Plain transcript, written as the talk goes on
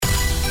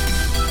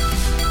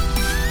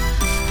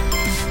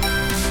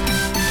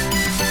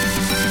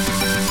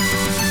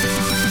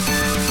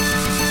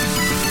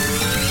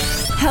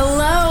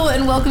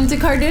welcome to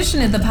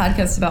KarDishin, the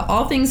podcast about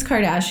all things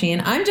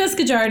Kardashian. I'm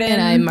Jessica Jardin. And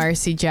I'm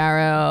Marcy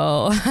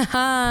Jarrow.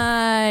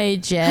 Hi,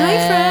 Jess.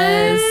 Hi,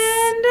 friend.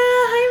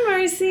 Hi,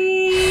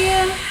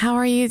 Marcy. How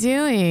are you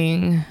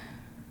doing?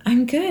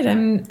 I'm good.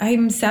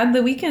 I'm sad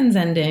the weekend's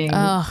ending.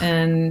 Oh.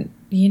 And,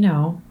 you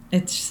know,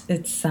 it's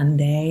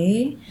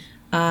Sunday.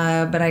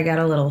 But I got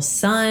a little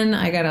sun.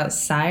 I got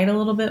outside a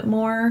little bit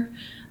more.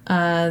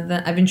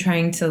 I've been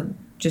trying to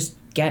just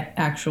get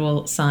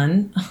actual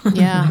sun on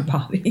my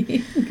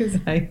body because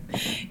I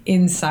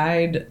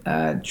inside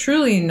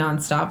truly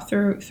nonstop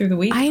through the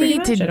week. I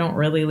don't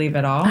really leave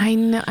at all. I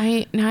know.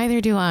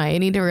 Neither do I. I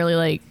need to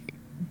really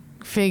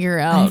figure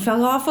out. I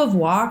fell off of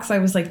walks. I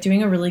was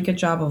doing a really good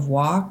job of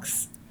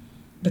walks,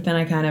 but then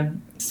I kind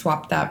of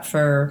swapped that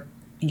for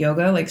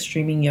yoga,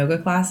 streaming yoga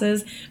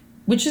classes,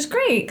 which is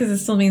great because it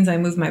still means I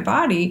move my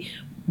body.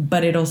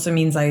 But it also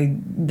means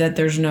that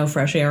there's no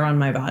fresh air on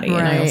my body. Right.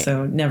 And I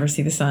also never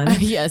see the sun.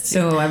 Yes.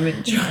 So I've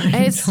been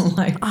trying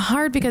to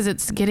hard because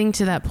it's getting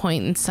to that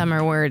point in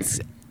summer where it's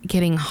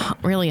getting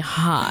really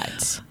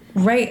hot.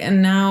 Right.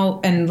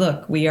 And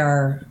look, we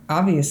are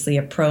obviously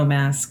a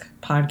pro-mask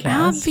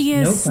podcast.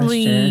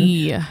 Obviously.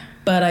 No question.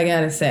 But I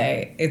gotta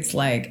say, it's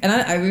and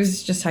I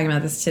was just talking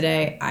about this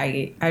today.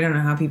 I don't know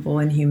how people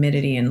in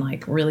humidity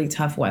and really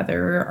tough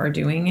weather are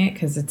doing it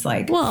because it's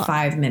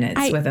 5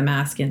 minutes with a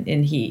mask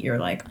in heat. You're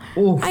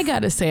oof. I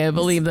gotta say, I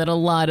believe that a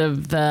lot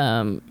of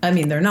the... I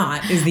mean, they're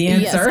not, is the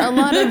answer. Yes, a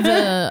lot of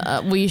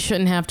the we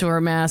shouldn't have to wear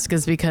a mask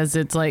is because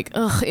it's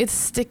it's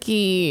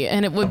sticky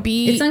and it would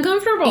be... It's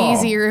uncomfortable.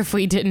 Easier if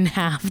we didn't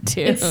have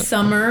to. It's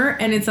summer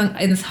and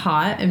it's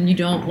hot and you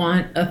don't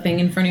want a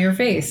thing in front of your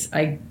face.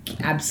 I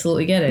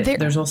absolutely get it.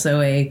 There's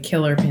also a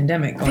killer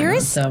pandemic going on. There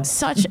is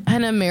such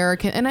an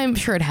American, and I'm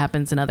sure it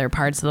happens in other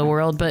parts of the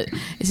world, but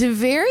it's a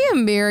very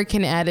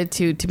American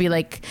attitude to be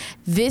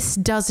this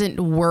doesn't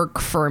work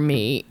for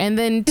me. And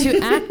then to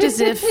act as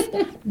if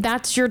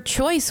that's your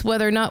choice,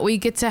 whether or not we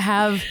get to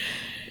have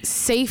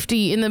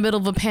safety in the middle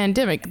of a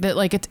pandemic, that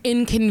it's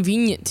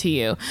inconvenient to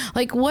you.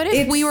 What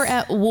if we were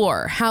at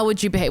war? How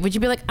would you behave? Would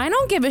you be I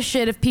don't give a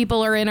shit if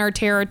people are in our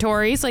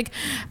territories? I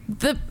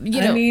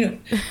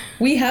mean,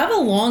 we have a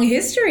long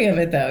history of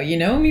it though,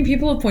 I mean,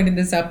 people have pointed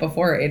this out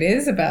before. It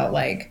is about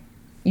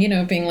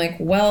being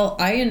well,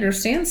 I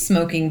understand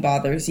smoking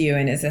bothers you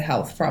and is a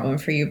health problem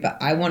for you, but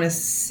I want to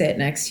sit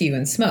next to you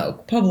and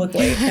smoke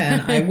publicly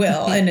and I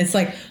will. And it's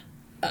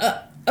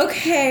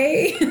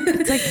okay.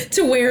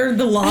 To where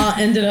the law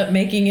ended up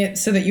making it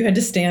so that you had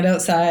to stand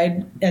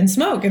outside and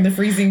smoke in the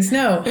freezing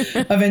snow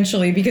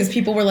eventually because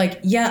people were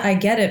yeah, I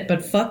get it,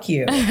 but fuck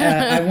you.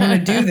 I want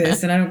to do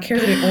this and I don't care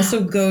that it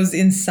also goes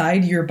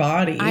inside your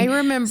body. I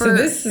remember. So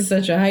this is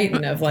such a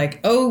heighten of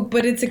oh,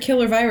 but it's a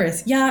killer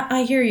virus. Yeah,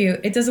 I hear you.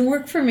 It doesn't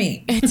work for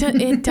me.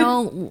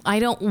 I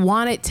don't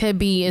want it to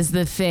be is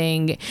the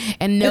thing.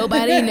 And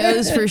nobody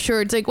knows for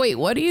sure. It's wait,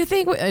 what do you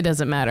think? It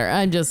doesn't matter.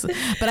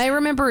 But I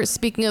remember,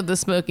 speaking of the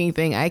smoking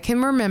thing, I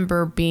can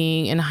remember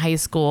being in high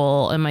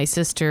school and my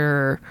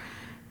sister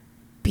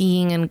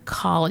being in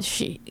college.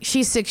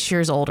 She's 6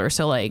 years older,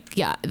 so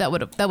that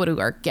would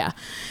work. Yeah.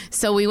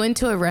 So we went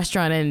to a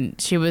restaurant and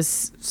she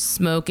was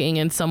smoking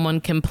and someone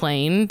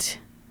complained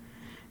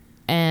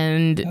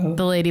and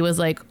the lady was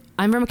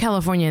I'm from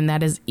California and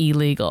that is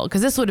illegal,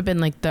 because this would have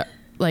been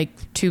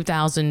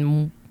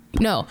 2000,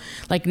 no,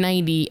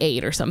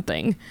 98 or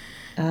something.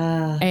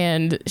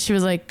 And she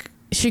was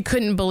she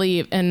couldn't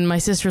believe, and my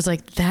sister was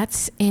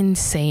that's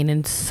insane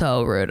and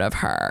so rude of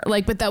her.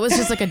 But that was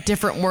just a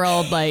different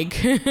world.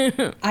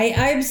 I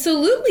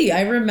absolutely,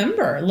 I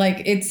remember.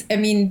 I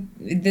mean,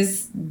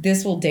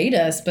 this will date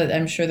us, but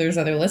I'm sure there's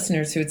other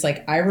listeners who it's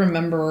I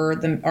remember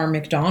our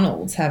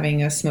McDonald's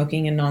having a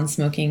smoking and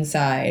non-smoking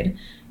side,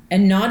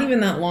 and not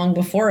even that long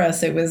before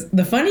us, it was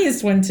the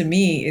funniest one to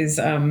me is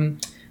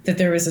that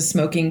there was a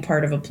smoking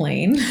part of a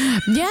plane.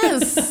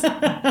 Yes.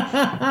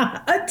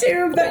 A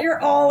tube that you're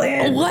all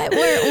in.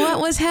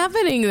 What was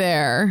happening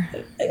there?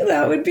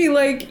 That would be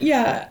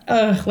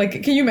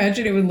can you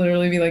imagine? It would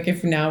literally be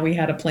if now we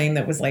had a plane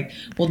that was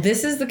well,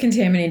 this is the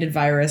contaminated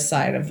virus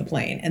side of the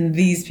plane and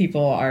these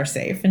people are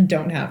safe and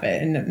don't have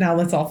it. And now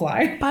let's all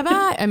fly.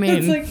 Bye-bye. I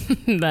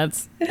mean,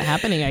 that's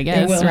happening, I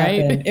guess, it will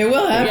right? Happen. It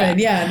will happen.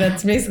 Yeah,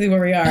 that's basically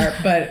where we are.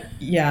 But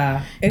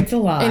yeah, it's a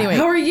lot. Anyway,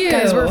 how are you?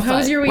 Guys, how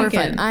was your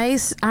weekend? I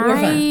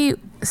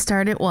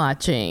started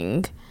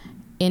watching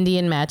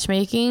Indian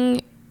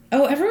matchmaking.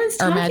 Oh, everyone's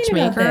talking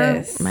about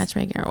this.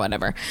 Matchmaking or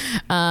whatever.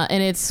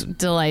 And it's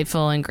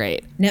delightful and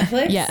great.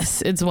 Netflix?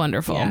 Yes, it's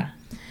wonderful. Yeah.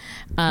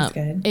 That's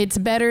good. It's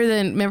better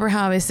than, remember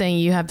how I was saying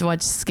you have to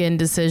watch Skin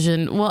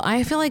Decision? Well,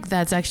 I feel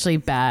that's actually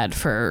bad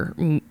for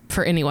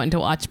anyone to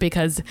watch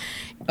because...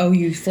 Oh,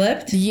 you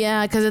flipped?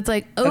 Yeah, because it's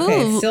okay,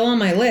 it's still on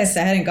my list.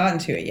 I hadn't gotten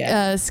to it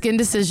yet. Skin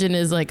Decision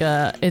is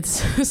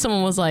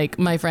someone was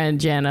my friend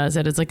Jana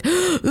said it's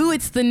ooh,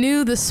 it's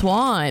the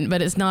Swan,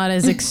 but it's not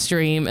as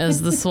extreme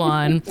as the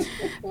Swan.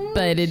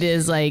 But it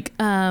is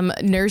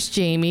Nurse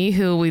Jamie,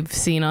 who we've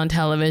seen on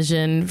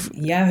television.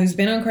 Yeah, who's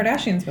been on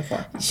Kardashians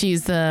before.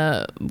 She's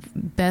the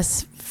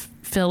best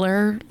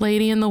filler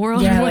lady in the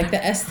world. Yeah, like the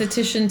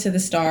esthetician to the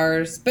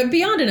stars, but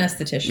beyond an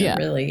esthetician,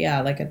 really.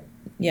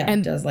 Yeah,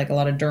 and does like a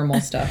lot of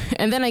dermal stuff.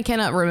 And then I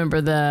cannot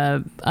remember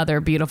the other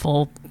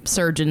beautiful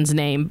surgeon's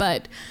name,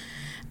 but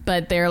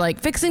they're like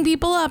fixing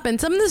people up,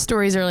 and some of the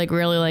stories are like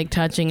really like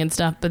touching and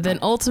stuff. But then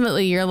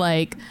ultimately you're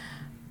like,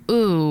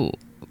 ooh,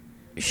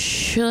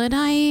 should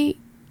I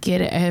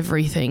get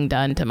everything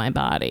done to my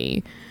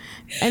body?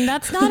 And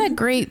that's not a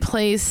great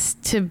place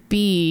to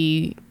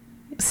be,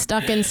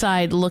 stuck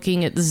inside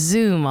looking at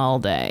Zoom all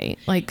day.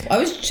 Like, I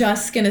was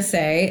just gonna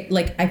say,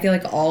 like, I feel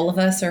like all of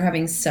us are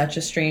having such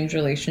a strange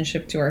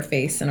relationship to our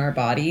face and our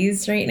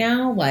bodies right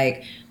now,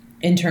 like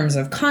in terms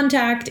of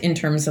contact, in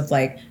terms of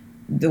like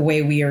the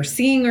way we are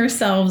seeing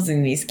ourselves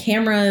in these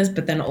cameras,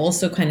 but then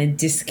also kind of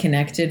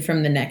disconnected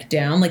from the neck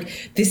down.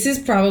 Like, this is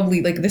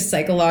probably like the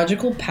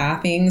psychological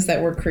pathings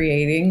that we're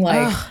creating,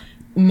 like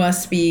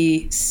must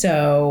be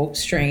so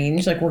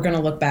strange. Like, we're gonna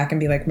look back and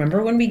be like,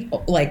 remember when we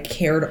like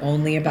cared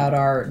only about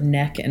our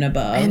neck and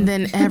above, and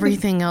then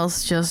everything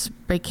else just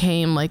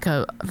became like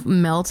a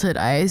melted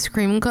ice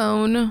cream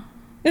cone.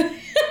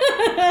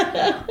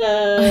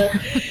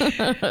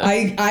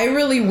 I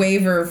really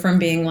waver from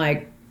being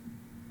like,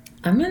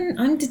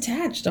 I'm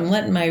detached. I'm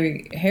letting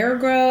my hair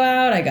grow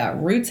out. I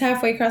got roots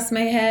halfway across my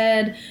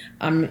head.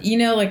 I'm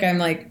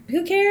like,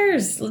 who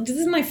cares? This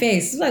is my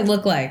face. This is what I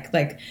look like.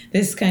 Like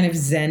this kind of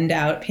zened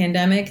out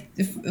pandemic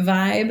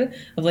vibe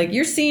of like,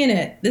 you're seeing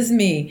it. This is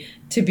me,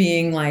 to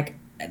being like,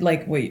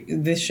 wait,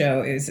 this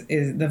show is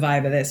the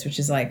vibe of this, which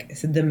is like,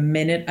 so the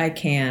minute I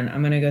can,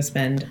 I'm going to go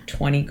spend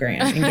 20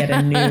 grand and get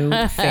a new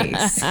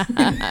face.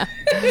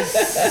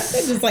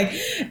 Just like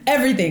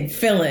everything,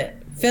 fill it.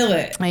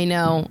 I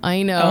know.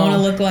 I want to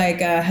look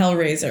like a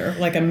Hellraiser,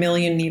 like a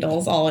million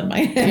needles all in my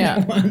head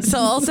at once. So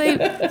I'll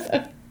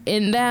say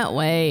in that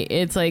way,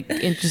 it's like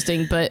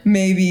interesting, but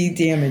maybe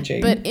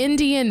damaging. But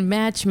Indian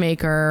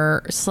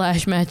matchmaker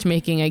 /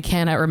 matchmaking, I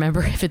cannot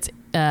remember if it's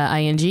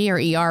ing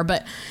or er,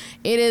 but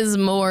it is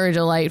more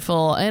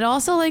delightful and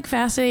also like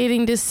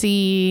fascinating to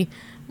see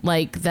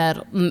like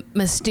that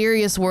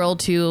mysterious world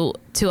to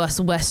us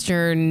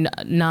Western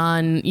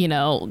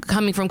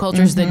coming from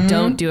cultures that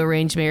don't do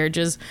arranged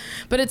marriages.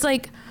 But it's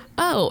like,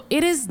 oh,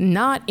 it is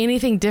not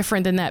anything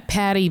different than that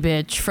Patty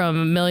bitch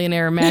from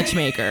Millionaire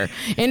Matchmaker.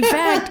 In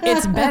fact,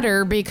 it's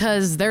better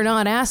because they're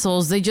not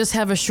assholes. They just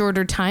have a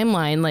shorter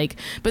timeline. Like,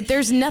 but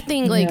there's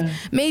nothing like,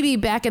 maybe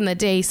back in the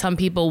day, some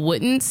people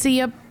wouldn't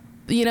see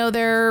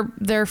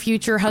their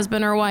future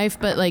husband or wife,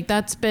 but like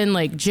that's been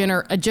like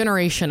a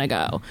generation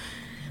ago.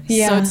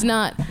 Yeah. So it's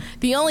not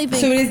the only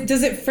thing. So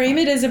does it frame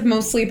it as a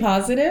mostly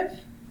positive?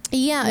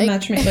 Yeah.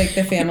 Like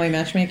the family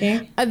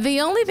matchmaking?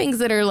 The only things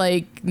that are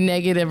like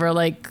negative are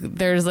like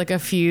there's like a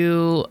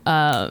few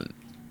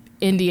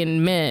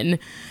Indian men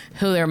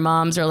who their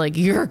moms are like,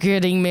 you're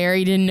getting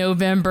married in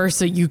November,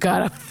 so you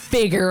gotta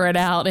figure it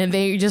out. And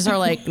they just are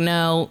like,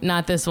 no,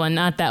 not this one,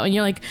 not that one.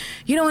 You're like,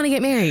 you don't want to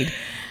get married.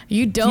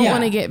 You don't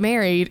want to get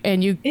married,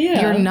 and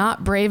you're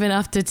not brave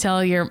enough to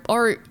tell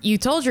or you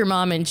told your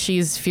mom and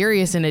she's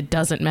furious and it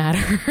doesn't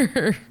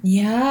matter.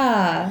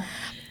 Yeah.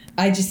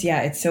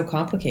 It's so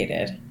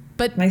complicated.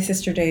 But my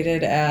sister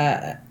dated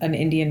an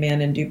Indian man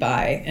in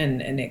Dubai,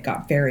 and it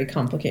got very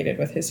complicated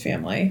with his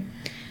family.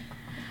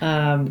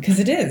 Because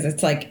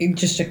it's like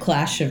just a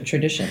clash of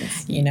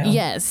traditions,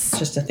 Yes. It's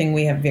just a thing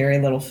we have very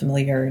little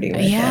familiarity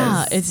with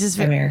as it's just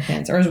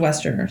Americans or as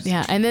Westerners.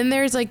 Yeah, and then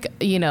there's like,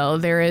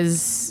 there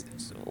is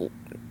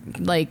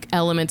like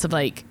elements of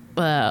like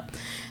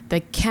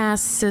the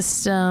caste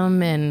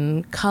system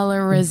and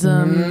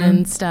colorism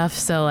and stuff.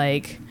 So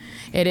like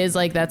it is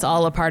like that's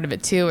all a part of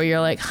it too, where you're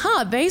like,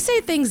 they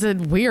say things that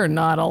we are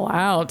not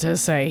allowed to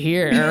say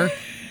here.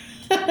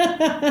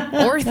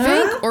 Or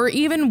think or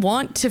even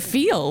want to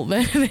feel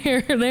that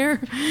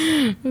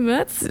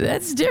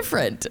that's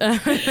different.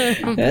 That's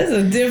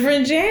a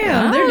different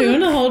jam. They're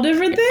doing a whole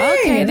different thing.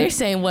 Okay, they're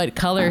saying what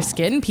color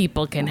skin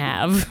people can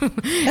have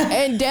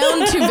and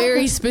down to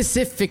very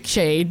specific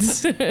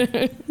shades.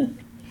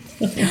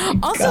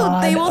 Also,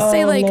 they will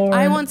say like, Lord.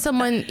 I want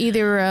someone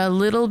either a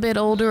little bit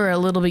older or a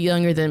little bit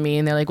younger than me.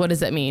 And they're like, what does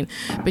that mean?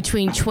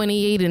 Between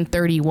 28 and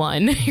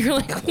 31. You're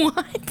like,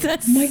 what?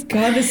 That's... Oh my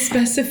God, the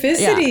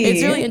specificity. Yeah,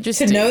 it's really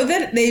interesting. To know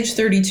that age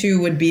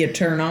 32 would be a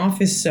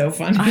turnoff is so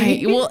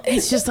funny. Well,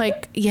 it's just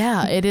like,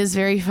 yeah, it is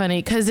very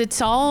funny because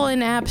it's all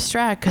in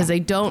abstract because they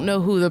don't know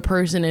who the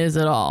person is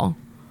at all.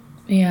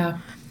 Yeah.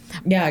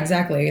 Yeah,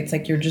 exactly. It's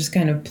like you're just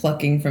kind of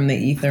plucking from the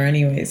ether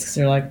anyways because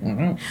you're like,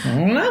 I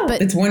don't know.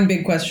 But it's one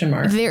big question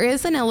mark. There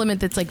is an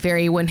element that's like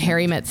very When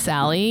Harry Met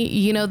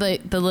Sally,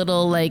 the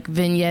little like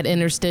vignette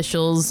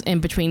interstitials in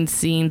between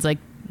scenes like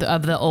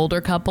of the older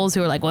couples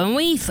who are like, when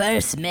we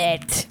first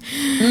met.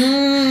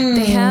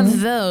 They have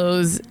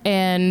those,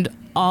 and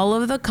all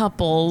of the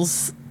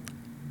couples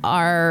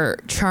are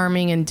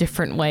charming in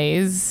different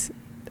ways.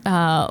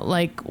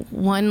 Like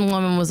one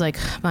woman was like,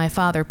 my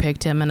father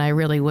picked him and I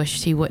really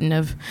wished he wouldn't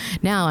have.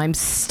 Now I'm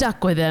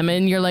stuck with him.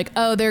 And you're like,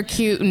 oh, they're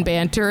cute and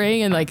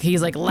bantering. And like,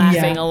 he's like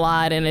laughing a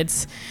lot. And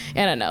it's,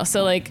 I don't know.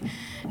 So like,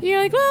 You're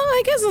like, well,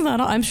 I guess it's not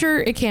all. I'm sure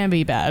it can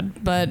be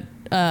bad, but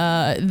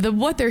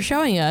what they're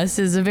showing us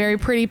is a very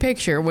pretty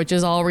picture, which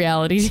is all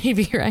reality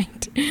TV,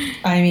 right?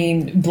 I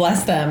mean,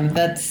 bless them.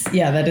 That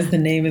is the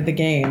name of the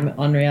game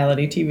on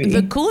reality TV.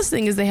 The coolest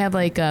thing is they have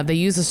like they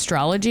use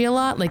astrology a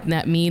lot. Like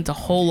that means a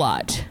whole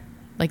lot.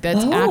 Like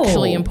that's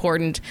actually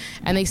important.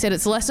 And they said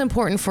it's less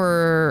important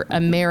for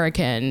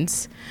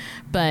Americans,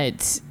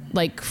 but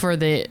like for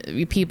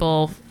the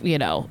people,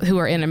 who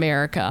are in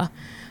America.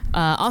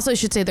 Also, I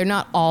should say they're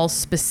not all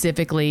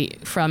specifically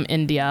from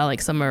India.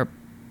 Like some are,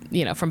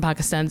 from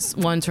Pakistan,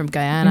 one's from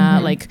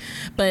Guyana,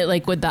 but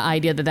with the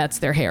idea that that's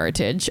their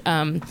heritage.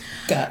 Got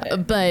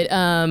it. But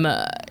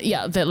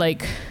that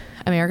like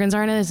Americans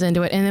aren't as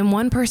into it. And then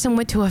one person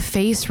went to a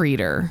face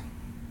reader.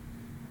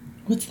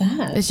 What's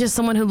that? It's just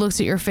someone who looks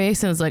at your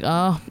face and is like,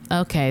 oh,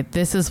 okay,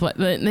 this is what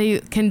they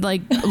can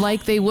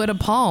like they would a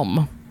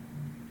palm.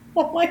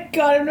 Oh my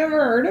God, I've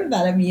never heard of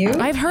that. Have you?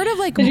 I've heard of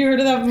like... Have you heard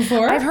of that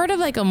before? I've heard of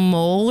like a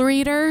mole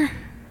reader.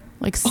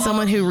 Like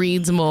someone who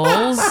reads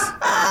moles.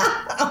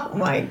 Oh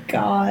my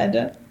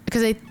God.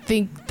 Because I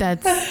think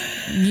that's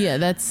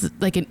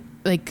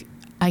like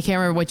I can't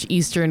remember which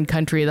Eastern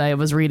country that I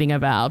was reading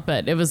about,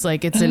 but it was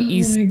like, it's an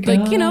East,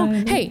 like,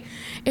 hey,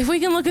 if we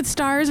can look at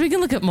stars, we can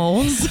look at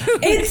moles.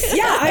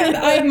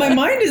 My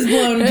mind is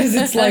blown because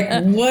it's like,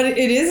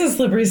 it is a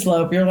slippery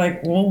slope. You're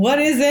like, well, what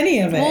is any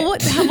of it? Well,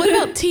 what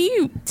about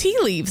tea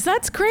leaves?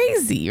 That's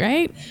crazy,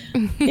 right?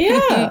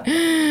 Yeah.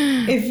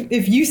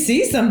 If you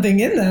see something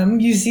in them,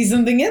 you see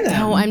something in them.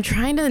 No, I'm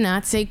trying to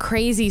not say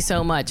crazy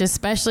so much,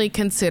 especially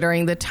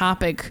considering the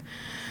topic.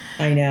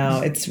 I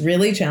know. It's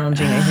really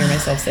challenging. I hear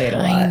myself say it a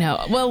lot. I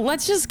know. Well,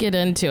 let's just get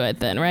into it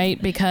then, right?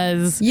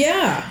 Because...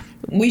 Yeah.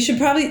 We should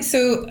probably...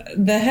 So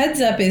the heads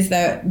up is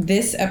that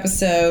this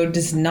episode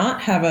does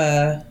not have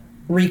a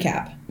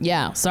recap.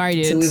 Yeah. Sorry,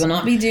 dudes. So we will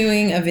not be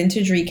doing a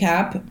vintage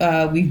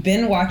recap. We've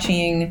been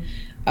watching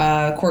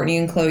Courtney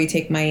and Chloe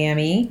Take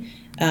Miami,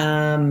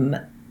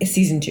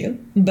 season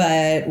 2.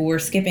 But we're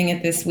skipping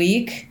it this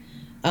week.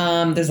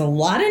 There's a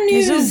lot of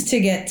news to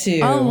get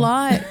to. A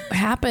lot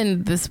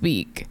happened this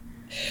week.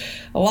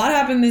 A lot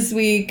happened this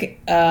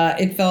week.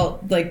 It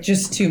felt like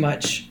just too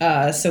much.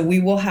 So we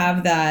will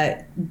have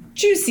that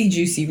juicy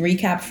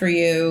recap for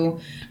you.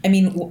 I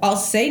mean, I'll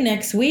say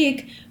next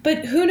week,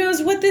 but who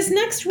knows what this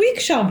next week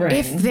shall bring.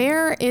 If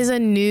there is a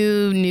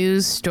new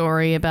news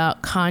story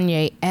about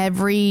Kanye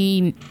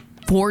every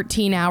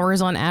 14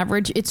 hours on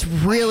average, it's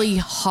really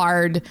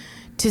hard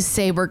to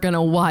say we're going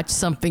to watch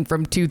something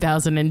from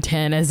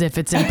 2010 as if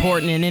it's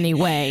important in any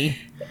way.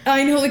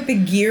 I know, like the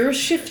gear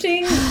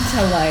shifting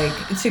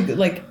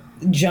to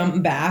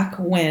jump back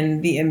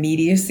when the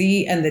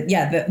immediacy and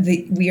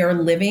we are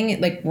living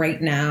like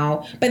right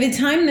now. By the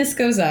time this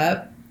goes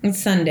up,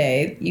 it's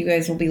Sunday. You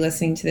guys will be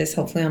listening to this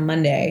hopefully on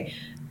Monday.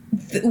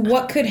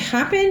 What could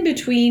happen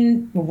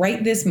between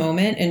right this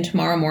moment and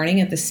tomorrow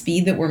morning at the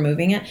speed that we're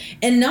moving at,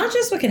 and not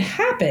just what could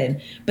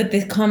happen, but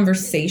the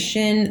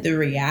conversation, the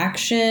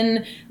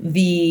reaction,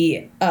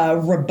 the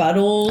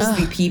rebuttals,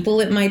 the people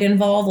it might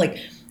involve, like.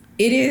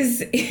 It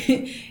is,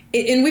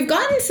 and we've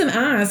gotten some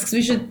asks.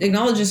 We should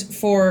acknowledge this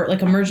for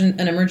like an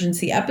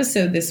emergency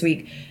episode this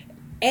week.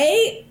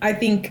 I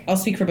think I'll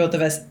speak for both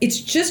of us.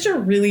 It's just a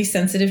really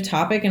sensitive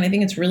topic, and I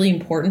think it's really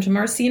important to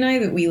Marcy and I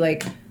that we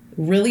like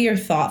really are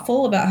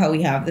thoughtful about how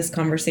we have this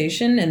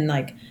conversation and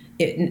like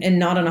it, and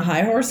not on a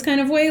high horse kind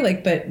of way.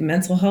 Like, but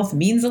mental health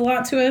means a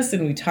lot to us,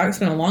 and we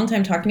spent a long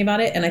time talking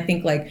about it. And I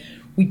think like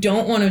we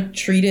don't want to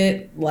treat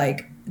it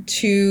like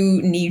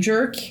too knee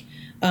jerk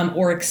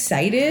or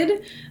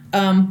excited.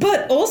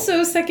 But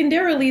also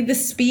secondarily, the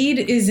speed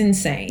is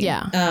insane.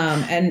 Yeah.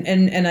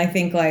 And I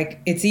think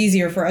like it's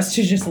easier for us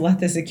to just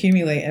let this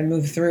accumulate and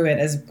move through it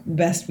as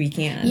best we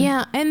can.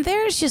 Yeah. And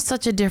there's just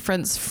such a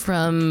difference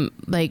from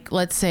like,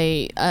 let's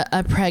say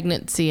a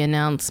pregnancy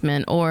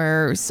announcement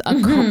or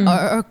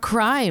a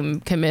crime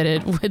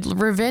committed with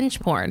revenge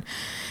porn.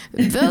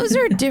 Those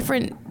are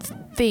different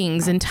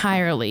things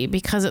entirely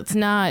because it's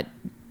not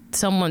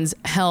someone's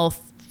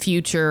health,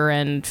 future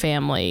and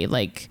family.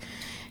 Like,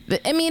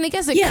 I mean, I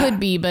guess it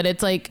could be, but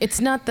it's like, it's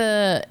not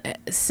the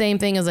same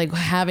thing as like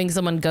having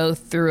someone go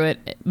through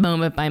it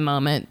moment by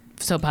moment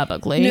so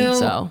publicly. No.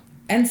 So,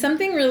 and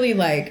something really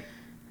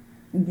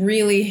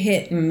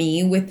hit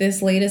me with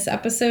this latest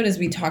episode as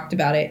we talked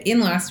about it in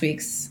last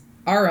week's,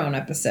 our own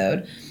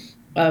episode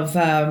of,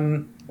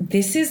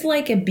 this is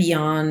like a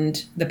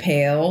beyond the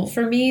pale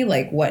for me,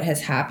 like what has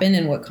happened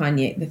and what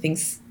the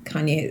things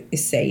Kanye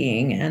is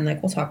saying. And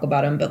like, we'll talk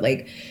about them, but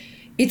like,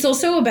 it's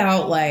also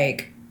about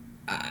like,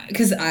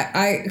 because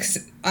I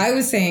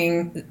was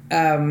saying,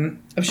 I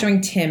was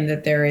showing Tim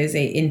that there is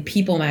in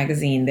People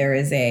magazine, there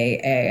is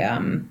a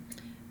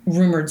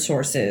rumored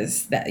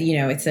sources that,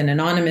 it's an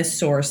anonymous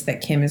source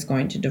that Kim is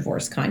going to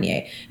divorce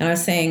Kanye. And I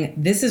was saying,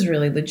 this is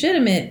really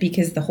legitimate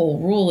because the whole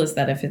rule is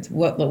that if it's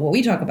what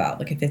we talk about,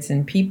 like if it's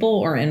in People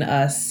or in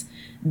Us,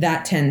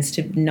 that tends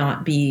to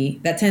be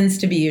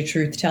a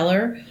truth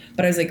teller.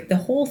 But I was like, the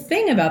whole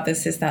thing about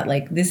this is that,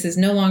 like, this is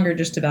no longer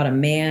just about a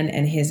man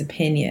and his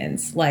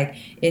opinions. Like,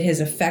 it has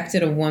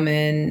affected a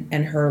woman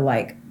and her,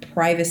 like,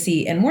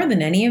 privacy. And more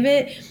than any of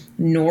it,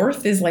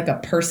 North is like a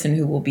person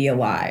who will be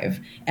alive.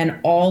 And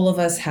all of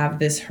us have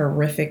this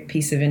horrific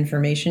piece of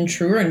information,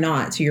 true or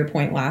not, to your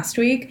point last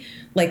week.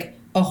 Like,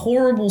 a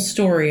horrible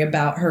story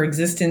about her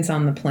existence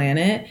on the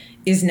planet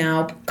is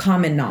now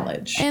common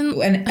knowledge.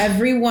 And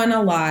everyone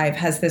alive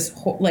has this,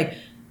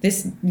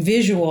 this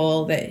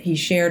visual that he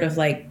shared of,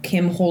 like,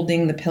 Kim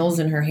holding the pills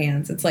in her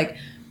hands. It's like,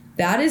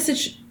 that is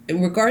such,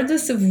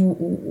 regardless of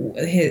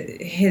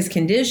his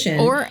condition,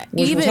 or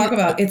even, we'll talk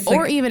about, it's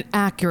or like, even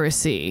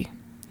accuracy.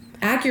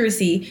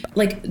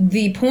 Like,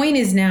 the point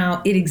is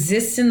now it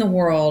exists in the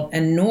world,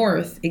 and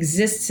North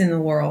exists in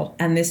the world,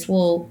 and this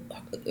will,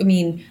 I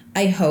mean,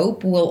 I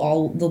hope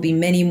there'll be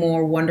many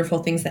more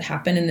wonderful things that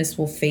happen, and this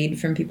will fade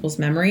from people's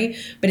memory.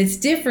 But it's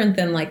different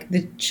than, like,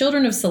 the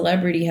children of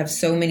celebrity have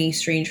so many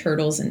strange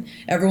hurdles, and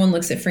everyone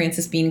looks at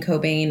Frances Bean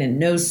Cobain and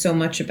knows so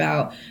much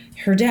about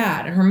her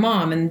dad and her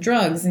mom and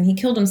drugs, and he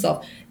killed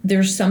himself.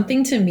 There's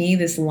something, to me,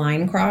 this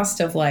line crossed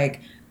of, like,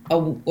 a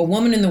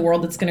woman in the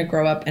world that's going to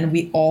grow up, and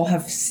we all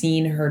have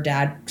seen her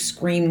dad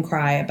scream,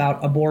 cry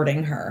about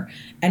aborting her.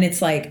 And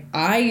it's like,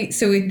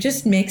 so it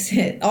just makes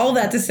it, all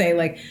that to say,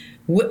 like,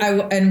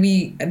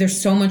 there's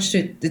so much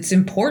it's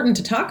important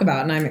to talk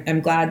about, and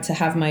I'm glad to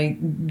have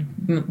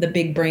the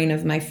big brain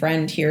of my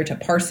friend here to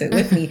parse it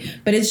with me.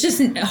 But it's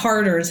just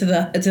harder to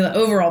the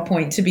overall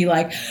point to be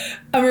like,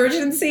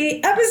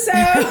 emergency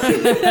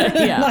episode.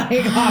 Yeah.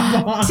 Like,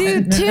 hop on.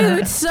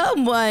 Toot,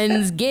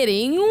 someone's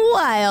getting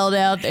wild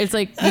out there. It's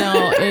like,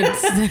 no,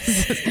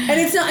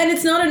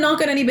 it's not a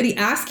knock on anybody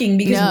asking,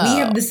 because we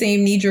have the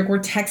same knee jerk. We're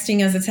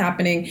texting as it's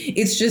happening.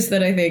 It's just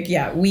that I think,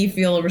 we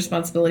feel a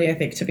responsibility, I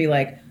think, to be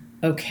like,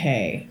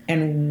 okay,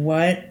 and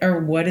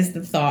what is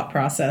the thought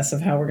process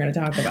of how we're going to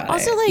talk about it?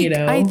 Also, like,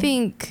 I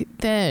think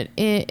that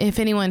if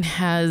anyone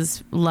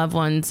has loved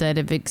ones that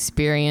have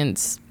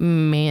experienced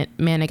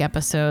manic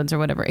episodes or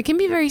whatever, it can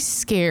be very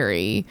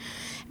scary,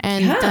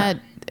 and that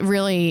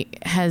really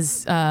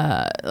has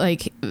that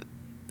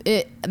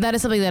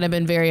is something that I've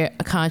been very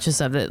conscious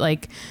of. That,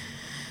 like,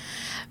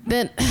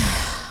 that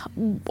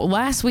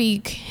last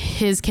week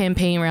his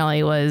campaign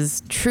rally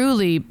was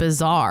truly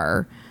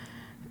bizarre,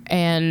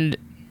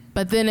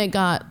 but then it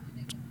got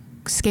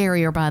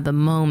scarier by the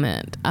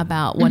moment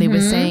about what he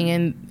was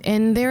saying.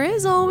 And there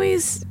is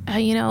always,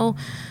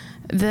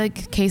 the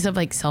case of,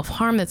 like,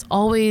 self-harm that's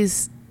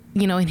always,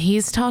 and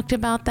he's talked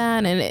about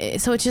that. And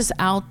so it's just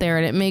out there,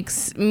 and it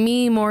makes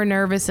me more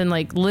nervous and,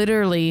 like,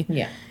 literally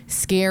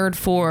scared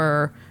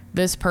for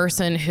this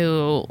person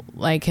who,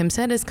 like him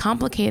said, is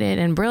complicated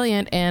and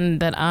brilliant, and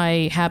that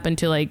I happen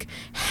to, like,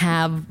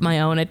 have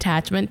my own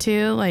attachment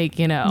to, like,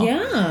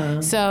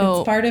 Yeah. So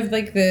it's part of,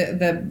 like,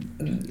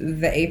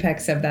 the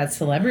apex of that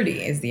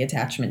celebrity is the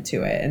attachment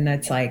to it. And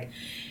that's, like,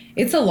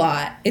 it's a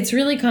lot. It's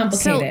really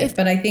complicated,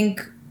 but I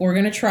think we're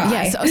going to try.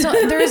 Yeah, so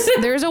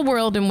there's a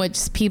world in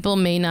which people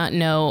may not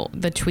know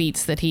the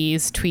tweets that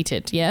he's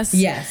tweeted. Yes?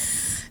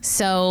 Yes.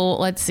 So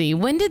let's see.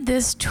 When did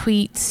this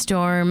tweet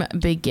storm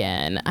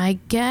begin? I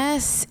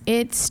guess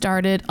it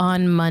started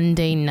on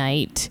Monday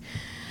night.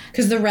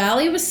 Because the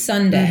rally was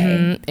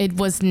Sunday. It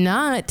was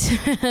not.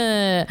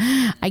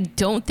 I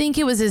don't think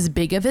it was as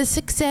big of a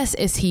success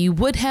as he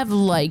would have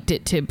liked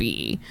it to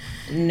be.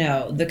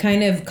 No, the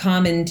kind of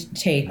common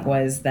take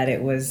was that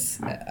it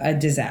was a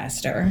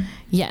disaster.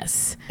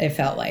 Yes. It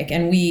felt like.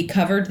 And we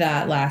covered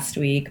that last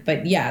week.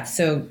 But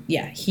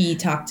he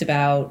talked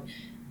about...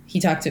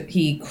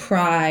 He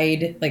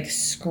cried, like,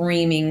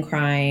 screaming,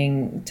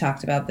 crying,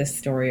 talked about this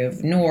story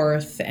of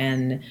North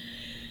and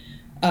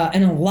a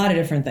lot of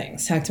different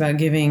things. Talked about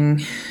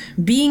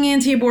being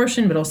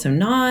anti-abortion, but also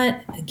not,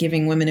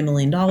 giving women $1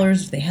 million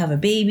if they have a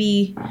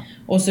baby.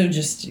 Also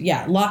just,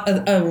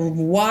 a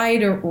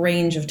wide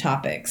range of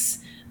topics.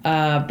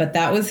 But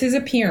that was his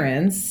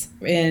appearance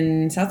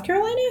in South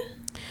Carolina?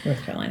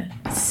 North Carolina.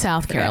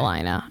 South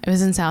Carolina. It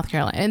was in South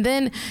Carolina. And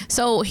then,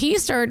 so he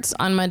starts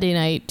on Monday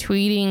night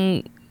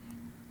tweeting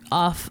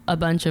off a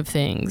bunch of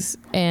things,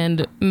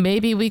 and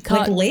maybe we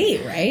caught, like,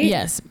 late, right?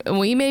 Yes,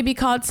 we maybe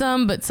caught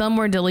some, but some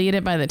were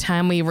deleted by the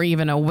time we were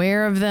even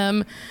aware of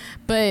them.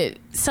 But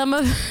some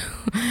of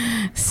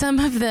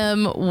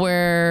them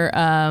were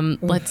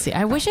let's see,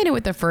 I wish I knew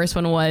what the first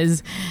one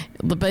was,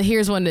 but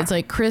here's one. It's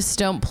like, Chris,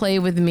 don't play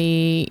with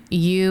me,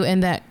 you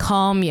and that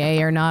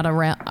Kanye are not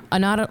around,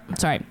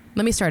 sorry,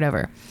 let me start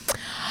over.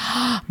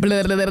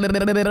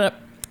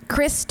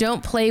 Chris,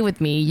 don't play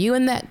with me. You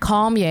and that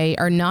Kanye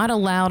are not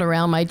allowed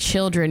around my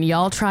children.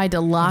 Y'all tried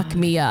to lock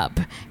me up.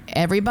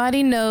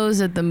 Everybody knows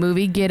that the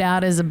movie Get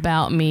Out is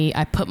about me.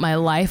 I put my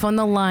life on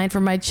the line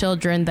for my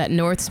children, that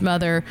North's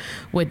mother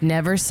would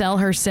never sell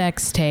her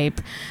sex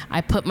tape.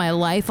 I put my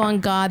life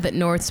on God that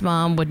North's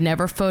mom would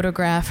never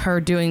photograph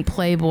her doing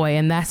Playboy,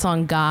 and that's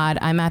on God.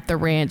 I'm at the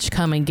ranch.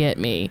 Come and get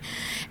me.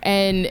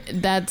 And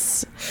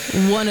that's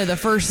one of the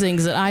first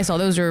things that I saw.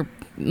 Those are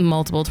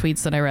multiple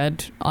tweets that I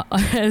read.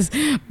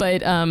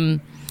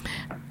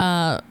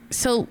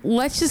 So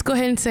let's just go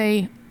ahead and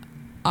say,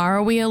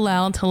 are we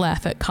allowed to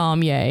laugh at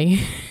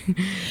Kanye?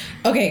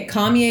 Okay,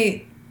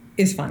 Kanye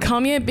is funny.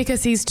 Kanye,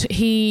 because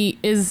he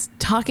is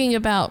talking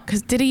about,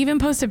 because did he even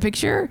post a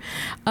picture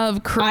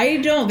of I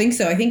don't think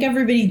so. I think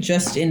everybody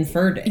just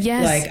inferred it.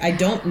 Yes. Like, I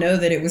don't know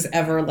that it was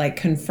ever like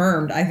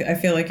confirmed. I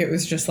feel like it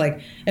was just like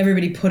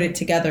everybody put it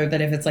together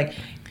that if it's like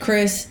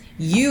Chris,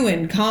 you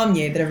and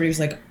Kanye, that everybody was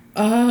like,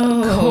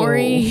 oh,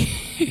 Corey.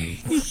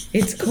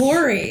 It's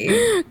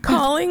Corey.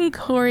 Calling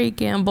Corey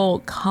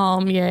Gamble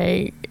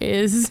Kanye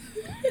is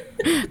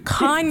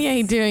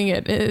Kanye doing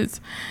it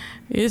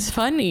is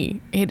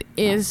funny. It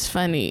is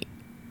funny.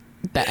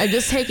 I'm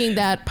just taking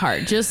that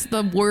part. Just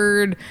the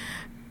word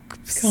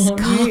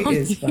Kanye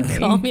is funny.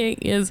 Kanye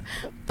is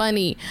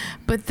funny.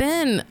 But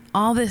then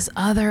all this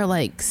other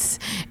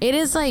it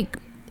is like,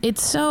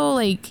 it's so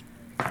like,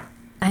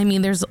 I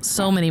mean, there's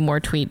so many more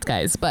tweets,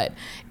 guys, but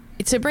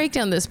to break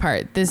down this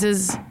part, this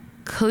is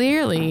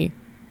clearly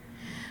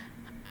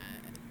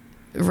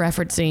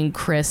referencing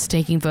Chris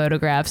taking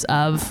photographs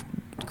of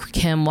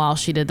Kim while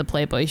she did the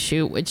Playboy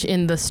shoot, which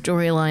in the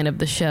storyline of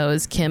the show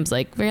is Kim's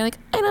like very like,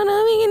 I don't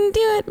know if we can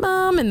do it,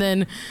 Mom, and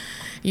then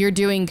you're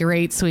doing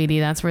great, sweetie.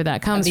 That's where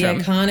that comes from.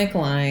 The iconic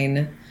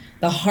line,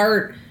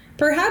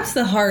 perhaps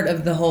the heart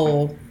of the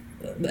whole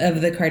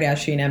of the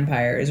Kardashian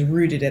empire is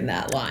rooted in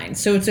that line.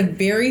 So it's a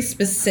very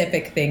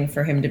specific thing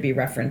for him to be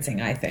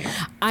referencing, I think.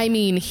 I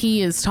mean,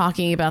 he is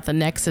talking about the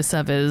nexus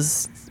of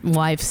his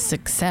wife's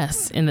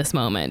success in this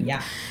moment.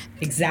 Yeah,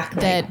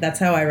 exactly. That's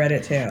how I read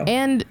it too.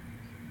 And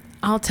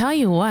I'll tell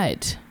you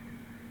what,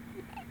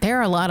 there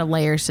are a lot of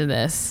layers to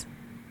this.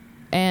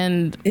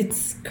 And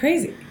it's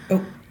crazy.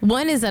 Oh.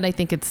 One is that I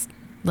think it's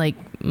like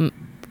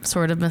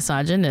sort of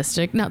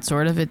misogynistic. Not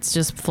sort of, it's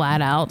just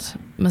flat out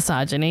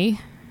misogyny.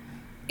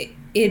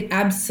 It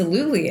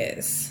absolutely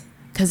is.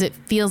 Because it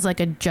feels like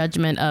a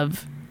judgment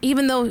of,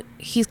 even though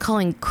he's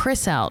calling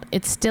Chris out,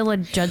 it's still a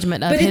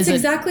judgment of his... But it's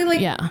exactly like...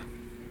 Yeah.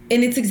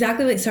 And it's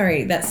exactly like,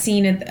 sorry, that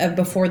scene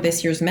before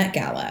this year's Met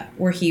Gala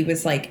where he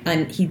was like,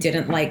 he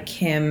didn't like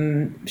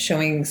him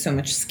showing so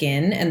much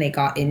skin and they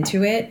got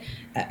into it.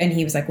 And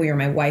he was like, well, you're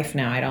my wife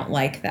now. I don't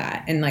like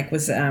that. And like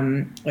was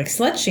like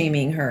slut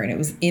shaming her. And it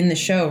was in the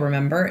show,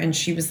 remember? And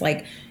she was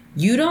like,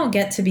 you don't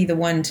get to be the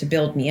one to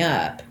build me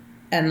up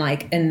and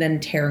then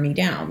tear me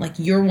down. Like,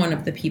 you're one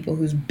of the people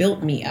who's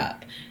built me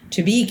up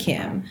to be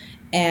Kim.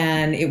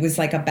 And it was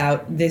like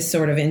about this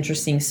sort of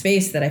interesting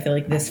space that I feel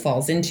like this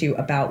falls into,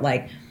 about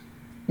like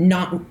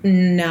not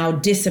now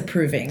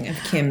disapproving of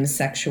Kim's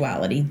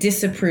sexuality,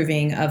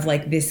 disapproving of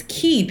like this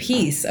key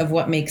piece of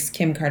what makes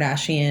Kim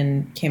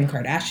Kardashian.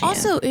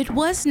 Also, it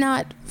was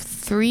not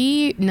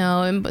 3.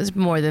 No, it was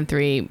more than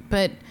 3.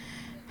 But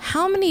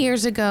how many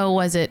years ago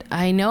was it?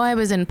 I know I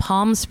was in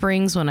Palm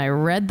Springs when I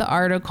read the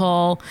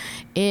article.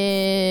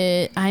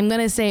 I'm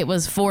going to say it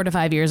was 4 to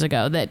 5 years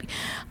ago that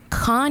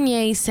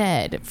Kanye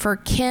said for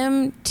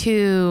Kim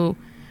to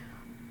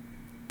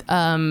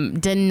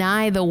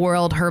deny the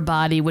world her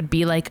body would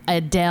be like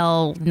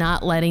Adele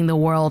not letting the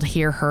world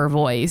hear her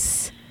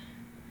voice.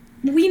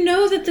 We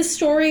know that the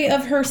story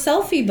of her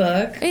selfie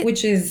book,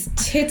 which is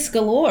tits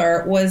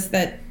galore, was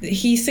that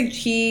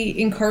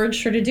he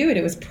encouraged her to do it.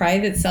 It was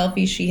private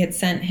selfies she had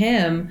sent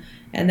him,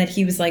 and that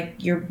he was like,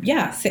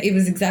 it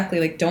was exactly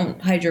like, don't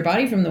hide your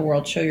body from the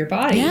world, show your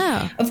body.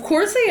 Yeah. Of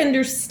course I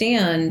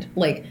understand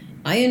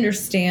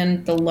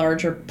the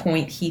larger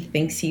point he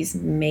thinks he's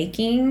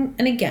making.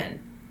 And again,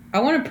 I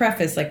want to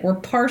preface, like, we're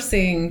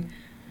parsing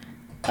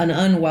an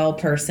unwell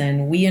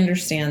person. We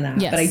understand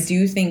that. Yes. But I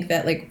do think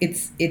that, like,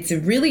 it's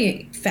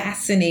really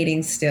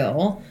fascinating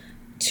still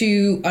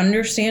to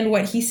understand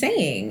what he's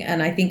saying.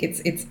 And I think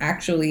it's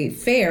actually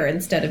fair,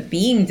 instead of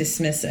being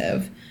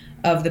dismissive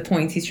of the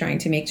points he's trying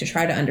to make, to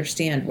try to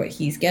understand what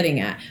he's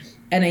getting at.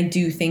 And I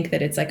do think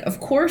that it's like,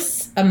 of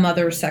course, a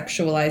mother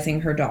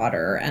sexualizing her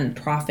daughter and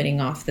profiting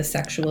off the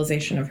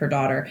sexualization of her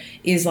daughter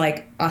is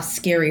like a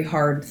scary,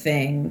 hard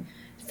thing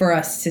for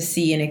us to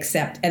see and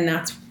accept. And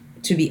that's,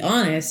 to be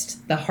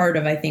honest, the heart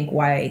of, I think,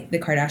 why the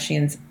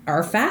Kardashians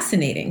are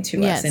fascinating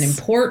to us and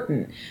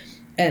important.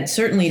 And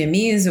certainly to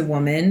me as a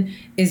woman,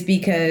 is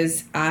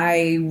because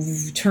I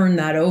turn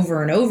that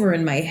over and over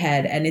in my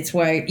head. And it's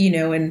why,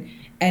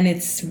 and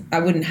it's, I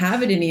wouldn't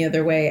have it any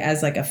other way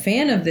as like a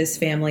fan of this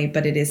family,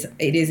 but it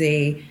is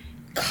a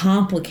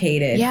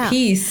complicated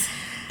piece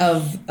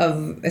of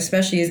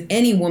especially as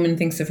any woman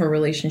thinks of her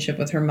relationship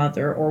with her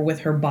mother or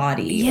with her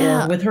body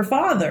or with her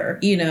father,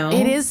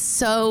 It is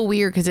so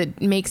weird because it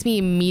makes me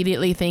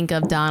immediately think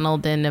of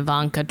Donald and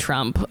Ivanka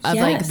Trump. Of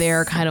like,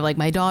 they're kind of like,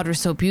 my daughter's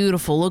so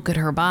beautiful, look at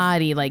her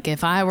body. Like,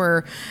 if I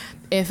weren't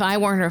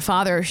her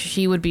father,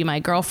 she would be my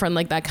girlfriend.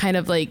 Like that kind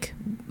of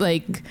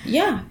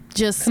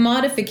just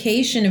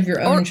commodification of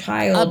your own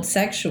child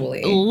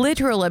sexually.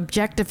 Literal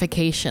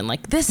objectification.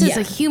 Like, this is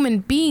a human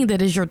being that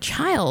is your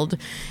child,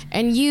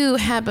 and you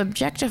have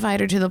objectified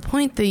her to the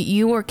point that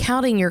you are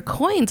counting your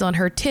coins on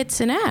her tits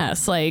and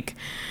ass. Like,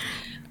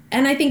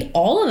 And I think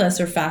all of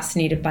us are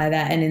fascinated by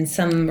that. And in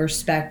some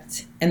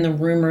respect, and the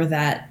rumor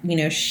that, you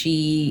know,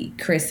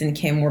 Chris and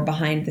Kim were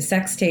behind the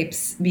sex tape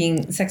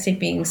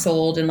being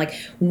sold. And like,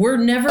 we're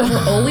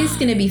always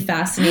going to be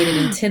fascinated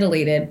and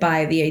titillated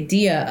by the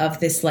idea of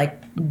this, like,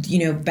 you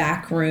know,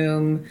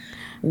 backroom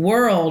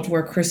world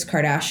where Kris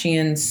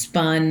Kardashian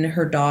spun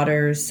her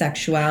daughter's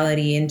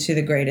sexuality into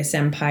the greatest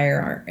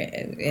empire,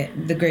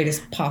 the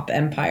greatest pop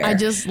empire. I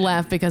just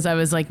laughed because I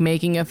was like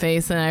making a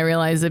face and I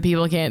realized that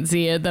people can't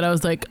see it, that I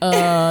was like,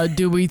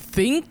 do we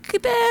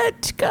think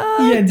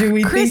that do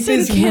we Chris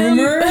think this and Kim,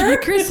 rumor?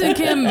 Chris and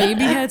Kim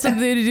maybe had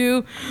something to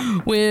do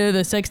with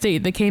a sex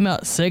tape that came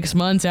out 6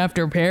 months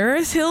after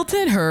Paris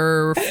Hilton,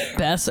 her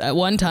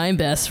one-time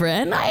best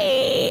friend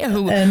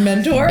and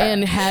mentor,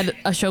 and had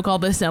a show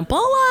called The Simple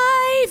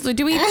Life.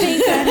 Do we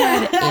think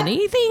that had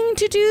anything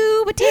to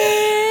do with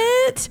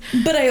it?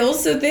 But I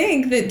also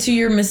think that, to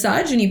your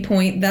misogyny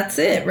point, that's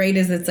it, right?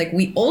 Is it's like,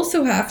 we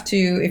also have to,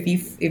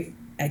 if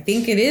I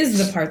think it is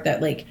the part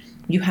that, like,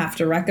 you have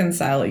to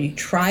reconcile, or you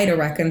try to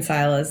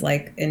reconcile, as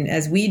like, and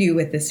as we do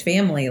with this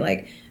family,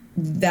 like,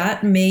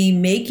 that may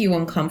make you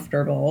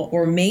uncomfortable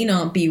or may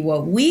not be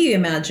what we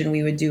imagine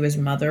we would do as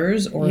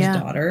mothers or as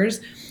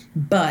daughters,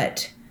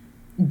 but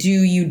do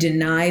you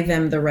deny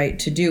them the right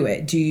to do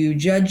it? Do you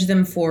judge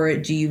them for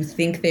it? Do you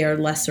think they are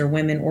lesser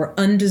women or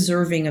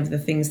undeserving of the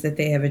things that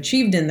they have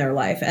achieved in their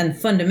life? And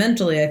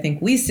fundamentally, I think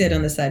we sit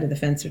on the side of the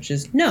fence, which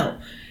is no,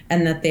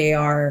 and that they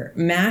are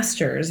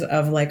masters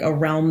of, like, a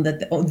realm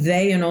that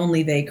they and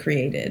only they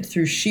created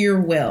through sheer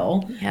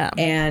will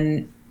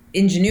and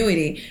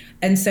ingenuity.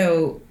 And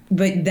so,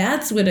 but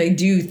that's what I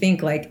do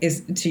think, like,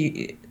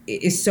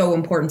 is so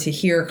important to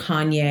hear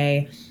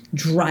Kanye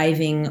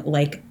driving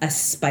like a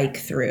spike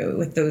through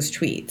with those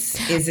tweets.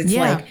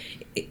 Like,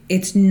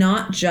 it's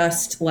not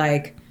just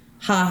like,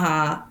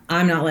 haha,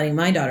 I'm not letting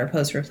my daughter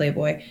pose for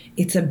Playboy.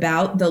 It's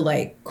about the,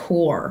 like,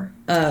 core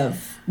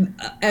of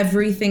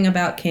everything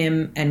about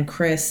Kim and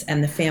Chris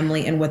and the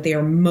family and what they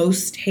are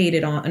most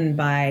hated on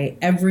by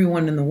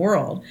everyone in the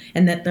world.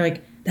 And that they're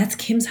like, that's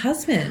Kim's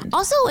husband.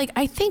 Also, like,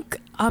 I think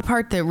a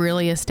part that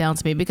really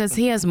astounds me, because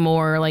he has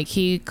more, like,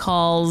 he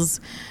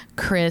calls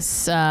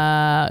Chris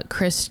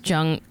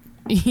Jong-un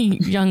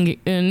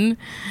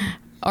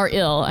or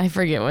ill. I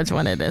forget which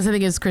one it is. I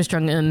think it's Chris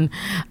Jong-un.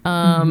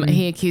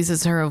 He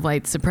accuses her of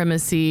white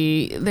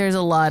supremacy. There's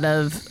a lot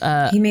of...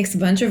 he makes a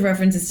bunch of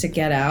references to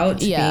Get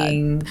Out.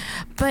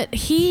 But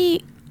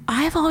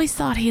I've always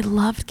thought he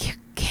loved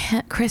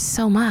Chris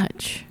so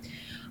much.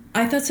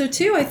 I thought so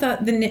too. I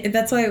thought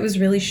that's why it was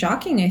really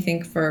shocking, I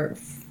think, for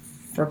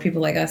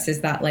people like us,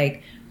 is that,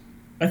 like,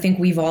 I think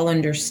we've all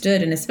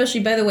understood, and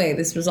especially, by the way,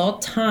 this was all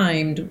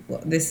timed.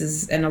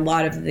 And a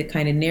lot of the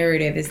kind of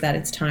narrative is that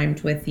it's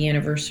timed with the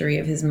anniversary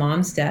of his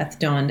mom's death,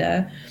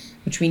 Donda,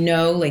 which we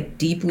know, like,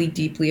 deeply,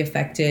 deeply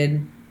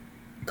affected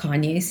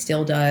Kanye,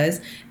 still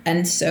does.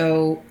 And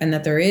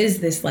that there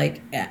is this,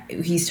 like,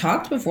 he's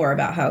talked before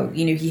about how,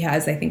 you know, he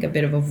has, I think, a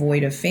bit of a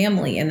void of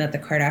family, and that the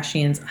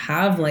Kardashians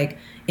have, like,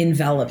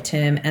 enveloped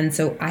him. And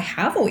so I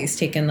have always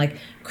taken, like,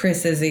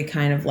 Chris as a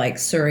kind of, like,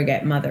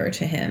 surrogate mother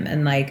to him.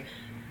 And, like,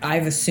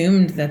 I've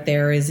assumed that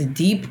there is a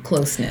deep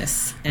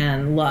closeness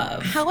and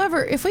love.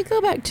 However, if we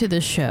go back to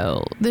the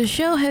show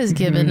has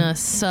given us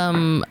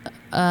some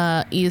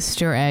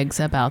Easter eggs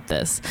about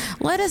this.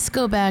 Let us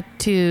go back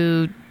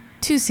to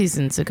 2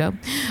 seasons ago.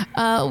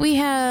 We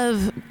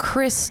have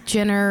Kris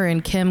Jenner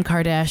and Kim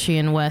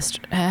Kardashian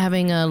West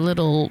having a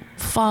little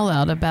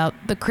fallout about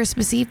the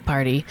Christmas Eve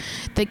party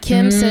that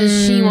Kim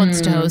says she wants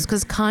to host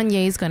because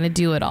Kanye's going to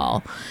do it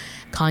all.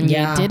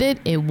 Kanye did it.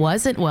 It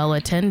wasn't well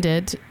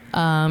attended.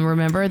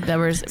 Remember, there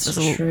was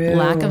a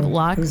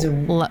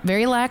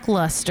very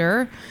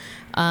lackluster.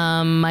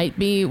 Might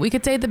be, we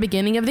could say, the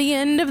beginning of the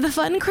end of the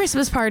fun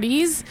Christmas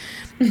parties.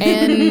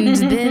 And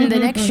then the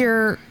next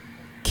year,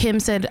 Kim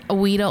said,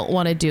 we don't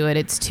want to do it.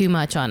 It's too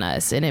much on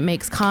us. And it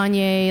makes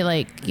Kanye,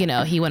 like, you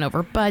know, he went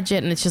over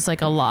budget, and it's just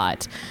like a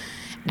lot.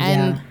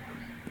 And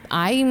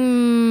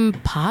I'm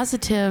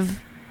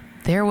positive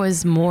there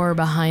was more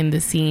behind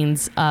the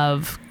scenes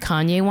of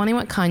Kanye wanting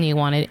what Kanye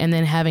wanted and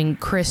then having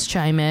Chris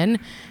chime in.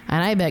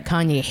 And I bet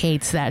Kanye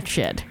hates that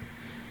shit.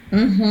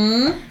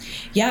 Mm-hmm.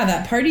 Yeah,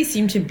 that party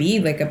seemed to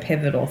be like a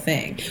pivotal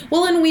thing.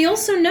 Well, and we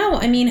also know,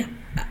 I mean,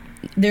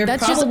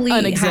 that's probably just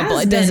an example.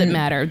 It doesn't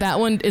matter.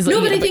 That one is...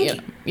 No, but I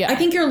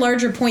think your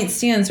larger point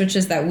stands, which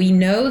is that we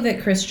know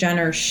that Kris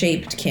Jenner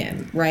shaped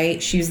Kim,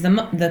 right? She's the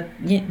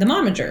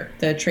momager,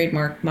 the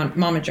trademark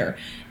momager.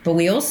 But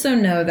we also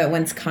know that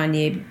once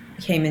Kanye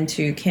came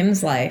into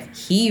Kim's life,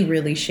 he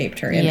really shaped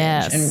her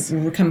image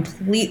and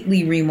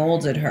completely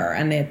remolded her.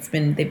 And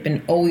they've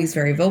been always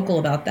very vocal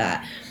about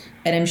that.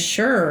 And I'm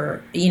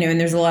sure, you know, and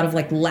there's a lot of,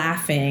 like,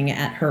 laughing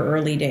at her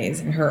early days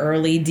and her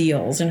early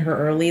deals and her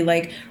early,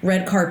 like,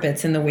 red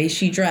carpets and the way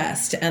she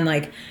dressed. And,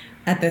 like,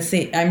 at the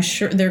same, I'm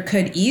sure there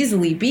could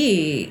easily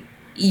be,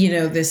 you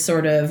know, this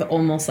sort of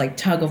almost like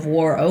tug of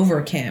war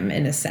over Kim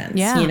in a sense,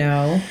 you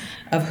know,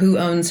 of who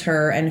owns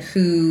her and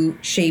who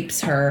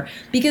shapes her.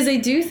 Because I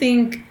do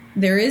think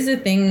there is a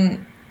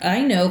thing,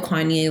 I know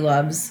Kanye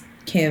loves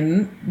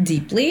Kim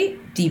deeply.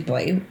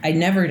 I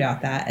never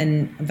doubt that,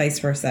 and vice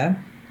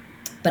versa.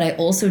 But I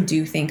also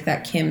do think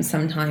that Kim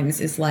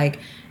sometimes is like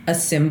a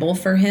symbol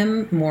for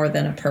him more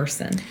than a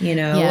person, you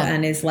know,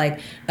 and is like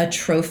a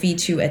trophy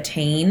to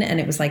attain. And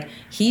it was like,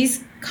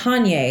 he's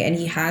Kanye and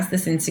he has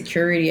this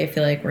insecurity, I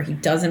feel like, where he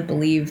doesn't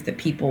believe that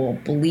people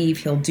believe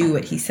he'll do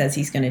what he says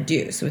he's going to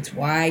do. So it's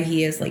why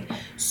he is like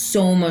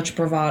so much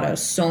bravado,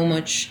 so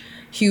much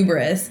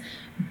hubris,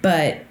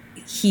 but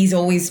he's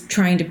always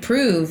trying to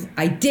prove,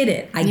 I did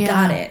it. I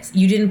got it.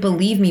 You didn't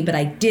believe me, but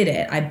I did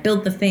it. I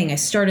built the thing. I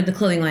started the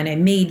clothing line. I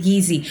made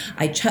Yeezy.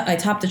 I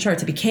topped the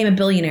charts. I became a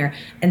billionaire.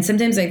 And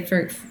sometimes I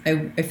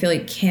feel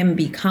like Kim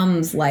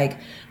becomes like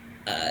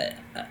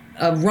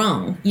a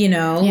rung, you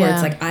know, where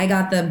it's like, I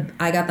got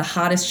the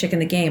hottest chick in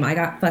the game. I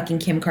got fucking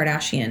Kim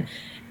Kardashian.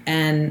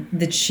 And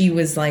that she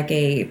was like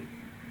a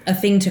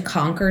thing to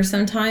conquer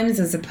sometimes,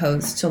 as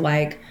opposed to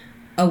like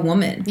a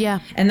woman. Yeah.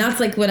 And that's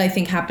like what I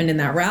think happened in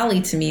that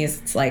rally to me, is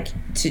it's like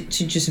to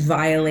just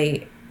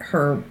violate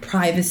her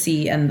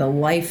privacy and the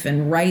life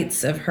and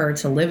rights of her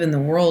to live in the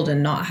world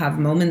and not have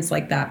moments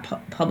like that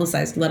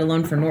publicized, let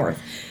alone for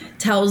North,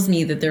 tells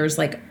me that there's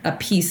like a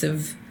piece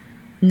of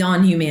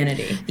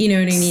non-humanity, you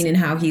know what I mean, in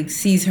how he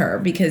sees her,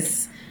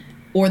 because,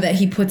 or that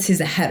he puts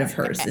his ahead of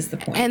hers is the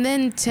point. And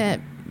then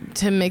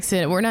to mix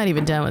it, we're not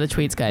even done with the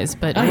tweets, guys,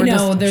 but I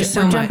know there's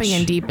so much. We're jumping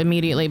in deep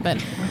immediately,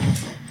 but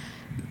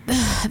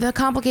the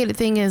complicated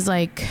thing is,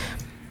 like,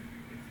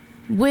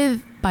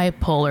 with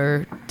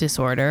bipolar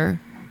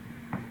disorder,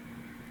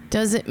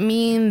 does it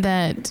mean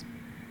that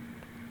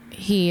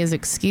he is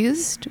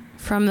excused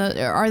from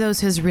are those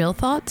his real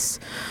thoughts?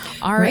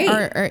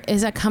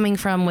 Is that coming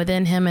from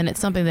within him and it's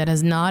something that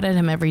has gnawed at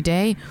him every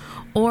day?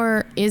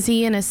 Or is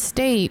he in a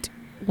state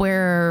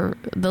where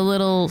the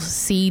little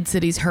seeds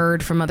that he's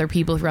heard from other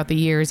people throughout the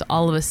years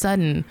all of a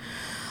sudden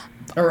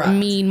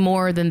mean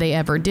more than they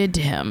ever did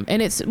to him?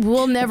 And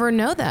we'll never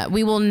know that.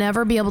 We will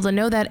never be able to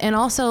know that. And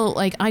also,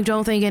 like, I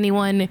don't think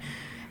anyone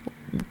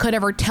could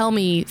ever tell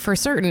me for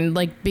certain,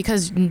 like,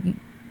 because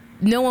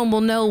no one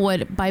will know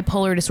what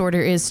bipolar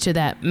disorder is to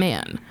that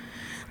man.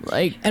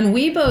 Like, and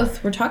we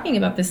both were talking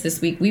about this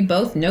week. We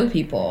both know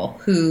people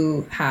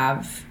who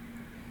have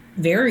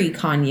very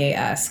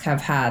Kanye-esque,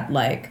 have had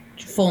like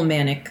full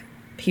manic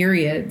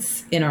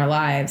periods in our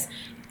lives.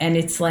 And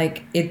it's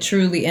like, it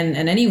truly, and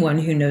anyone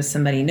who knows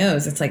somebody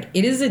knows, it's like,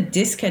 it is a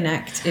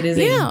disconnect. It is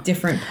a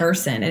different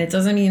person. And it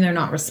doesn't mean they're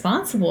not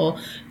responsible,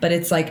 but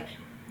it's like,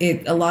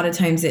 a lot of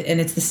times,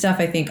 and it's the stuff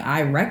I think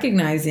I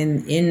recognize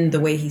in the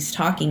way he's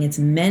talking. It's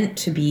meant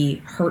to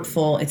be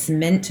hurtful. It's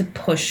meant to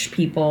push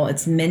people.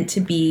 It's meant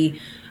to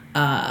be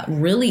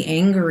really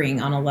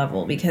angering on a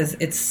level, because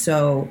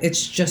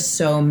it's just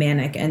so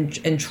manic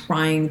and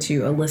trying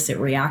to elicit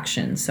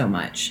reaction so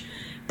much.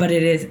 But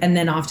it is, and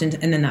then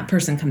that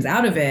person comes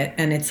out of it,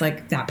 and it's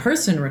like that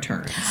person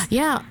returns.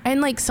 Yeah,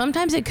 and like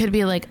sometimes it could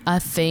be like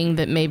a thing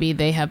that maybe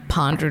they have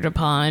pondered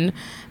upon.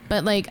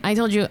 But like I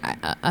told you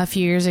a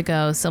few years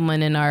ago,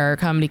 someone in our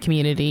comedy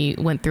community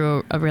went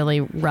through a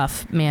really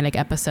rough manic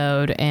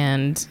episode,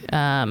 and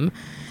I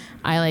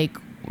like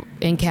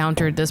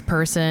encountered this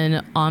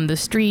person on the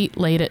street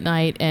late at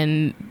night,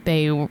 and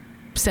they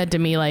said to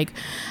me, like,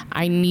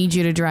 I need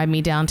you to drive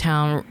me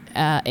downtown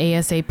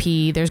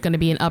ASAP. There's going to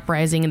be an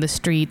uprising in the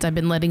streets. I've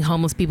been letting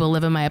homeless people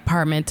live in my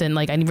apartment, and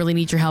like I really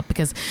need your help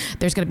because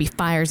there's going to be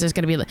fires. There's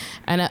going to be,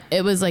 and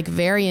it was like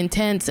very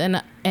intense,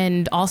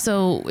 and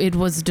also it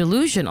was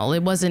delusional.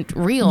 It wasn't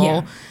real.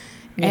 Yeah.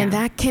 And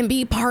that can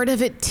be part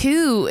of it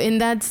too.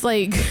 And that's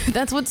like,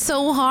 that's what's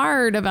so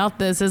hard about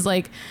this is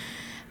like,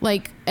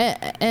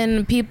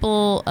 and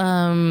people,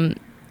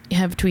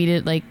 have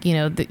tweeted, like, you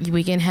know, that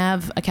we can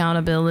have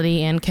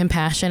accountability and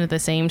compassion at the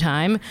same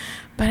time,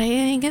 but I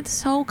think it's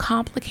so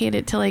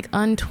complicated to like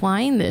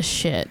untwine this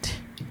shit,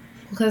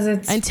 because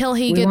it's until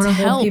he gets help.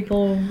 Hold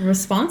people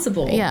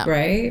responsible,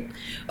 right?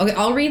 Okay,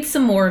 I'll read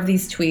some more of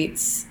these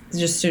tweets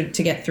just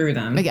to get through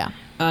them.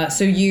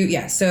 So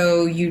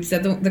you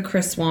said the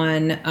Chris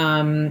one.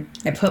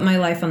 I put my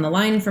life on the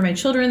line for my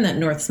children. That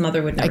North's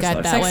mother would never sell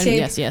a sex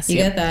tape. Yes. You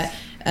get that.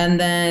 And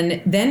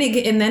then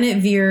it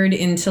veered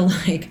into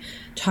like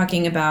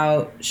talking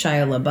about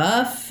Shia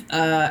LaBeouf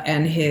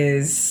and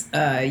his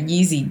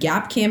Yeezy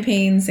Gap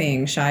campaign,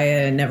 saying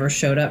Shia never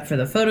showed up for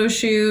the photo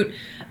shoot.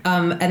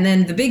 And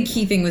then the big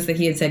key thing was that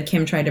he had said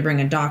Kim tried to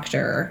bring a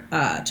doctor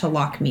to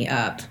lock me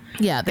up.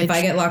 Yeah. If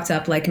I get locked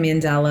up like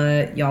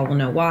Mandela, y'all will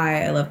know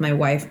why. I love my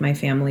wife. My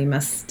family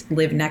must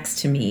live next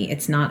to me.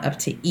 It's not up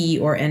to E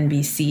or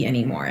NBC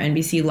anymore.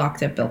 NBC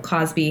locked up Bill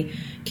Cosby.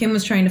 Kim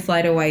was trying to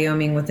fly to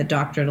Wyoming with a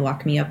doctor to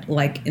lock me up,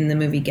 like in the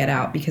movie Get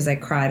Out, because I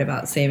cried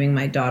about saving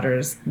my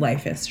daughter's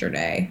life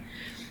yesterday.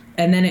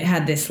 And then it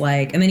had this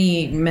like, and then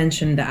he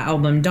mentioned the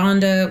album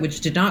Donda,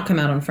 which did not come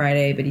out on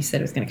Friday, but he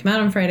said it was going to come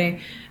out on Friday.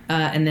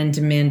 And then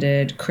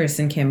demanded Chris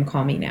and Kim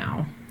call me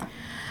now.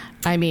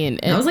 I mean,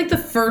 that was like the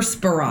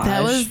first barrage.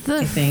 That was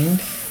I think.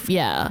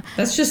 Yeah.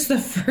 That's just the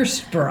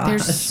first barrage.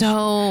 There's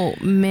so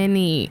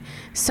many.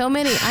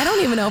 I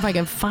don't even know if I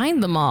can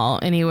find them all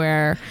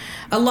anywhere.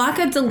 A lot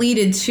got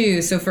deleted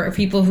too. So for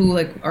people who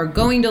like are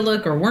going to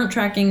look or weren't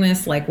tracking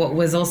this, like what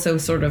was also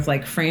sort of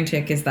like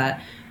frantic is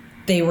that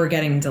they were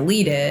getting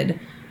deleted.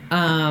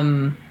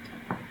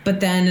 But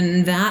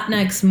then that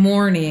next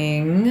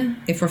morning,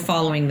 if we're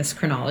following this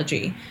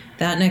chronology,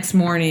 that next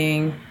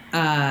morning,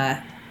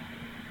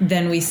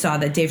 then we saw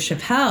that Dave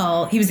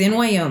Chappelle, he was in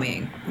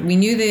Wyoming. We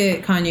knew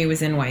that Kanye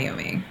was in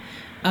Wyoming,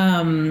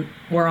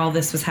 where all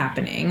this was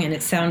happening. And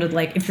it sounded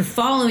like, if you're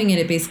following it,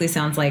 it basically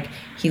sounds like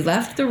he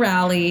left the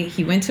rally,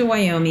 he went to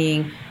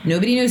Wyoming,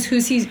 nobody knows who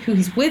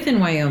he's with in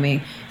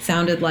Wyoming.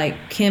 Sounded like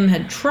Kim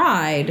had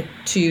tried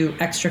to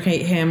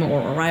extricate him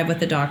or arrive with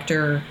the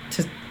doctor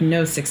to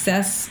no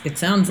success, it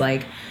sounds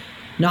like.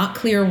 Not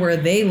clear where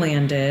they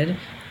landed,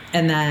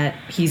 and that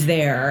he's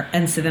there.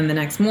 And so then the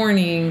next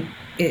morning,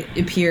 it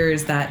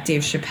appears that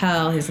Dave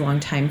Chappelle, his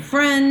longtime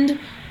friend,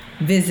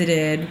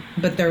 visited,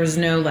 but there was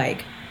no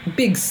like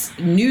big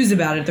news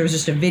about it. There was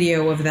just a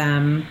video of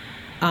them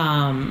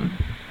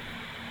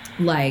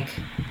like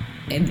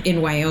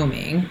in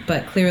Wyoming,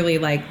 but clearly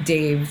like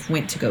Dave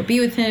went to go be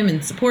with him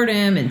and support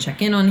him and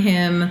check in on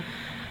him.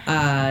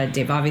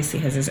 Dave obviously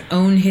has his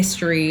own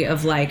history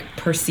of like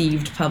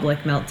perceived public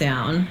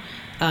meltdown,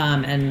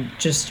 and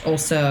just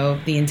also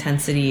the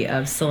intensity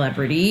of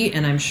celebrity,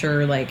 and I'm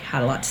sure like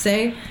had a lot to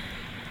say.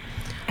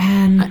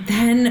 And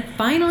then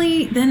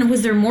finally,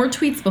 was there more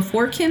tweets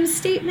before Kim's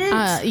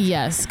statement?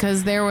 Yes,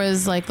 because there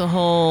was like the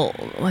whole,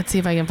 let's see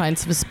if I can find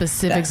some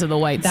specifics of the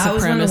white supremacists. That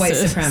was one of the white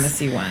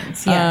supremacy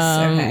ones. Yes,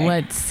 okay.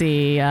 Let's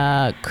see.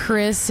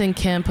 Chris and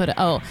Kim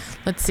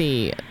let's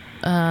see.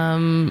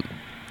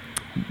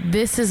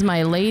 This is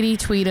my lady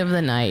tweet of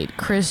the night.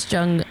 Chris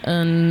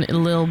Jung-un,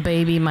 Lil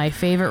Baby, my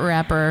favorite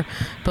rapper,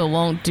 but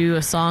won't do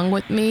a song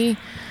with me.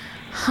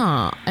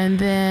 Huh. And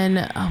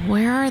then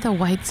where are the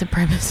white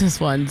supremacist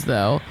ones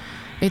though?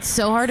 It's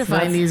so hard to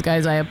find these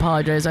guys. I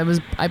apologize.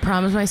 I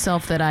promised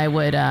myself that I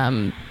would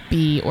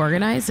be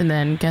organized, and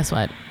then guess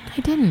what?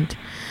 I didn't.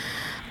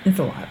 It's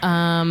a lot.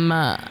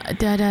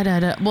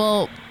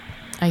 Well,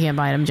 I can't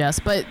find them, Jess,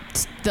 but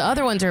the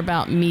other ones are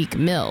about Meek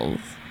Mill.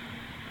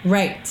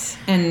 Right.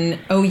 And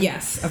oh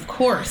yes, of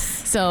course.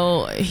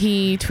 So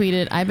he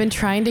tweeted, I've been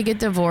trying to get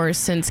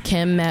divorced since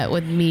Kim met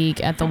with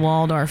Meek at the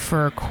Waldorf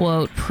for,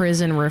 quote,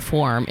 prison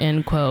reform,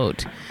 end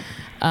quote.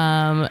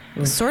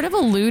 Sort of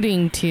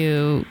alluding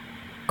to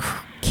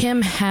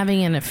Kim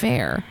having an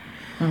affair.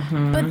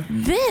 Mm-hmm. But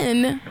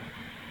then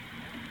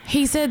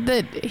he said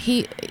that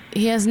he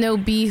has no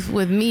beef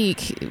with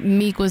Meek.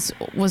 Meek was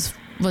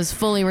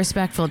fully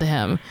respectful to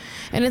him.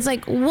 And it's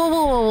like,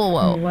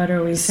 whoa. What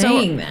are we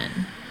saying then?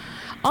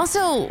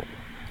 Also,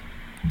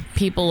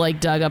 people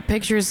like dug up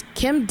pictures.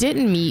 Kim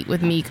didn't meet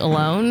with Meek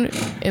alone.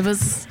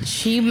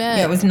 She met.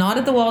 Yeah, it was not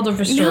at the Waldorf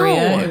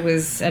Astoria. No. It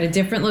was at a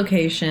different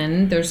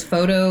location. There's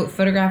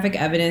photographic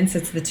evidence.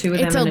 It's the two of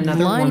them and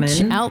another woman. It's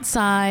a lunch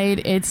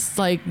outside. It's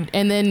like,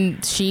 and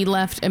then she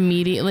left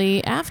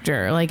immediately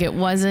after. Like it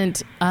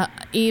wasn't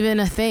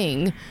even a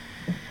thing.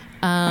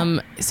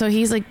 So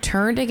he's like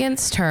turned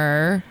against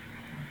her.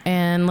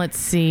 And let's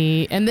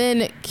see. And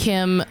then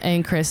Kim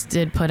and Chris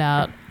did put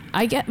out.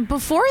 It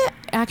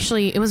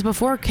was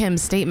before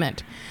Kim's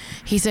statement.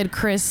 He said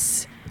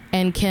Chris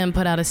and Kim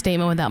put out a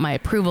statement without my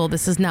approval.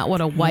 This is not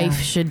what a wife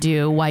should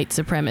do, white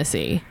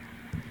supremacy.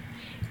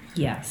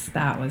 Yes,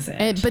 that was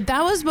it. But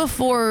that was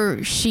before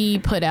she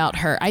put out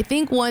her. I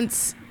think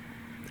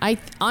I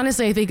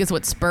think it's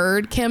what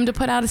spurred Kim to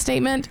put out a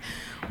statement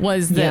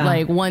was that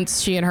like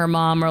once she and her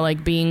mom are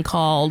like being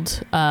called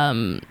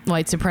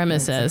white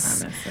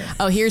supremacists.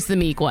 Oh, here's the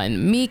Meek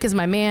one. Meek is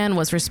my man,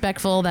 was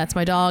respectful. That's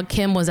my dog.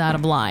 Kim was out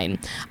of line.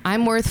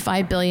 I'm worth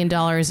 $5 billion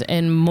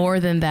and more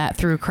than that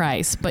through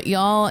Christ. But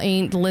y'all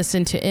ain't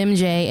listened to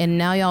MJ and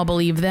now y'all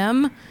believe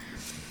them.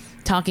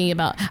 Talking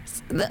about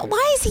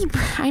why is he?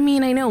 I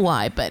mean, I know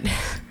why, but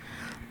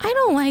I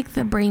don't like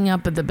the bringing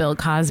up of the Bill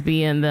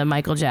Cosby and the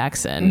Michael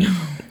Jackson.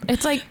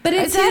 It's like, but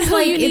it's who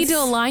like you need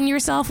to align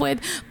yourself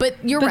with. But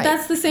you're right. But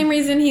that's the same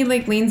reason he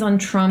like leans on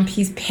Trump.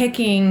 He's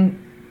picking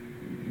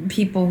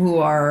people who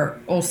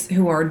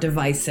are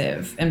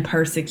divisive and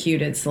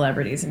persecuted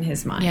celebrities in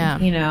his mind. Yeah.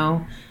 You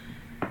know.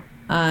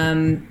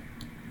 And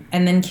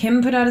then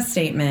Kim put out a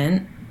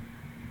statement,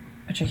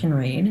 which I can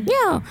read.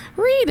 Yeah,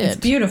 read it. It's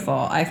beautiful,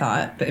 I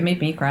thought, but it made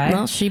me cry.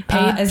 Well, she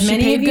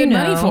paid good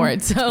money for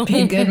it. So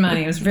paid good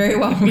money. It was very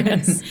well written.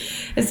 Yes.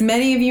 As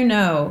many of you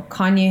know,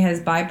 Kanye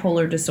has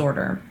bipolar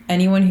disorder.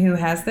 Anyone who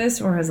has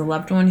this or has a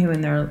loved one who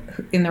in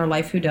their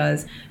life who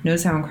does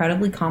knows how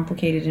incredibly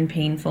complicated and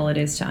painful it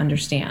is to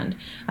understand.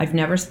 I've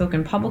never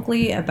spoken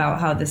publicly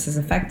about how this has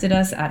affected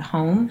us at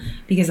home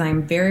because I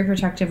am very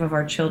protective of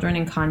our children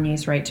and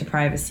Kanye's right to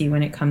privacy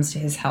when it comes to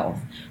his health.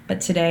 But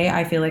today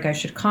I feel like I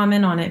should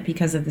comment on it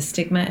because of the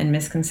stigma and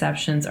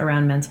misconceptions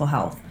around mental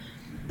health.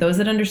 Those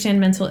that understand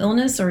mental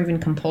illness or even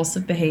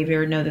compulsive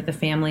behavior know that the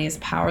family is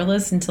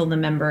powerless unless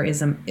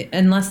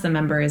the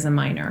member is a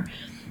minor.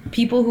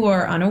 People who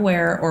are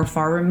unaware or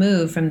far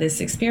removed from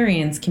this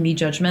experience can be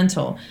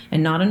judgmental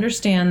and not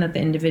understand that the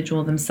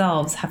individual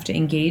themselves have to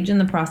engage in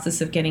the process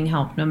of getting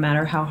help no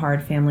matter how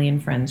hard family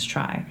and friends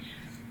try.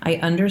 I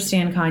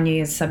understand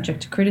Kanye is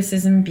subject to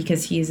criticism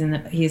because he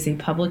is a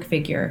public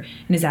figure,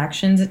 and his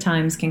actions at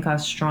times can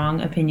cause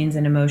strong opinions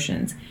and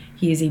emotions.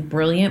 He is a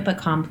brilliant but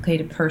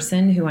complicated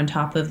person who, on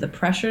top of the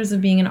pressures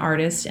of being an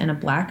artist and a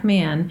black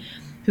man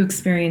who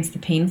experienced the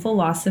painful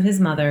loss of his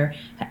mother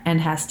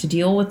and has to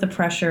deal with the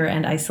pressure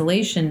and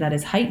isolation that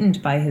is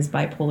heightened by his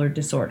bipolar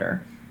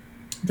disorder.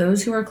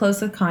 Those who are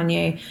close with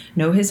Kanye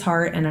know his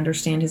heart and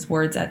understand his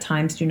words at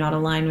times do not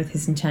align with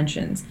his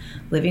intentions.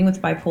 Living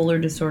with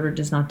bipolar disorder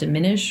does not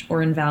diminish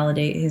or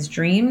invalidate his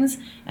dreams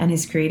and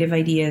his creative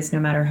ideas, no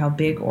matter how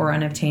big or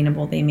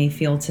unobtainable they may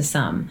feel to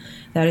some.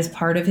 That is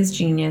part of his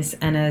genius,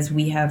 and as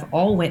we have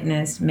all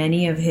witnessed,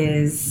 many of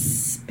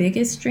his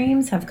biggest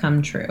dreams have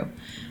come true.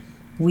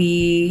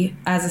 We,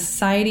 as a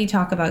society,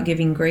 talk about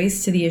giving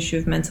grace to the issue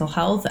of mental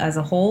health as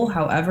a whole.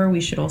 However, we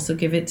should also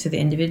give it to the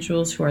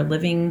individuals who are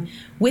living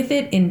with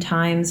it in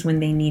times when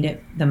they need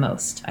it the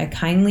most. I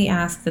kindly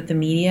ask that the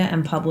media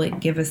and public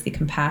give us the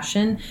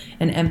compassion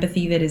and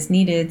empathy that is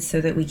needed so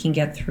that we can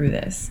get through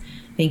this.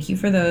 Thank you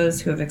for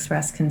those who have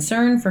expressed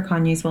concern for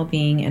Kanye's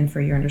well-being and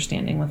for your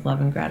understanding. With love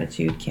and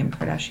gratitude, Kim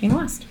Kardashian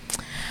West.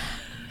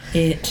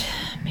 It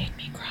made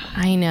me cry.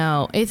 I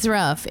know. It's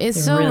rough. It's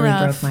it so really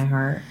rough. Broke my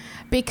heart.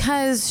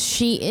 Because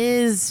she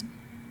is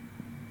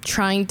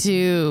trying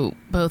to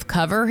both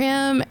cover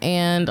him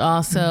and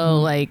also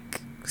like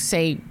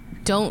say,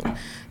 don't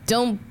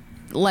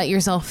let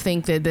yourself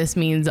think that this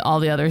means all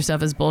the other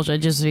stuff is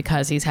bullshit just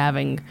because he's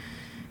having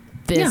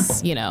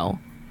this,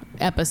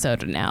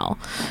 episode now.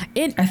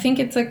 I think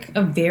it's like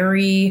a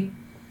very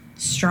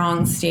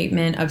strong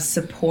statement of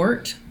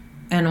support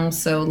and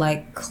also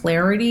like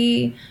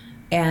clarity,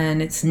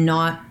 and it's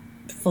not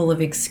full of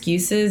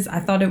excuses.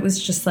 I thought it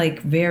was just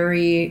like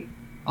very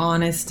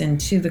honest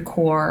and to the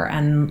core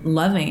and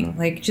loving,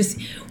 like just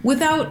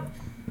without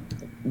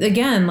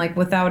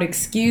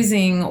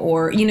excusing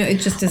or, it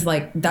just is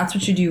like, that's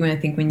what you do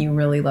when you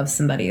really love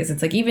somebody is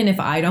it's like, even if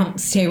I don't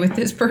stay with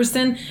this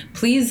person,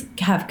 please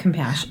have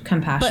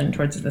compassion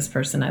towards this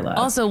person I love.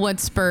 Also, what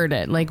spurred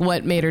it? Like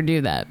what made her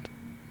do that?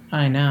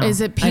 I know.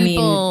 Is it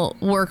people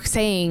were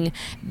saying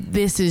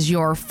this is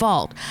your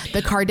fault?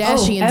 The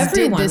Kardashians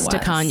did this to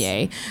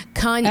Kanye.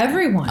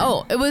 Everyone.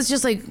 Oh, it was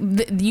just like,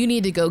 you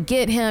need to go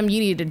get him. You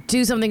need to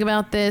do something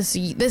about this.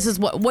 This is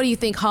what do you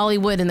think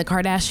Hollywood and the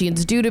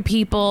Kardashians do to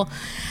people?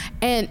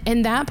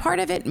 And that part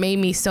of it made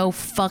me so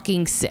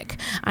fucking sick.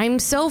 I'm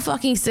so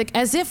fucking sick,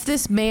 as if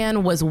this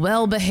man was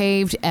well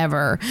behaved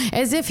ever,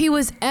 as if he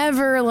was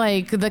ever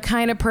like the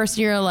kind of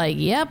person you're like,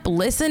 yep,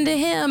 listen to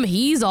him.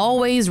 He's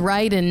always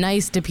right and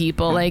nice to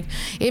people. Like,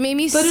 it made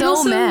me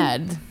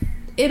mad.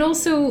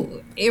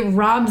 It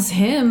robs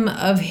him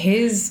of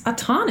his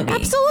autonomy.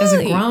 Absolutely. As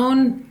a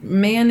grown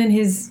man in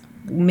his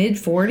mid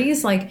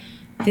 40s, like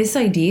this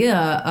idea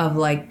of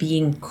like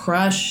being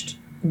crushed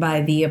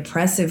by the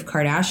oppressive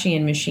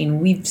Kardashian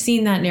machine. We've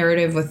seen that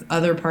narrative with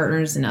other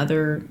partners and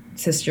other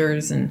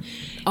sisters and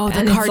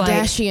the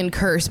Kardashian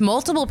curse.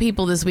 Multiple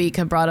people this week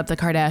have brought up the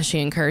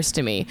Kardashian curse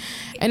to me.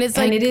 And it's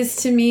like, and it is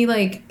to me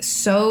like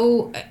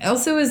so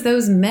also as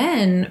those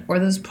men or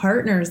those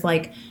partners,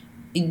 like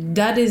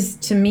that is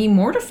to me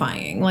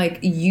mortifying.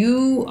 Like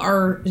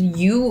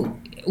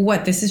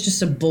this is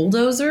just a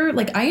bulldozer?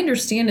 Like, I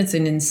understand it's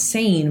an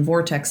insane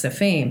vortex of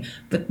fame,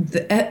 but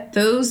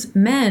those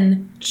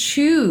men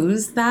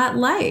choose that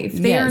life.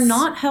 They are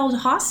not held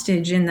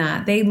hostage in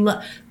that.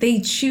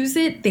 They choose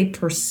it. They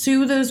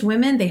pursue those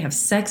women. They have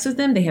sex with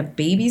them. They have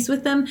babies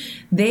with them.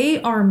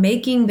 They are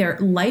making their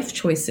life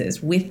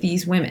choices with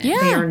these women.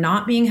 Yeah. They are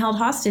not being held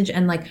hostage.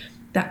 And like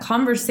that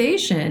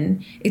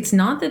conversation, it's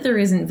not that there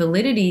isn't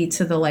validity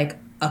to the like,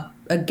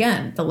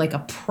 again, the like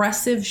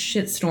oppressive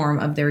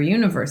shitstorm of their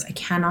universe. I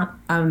cannot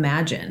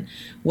imagine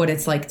what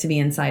it's like to be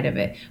inside of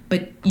it.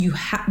 But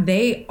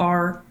they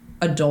are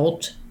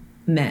adult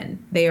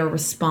men. They are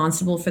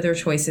responsible for their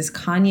choices.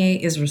 Kanye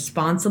is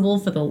responsible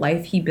for the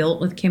life he built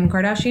with Kim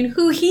Kardashian,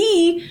 who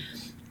he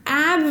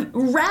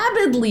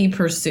rabidly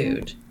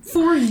pursued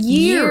for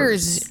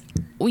years.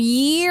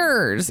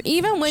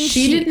 Even when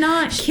she did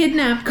not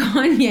kidnap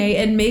Kanye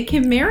and make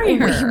him marry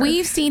her.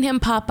 We've seen him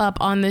pop up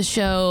on the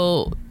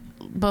show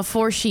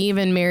before she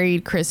even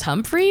married Chris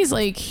Humphries.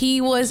 Like, he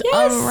was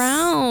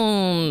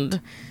around.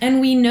 And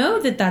we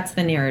know that that's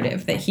the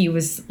narrative, that he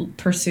was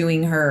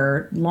pursuing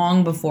her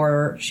long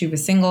before she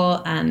was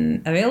single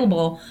and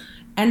available.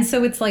 And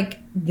so it's like,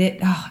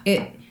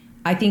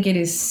 I think it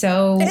is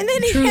so and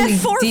then he truly had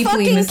 4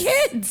 deeply fucking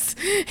kids.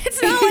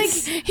 It's not like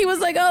he was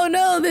like, oh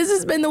no, this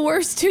has been the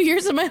worst 2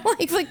 years of my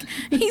life. Like,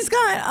 he's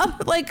got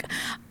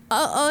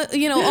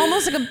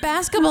almost like a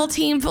basketball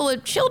team full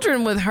of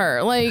children with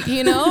her. Like,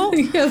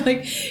 yeah,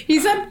 like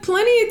he's had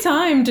plenty of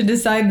time to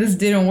decide this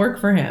didn't work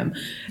for him.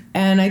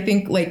 And I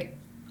think like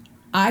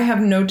I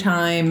have no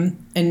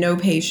time and no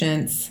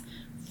patience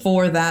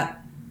for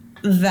that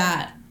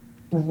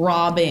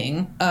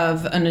robbing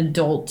of an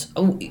adult,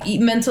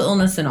 mental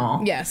illness and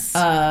all. Yes.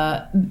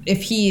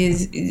 If he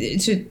is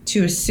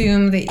to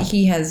assume that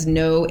he has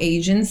no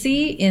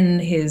agency in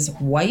his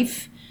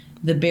wife,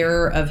 the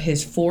bearer of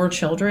his 4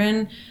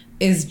 children,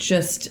 is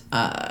just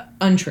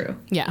untrue.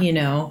 Yeah. You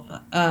know.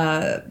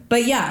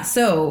 But yeah.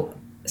 So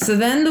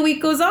then the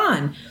week goes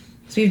on.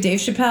 So we have Dave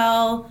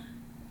Chappelle.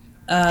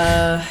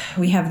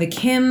 We have the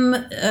Kim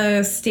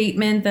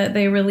statement that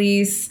they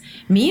release.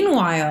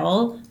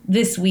 Meanwhile,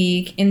 this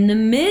week, in the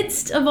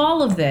midst of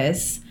all of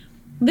this,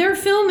 they're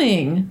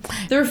filming.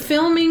 They're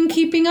filming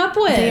Keeping Up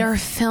With. They are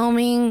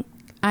filming.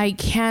 I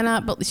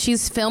cannot believe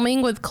she's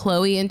filming with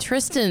Chloe and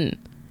Tristan.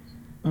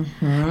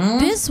 Mm-hmm.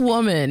 This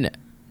woman.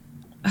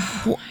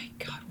 Oh my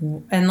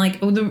God. And like,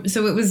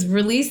 so it was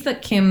released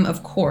that Kim,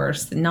 of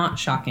course, not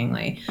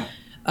shockingly,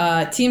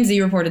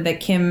 TMZ reported that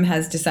Kim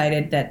has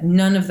decided that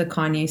none of the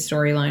Kanye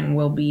storyline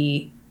will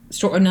be,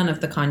 or none of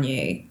the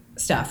Kanye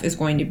stuff is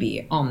going to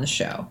be on the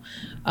show.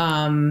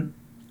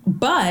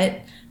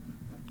 But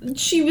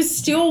she was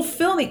still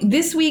filming.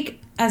 This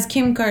week, as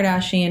Kim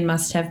Kardashian,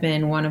 must have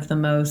been one of the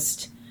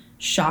most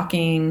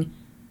shocking,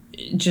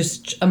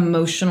 just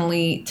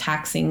emotionally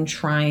taxing,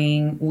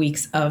 trying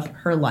weeks of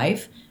her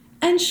life.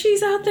 And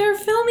she's out there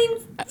filming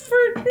for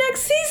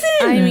next season.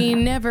 I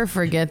mean, never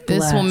forget,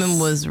 this woman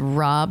was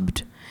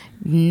robbed,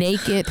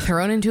 naked,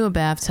 thrown into a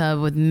bathtub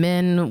with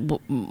men,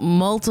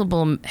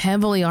 multiple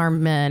heavily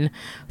armed men,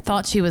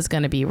 thought she was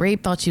going to be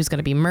raped, thought she was going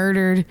to be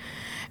murdered,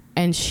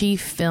 and she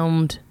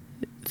filmed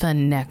the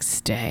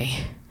next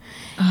day.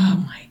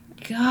 Oh my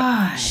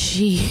God.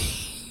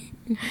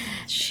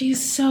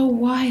 She's so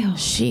wild.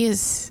 She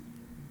is,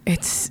 it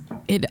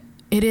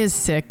is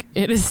sick.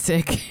 It is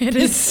sick. It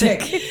is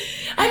sick.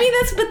 I mean,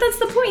 that's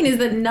the point, is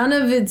that none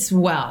of it's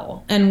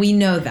well. And we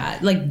know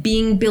that. Like,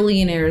 being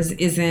billionaires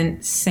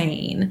isn't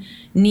sane.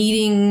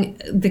 Needing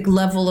the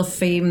level of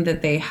fame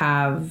that they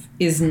have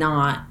is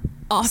not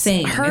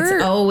sane.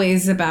 It's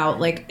always about,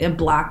 like, a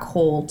black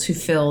hole to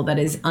fill that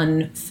is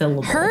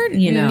unfillable. Her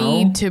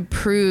need to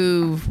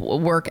prove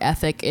work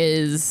ethic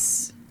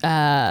is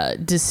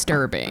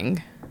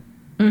disturbing.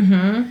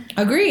 Mm-hmm.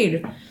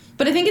 Agreed.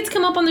 But I think it's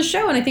come up on the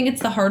show, and I think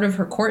it's the heart of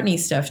her Kourtney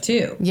stuff,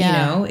 too. Yeah. You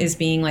know, is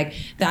being like,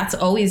 that's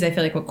always, I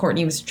feel like, what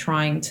Kourtney was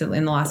trying to,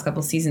 in the last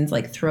couple seasons,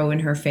 like, throw in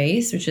her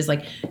face, which is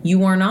like,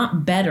 you are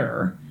not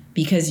better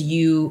because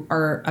you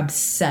are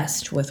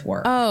obsessed with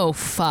work. Oh,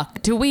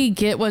 fuck. Do we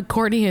get what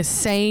Kourtney is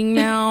saying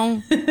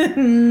now?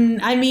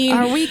 I mean,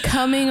 are we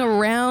coming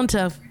around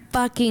to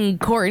fucking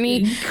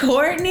Kourtney?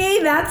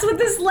 Kourtney, that's what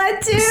this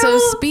led to. So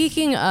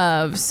speaking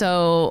of,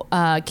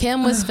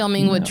 Kim was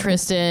filming with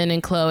Tristan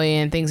and Chloe,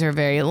 and things were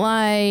very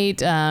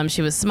light.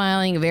 She was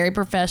smiling, very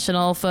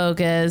professional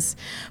focus,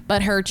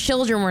 but her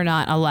children were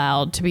not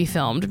allowed to be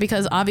filmed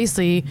because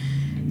obviously,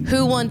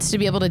 who wants to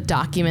be able to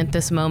document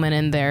this moment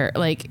in their,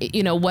 like,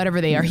 you know,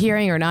 whatever they are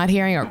hearing or not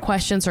hearing, or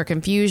questions or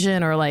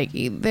confusion, or like,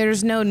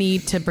 there's no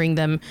need to bring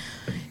them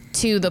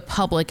to the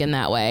public in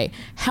that way.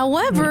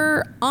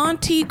 However,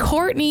 Auntie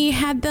Kourtney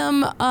had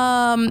them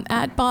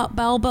at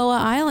Balboa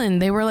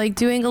Island. They were like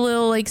doing a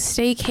little like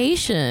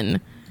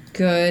staycation.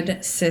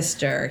 Good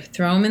sister.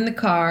 Throw them in the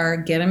car,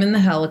 get them in the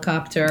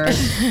helicopter,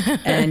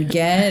 and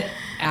get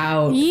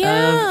out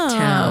of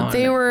town.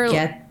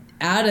 Get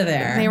out of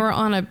there. They were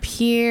on a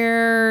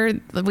pier.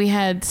 We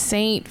had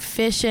Saint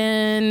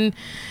fishing.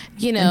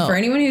 You know, and for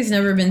anyone who's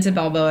never been to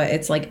Balboa,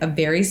 it's like a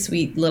very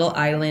sweet little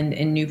island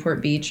in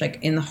Newport Beach, like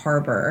in the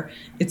harbor.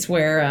 It's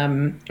where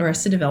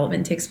Arrested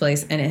Development takes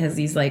place, and it has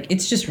these like,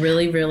 it's just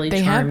really, really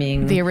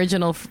charming. Have the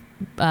original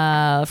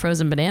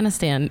frozen banana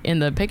stand in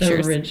the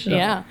pictures.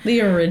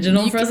 The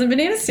original frozen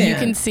banana stand. You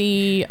can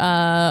see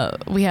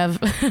we have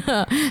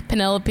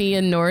Penelope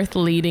and North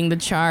leading the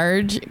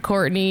charge.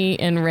 Kourtney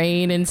and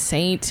Rain and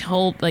Saint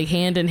hold like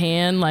hand in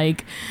hand.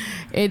 Like,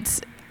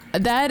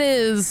 that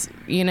is,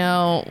 you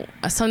know,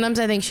 sometimes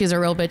I think she's a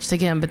real bitch to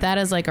Kim, but that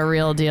is like a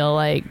real deal.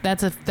 Like,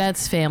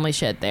 that's family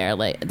shit there.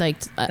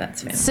 That's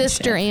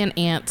sister shit. And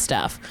aunt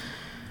stuff.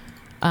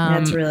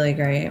 That's really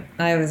great.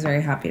 I was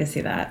very happy to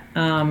see that.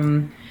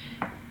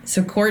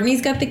 So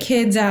Kourtney's got the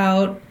kids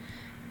out,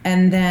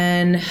 and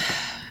then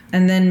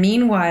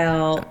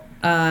meanwhile,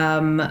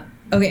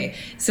 okay.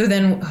 So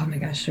then, oh my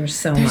gosh, there's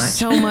so much.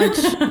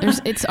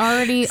 It's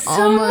already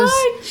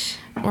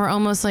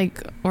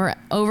we're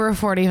over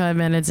 45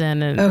 minutes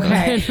in. And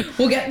okay.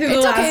 We'll get through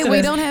the last of it.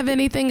 We don't have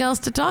anything else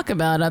to talk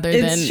about other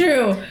than... It's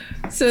true.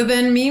 So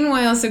then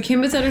meanwhile,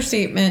 Kim was at her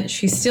statement.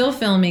 She's still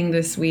filming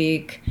this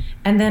week.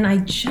 And then I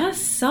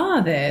just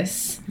saw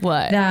this.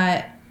 What?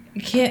 That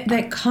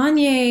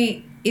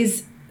Kanye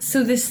is...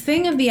 So this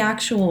thing of the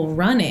actual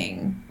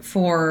running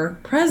for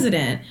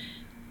president...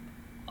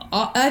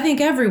 I think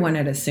everyone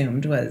had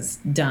assumed was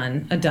a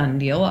done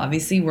deal.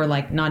 Obviously, we're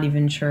like not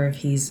even sure if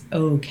he's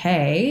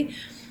okay.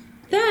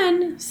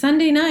 Then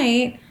Sunday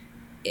night,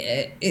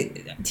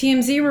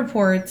 TMZ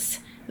reports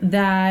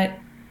that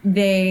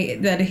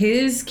that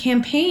his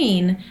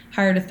campaign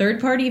hired a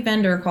third-party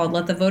vendor called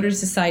Let the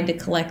Voters Decide to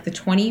collect the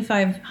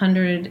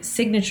 2,500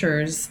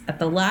 signatures at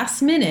the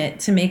last minute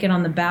to make it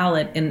on the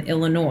ballot in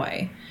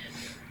Illinois.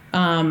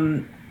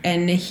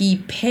 And he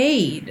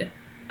paid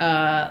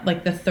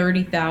like the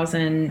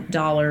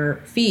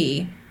 $30,000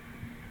 fee.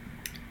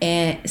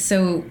 And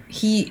so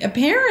he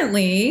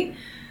apparently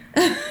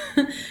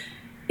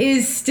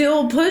is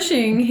still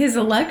pushing his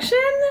election,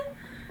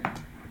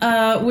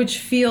 which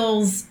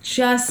feels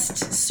just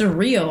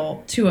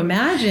surreal to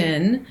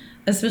imagine,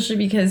 especially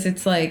because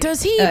it's like,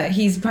 does he?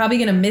 He's probably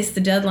going to miss the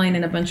deadline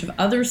in a bunch of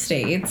other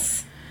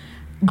states,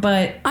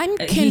 but I'm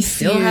confused. He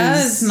still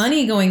has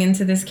money going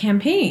into this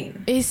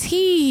campaign. Is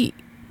he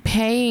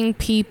paying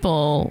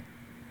people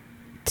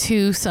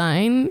to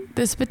sign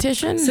this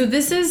petition? So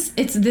this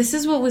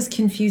is what was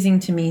confusing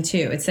to me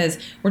too. It says,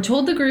 we're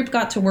told the group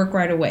got to work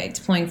right away,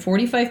 deploying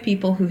 45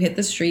 people who hit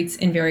the streets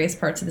in various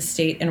parts of the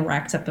state and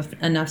racked up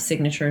enough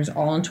signatures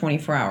all in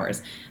 24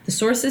 hours. The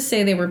sources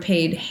say they were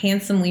paid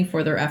handsomely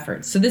for their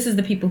efforts. So this is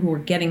the people who were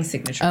getting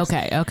signatures.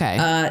 Okay.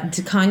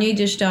 Kanye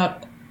dished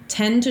out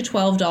 $10 to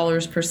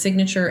 $12 per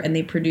signature, and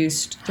they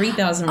produced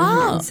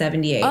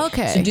 3,178.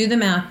 Okay. So do the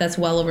math. That's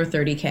well over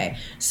 $30K.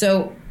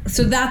 So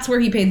that's where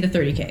he paid the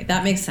 $30K.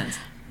 That makes sense.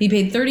 He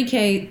paid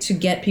 $30K to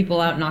get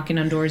people out knocking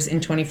on doors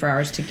in 24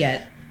 hours to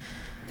get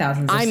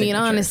thousands of signatures. I mean,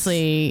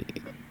 honestly,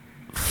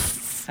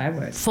 I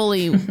would.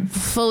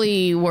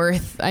 Fully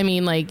worth. I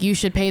mean, like, you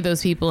should pay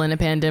those people in a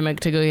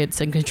pandemic to go get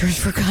signatures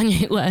for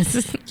Kanye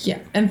West. Yeah,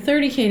 and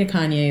 $30K to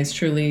Kanye is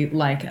truly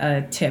like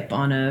a tip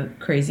on a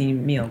crazy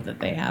meal that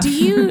they have. Do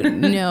you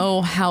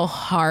know how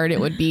hard it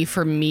would be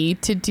for me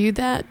to do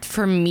that?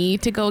 For me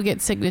to go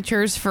get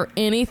signatures for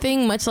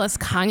anything, much less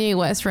Kanye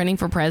West running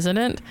for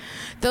president?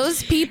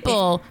 Those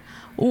people...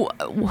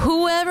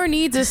 Whoever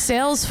needs a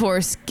sales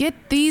force,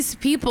 get these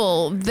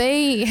people.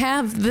 They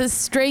have the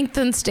strength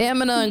and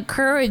stamina and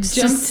courage.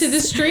 Jump to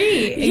the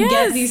street and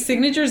get these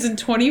signatures in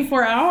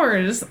 24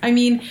 hours. I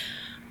mean,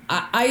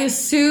 I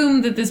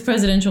assume that this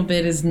presidential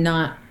bid is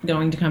not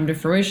going to come to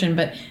fruition,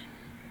 but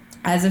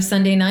as of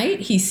Sunday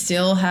night, he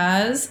still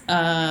has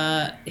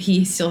a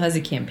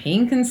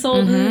campaign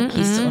consultant.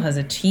 He still has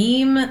a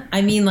team.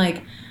 I mean,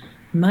 like,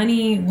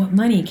 what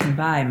money can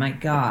buy, my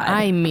God.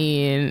 I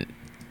mean,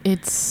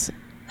 it's...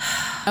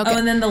 Okay. Oh,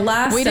 and then the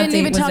last we didn't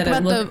even talk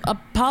about the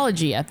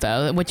apology yet,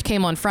 though, which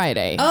came on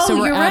Friday. Oh, so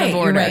we're you're out right. Of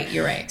order.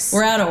 You're right.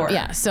 We're out of order.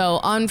 Yeah. So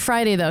on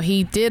Friday, though,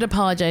 he did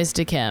apologize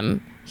to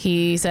Kim.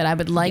 He said, "I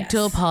would like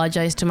to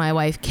apologize to my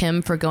wife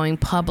Kim for going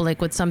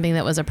public with something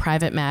that was a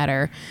private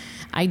matter.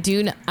 I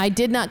did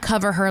not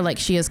cover her like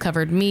she has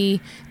covered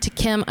me. To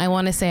Kim, I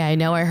want to say I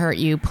know I hurt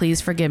you. Please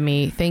forgive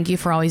me. Thank you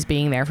for always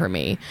being there for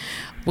me."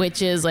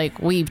 Which is, like,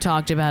 we've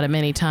talked about it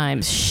many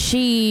times.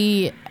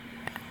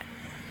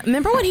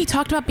 Remember when he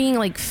talked about being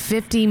like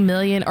 $50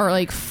 million or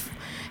like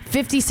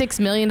 $56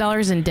 million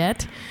in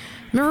debt?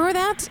 Remember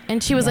that?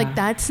 And she was like,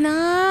 "That's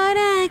not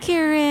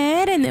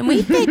accurate." And then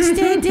we fixed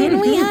it,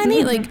 didn't we,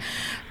 honey?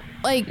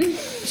 Like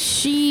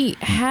she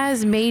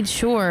has made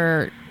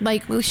sure,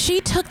 like, she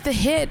took the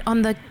hit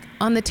on the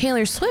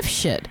Taylor Swift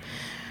shit.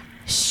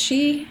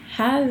 She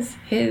has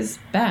his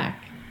back.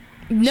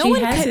 No one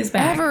could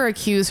ever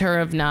accuse her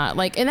of not,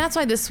 like, and that's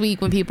why this week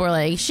when people are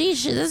like,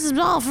 this is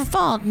all her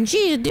fault and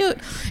she should do it.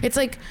 It's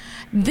like,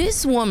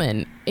 this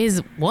woman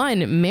is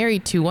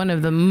married to one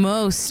of the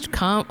most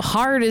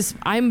hardest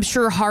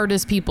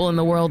people in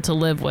the world to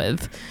live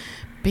with.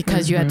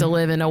 Because you had to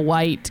live in a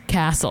white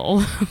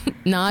castle,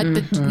 not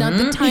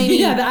the tiny,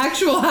 the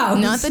actual house,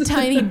 not the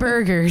tiny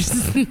burgers.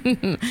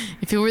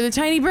 If it were the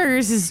tiny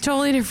burgers, it's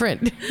totally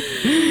different.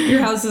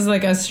 Your house is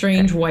like a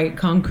strange white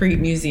concrete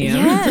museum.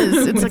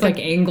 Yes, it's with like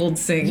angled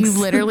sinks. You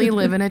literally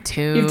live in a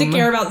tomb. You have to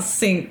care about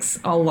sinks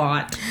a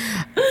lot.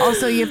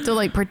 Also, you have to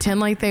like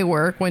pretend like they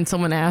work when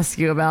someone asks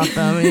you about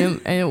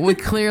them, and we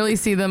clearly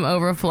see them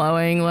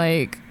overflowing.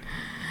 Like.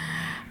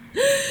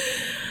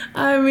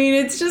 I mean,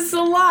 it's just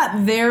a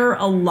lot. They're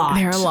a lot.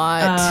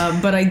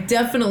 But I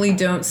definitely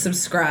don't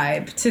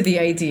subscribe to the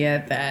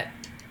idea that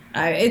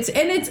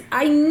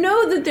I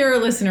know that there are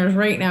listeners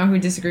right now who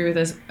disagree with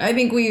us. I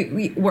think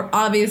we're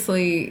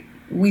obviously,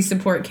 we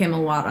support Kim a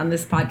lot on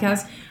this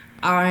podcast.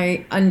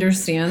 I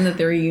understand that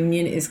their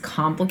union is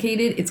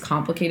complicated. It's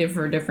complicated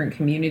for different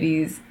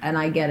communities, and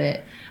I get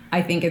it.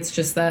 I think it's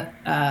just that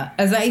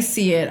as I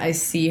see it, I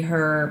see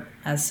her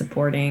as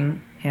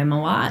supporting him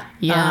a lot.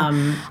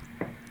 Yeah.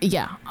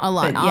 Yeah, a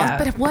lot.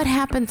 But what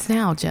happens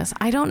now, Jess?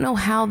 I don't know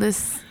how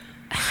does...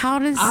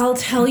 I'll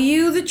tell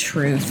you the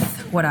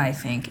truth, what I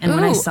think. And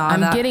when I saw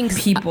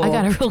people... I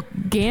got a real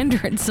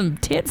gander at some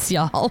tits,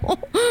 y'all.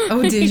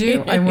 Oh, did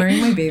you? I'm wearing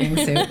my bathing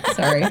suit.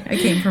 Sorry. I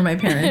came from my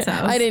parents'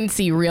 house. I didn't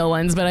see real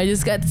ones, but I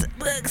just got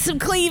some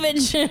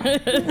cleavage.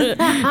 I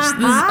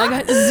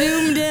got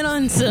zoomed in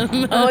on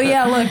some... Oh,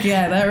 yeah, look.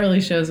 Yeah, that really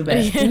shows a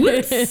bit.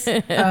 Whoops.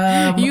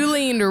 You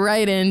leaned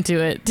right into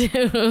it,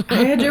 too.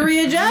 I had to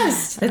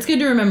readjust. That's good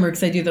to remember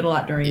because I do that a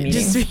lot during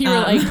meetings. You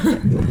were like...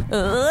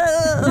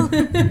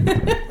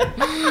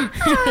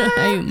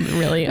 I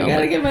really I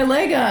gotta get my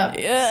leg up.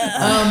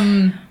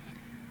 Yeah.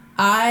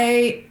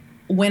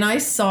 When I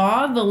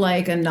saw the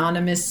like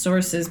anonymous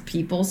sources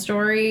people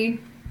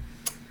story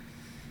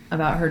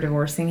about her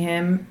divorcing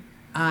him,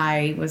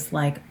 I was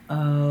like,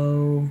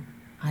 oh,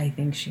 I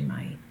think she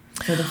might.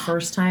 For the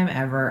first time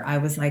ever, I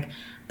was like,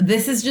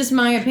 this is just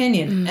my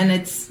opinion, and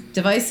it's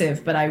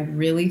divisive, but I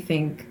really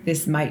think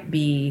this might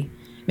be,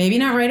 maybe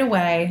not right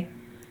away,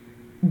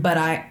 but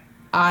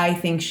I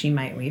think she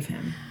might leave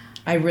him.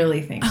 I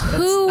really think.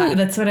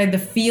 That's what the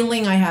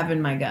feeling I have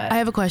in my gut. I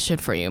have a question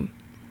for you.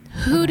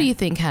 Who do you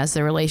think has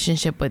the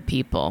relationship with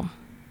people?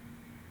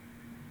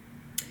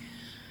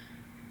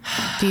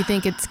 Do you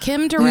think it's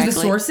Kim directly? Who's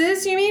the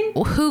sources, you mean?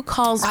 Who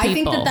calls people? I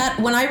think that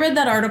when I read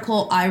that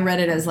article, I read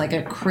it as like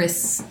a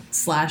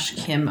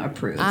Chris/Kim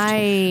approved.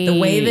 The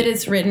way that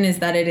it's written is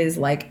that it is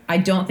like, I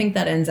don't think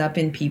that ends up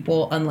in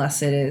people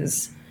unless it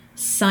is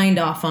signed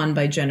off on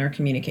by Jenner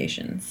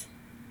Communications.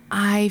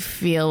 I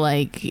feel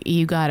like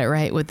you got it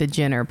right with the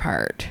Jenner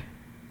part.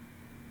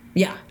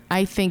 Yeah.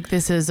 I think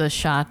this is a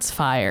shots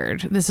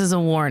fired. This is a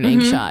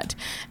warning shot.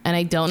 And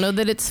I don't know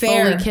that it's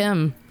fully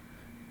Kim.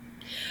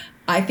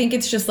 I think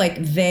it's just like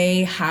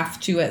they have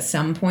to at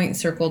some point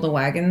circle the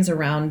wagons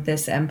around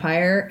this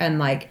empire. And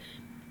like,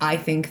 I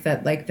think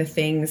that like the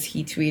things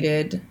he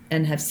tweeted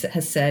and has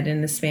said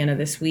in the span of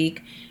this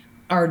week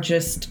are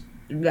just,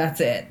 that's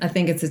it. I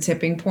think it's a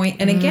tipping point.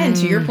 And again,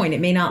 to your point, it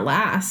may not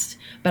last,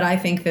 but I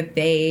think that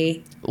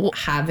they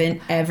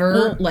haven't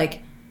ever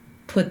like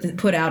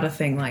put out a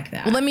thing like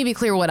that. Well, let me be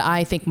clear what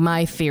I think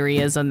my theory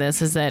is on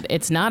this is that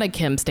it's not a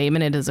Kim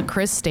statement. It is a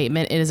Chris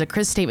statement. It is a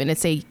Chris statement.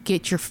 It's a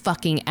get your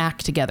fucking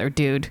act together,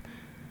 dude.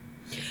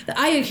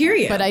 I hear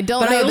you. But I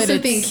don't know I also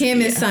that think Kim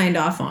is signed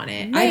off on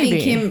it. Maybe. I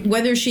think Kim,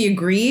 whether she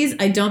agrees,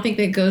 I don't think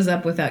that goes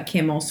up without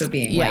Kim also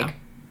being like,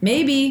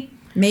 maybe.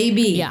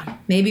 Yeah.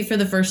 Maybe for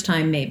the first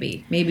time,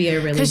 maybe. Maybe I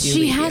really do. Because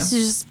she has to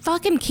just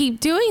fucking keep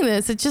doing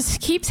this. It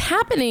just keeps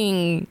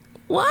happening.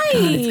 Why?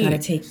 God, it's got to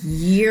take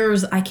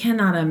years. I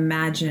cannot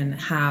imagine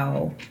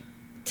how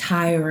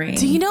tiring.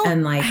 Do you know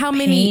and like how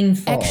many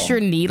painful. extra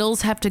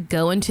needles have to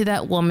go into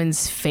that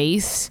woman's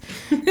face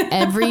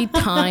every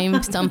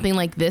time something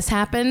like this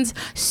happens?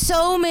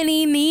 So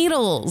many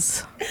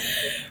needles.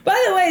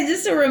 By the way,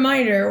 just a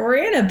reminder, we're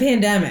in a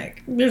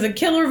pandemic. There's a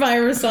killer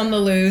virus on the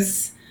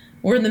loose.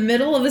 We're in the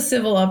middle of a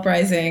civil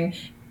uprising.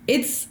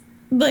 It's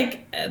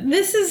like,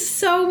 this is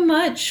so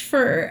much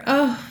for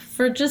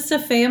just a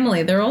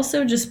family. They're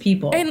also just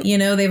people. And, you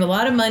know, they have a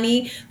lot of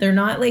money. They're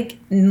not like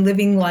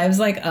living lives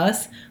like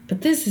us, but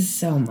this is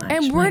so much.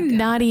 And we're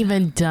not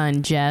even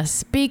done,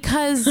 Jess,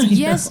 because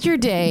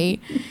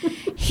yesterday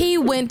he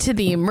went to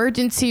the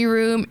emergency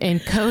room in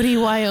Cody,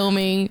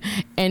 Wyoming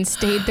and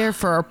stayed there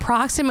for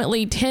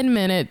approximately 10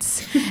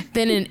 minutes.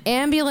 Then an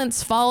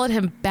ambulance followed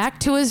him back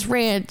to his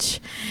ranch.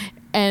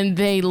 And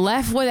they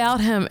left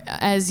without him,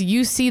 as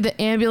you see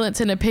the ambulance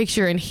in a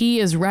picture, and he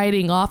is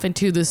riding off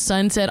into the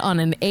sunset on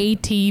an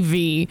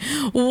ATV.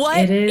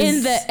 What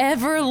in the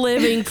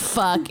ever-living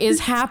fuck is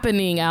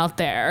happening out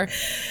there?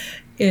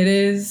 It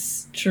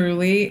is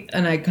truly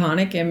an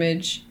iconic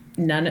image.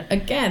 None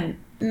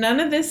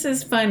of this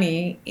is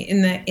funny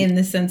in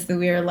the sense that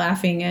we are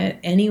laughing at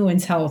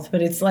anyone's health,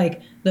 but it's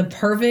like the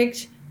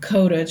perfect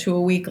coda to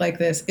a week like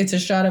this. It's a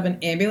shot of an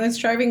ambulance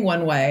driving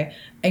one way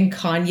and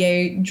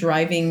Kanye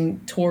driving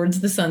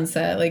towards the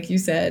sunset, like you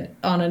said,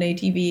 on an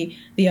ATV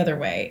the other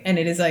way. And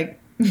it is like,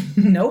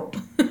 nope.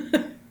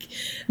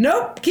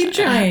 Nope, keep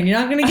trying. You're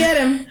not going to get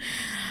him.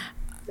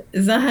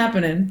 It's not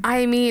happening.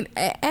 I mean,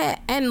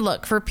 and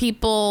look, for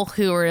people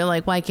who are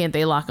like, why can't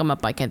they lock him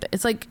up? Why can't they?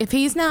 It's like, if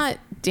he's not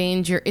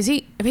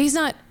if he's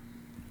not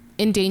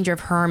in danger of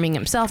harming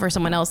himself or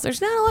someone else,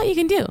 there's not a lot you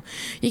can do.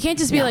 You can't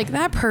just be like,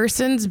 that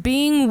person's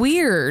being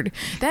weird.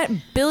 That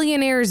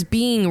billionaire's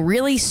being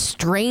really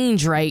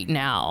strange right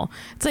now.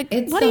 It's like,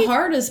 it's the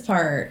hardest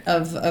part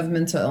of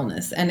mental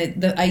illness. And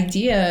the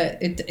idea,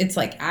 it's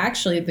like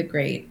actually the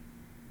great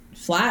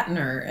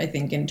flattener, I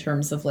think, in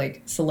terms of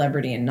like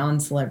celebrity and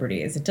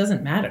non-celebrity, is it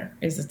doesn't matter.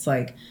 It's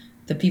like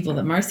the people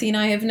that Marcy and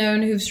I have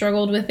known who've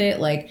struggled with it,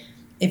 like,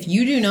 if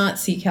you do not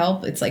seek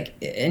help, it's like,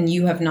 and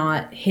you have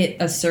not hit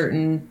a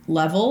certain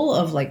level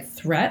of like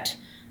threat,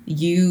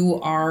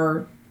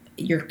 you're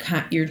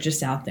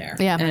just out there.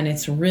 Yeah. And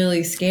it's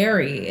really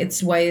scary.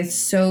 It's why it's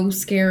so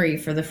scary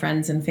for the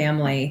friends and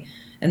family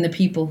and the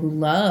people who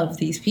love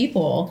these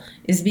people,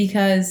 is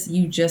because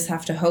you just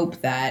have to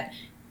hope that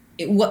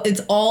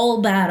it's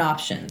all bad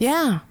options.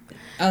 Yeah.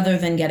 Other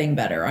than getting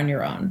better on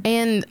your own.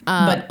 And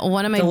but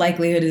the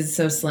likelihood is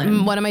so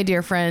slim. One of my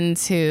dear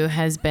friends who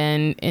has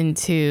been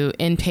into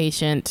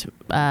inpatient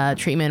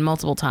treatment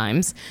multiple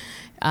times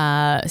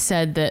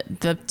said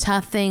that the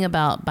tough thing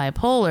about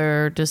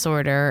bipolar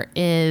disorder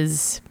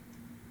is,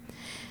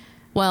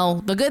 well,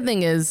 the good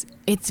thing is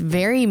it's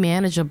very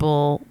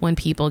manageable when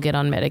people get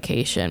on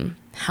medication.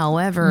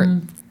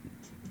 However,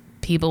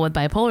 people with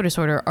bipolar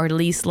disorder are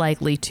least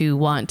likely to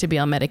want to be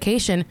on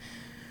medication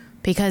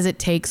because it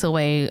takes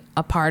away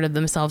a part of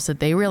themselves that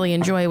they really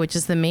enjoy, which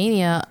is the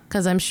mania.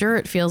 Because I'm sure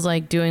it feels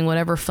like doing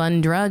whatever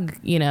fun drug,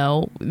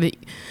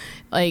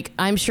 like,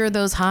 I'm sure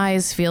those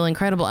highs feel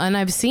incredible. And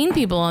I've seen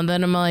people on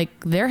that, I'm like,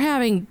 they're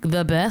having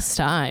the best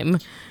time.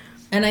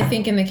 And I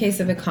think in the case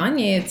of a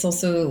Kanye, it's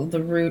also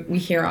the root. We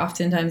hear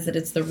oftentimes that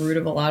it's the root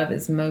of a lot of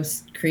his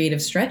most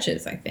creative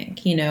stretches, I think,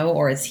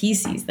 or as he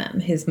sees them,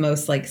 his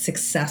most like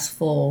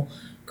successful,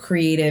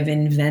 creative,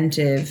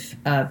 inventive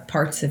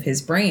parts of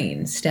his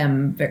brain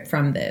stem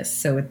from this.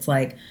 So it's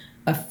like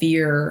a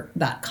fear,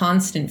 that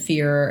constant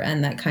fear,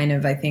 and that kind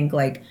of, I think,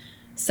 like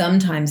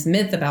sometimes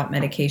myth about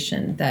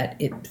medication that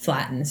it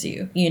flattens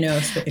you,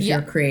 if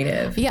you're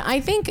creative. Yeah, I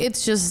think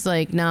it's just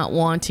like not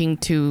wanting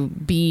to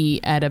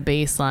be at a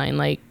baseline,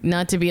 like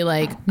not to be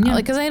like,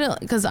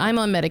 because I'm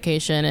on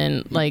medication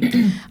and like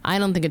I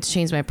don't think it's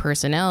changed my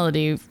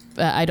personality.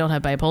 I don't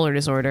have bipolar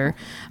disorder.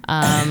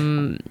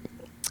 I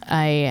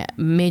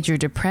major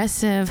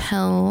depressive.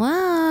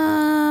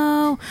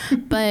 Hello,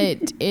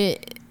 but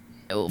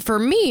for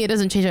me, it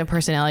doesn't change my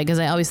personality because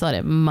I always thought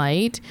it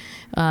might.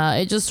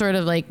 It just sort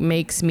of like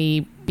makes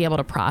me be able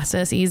to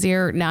process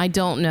easier. Now, I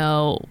don't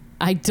know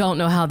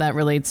how that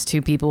relates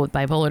to people with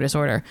bipolar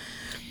disorder,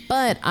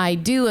 but I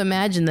do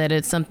imagine that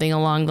it's something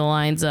along the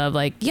lines of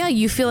like, yeah,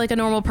 you feel like a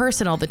normal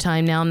person all the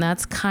time now, and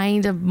that's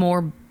kind of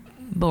more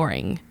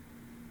boring.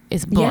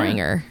 It's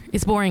boringer. Yeah.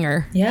 It's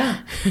boringer. Yeah,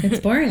 it's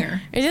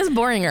boringer. It is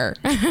boringer.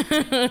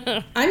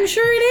 I'm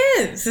sure it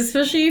is,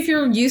 especially if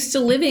you're used to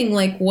living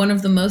like one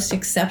of the most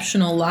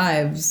exceptional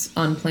lives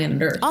on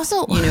planet Earth.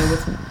 Also,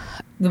 with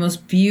the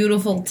most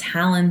beautiful,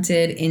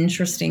 talented,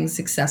 interesting,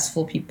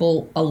 successful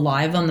people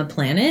alive on the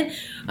planet.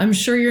 I'm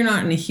sure you're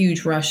not in a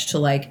huge rush to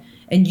like,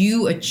 and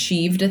you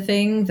achieved a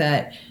thing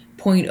that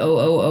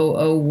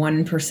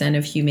 0.00001%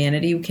 of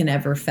humanity can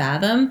ever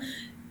fathom.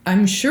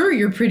 I'm sure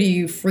you're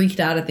pretty freaked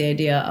out at the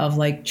idea of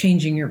like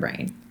changing your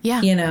brain.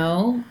 Yeah.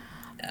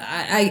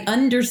 I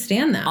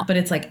understand that, but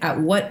it's like at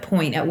what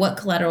point, at what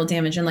collateral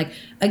damage? And like,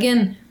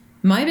 again,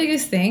 my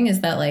biggest thing is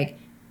that like,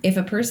 if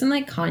a person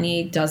like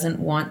Kanye doesn't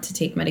want to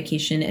take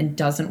medication and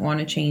doesn't want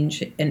to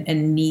change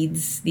and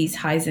needs these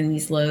highs and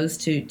these lows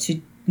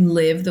to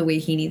live the way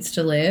he needs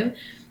to live,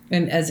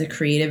 and as a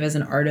creative, as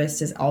an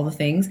artist, as all the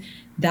things,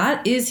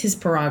 that is his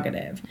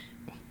prerogative.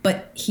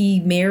 But he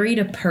married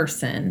a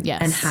person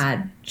and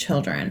had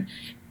children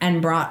and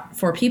brought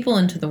 4 people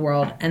into the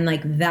world. And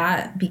like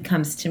that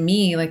becomes to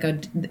me like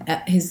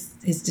his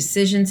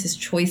decisions, his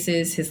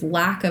choices, his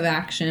lack of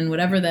action,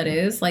 whatever that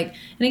is. Like,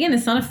 and again,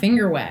 it's not a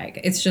finger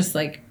wag. It's just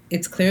like,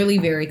 it's clearly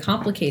very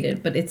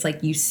complicated, but it's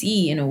like you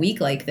see in a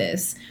week like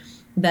this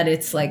that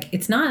it's like,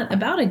 it's not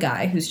about a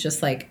guy who's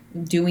just like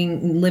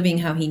living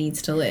how he needs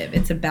to live.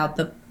 It's about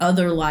the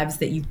other lives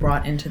that you've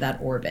brought into that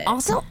orbit.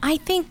 Also, I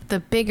think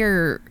the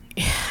bigger...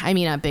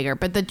 not bigger,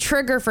 but the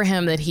trigger for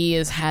him that he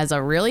has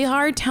a really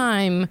hard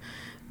time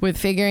with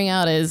figuring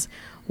out is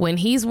when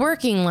he's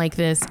working like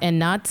this and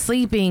not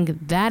sleeping.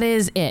 That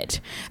is it.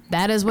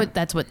 That's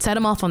what set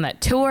him off on that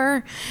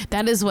tour.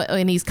 That is what,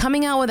 when he's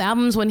coming out with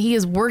albums, when he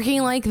is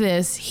working like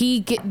this,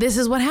 this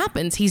is what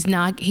happens. He's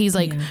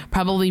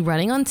probably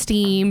running on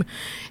steam.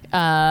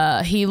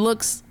 He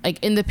looks like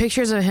in the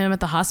pictures of him at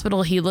the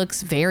hospital, he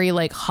looks very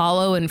like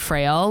hollow and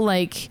frail.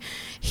 Like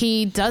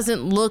he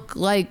doesn't look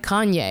like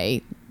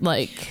Kanye.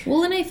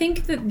 Well, and I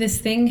think that this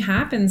thing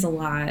happens a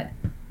lot.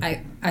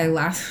 I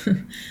last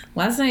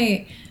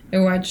night I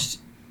watched,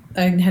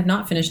 I had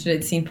not finished it,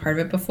 I'd seen part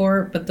of it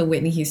before, but the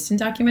Whitney Houston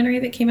documentary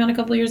that came out a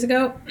couple of years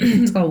ago.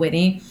 It's called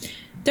Whitney.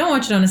 Don't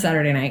watch it on a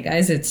Saturday night,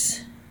 guys.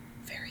 It's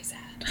very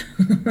sad.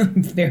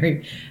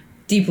 Very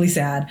deeply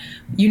sad.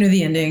 You know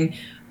the ending.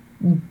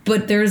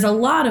 But there's a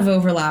lot of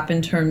overlap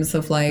in terms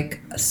of like,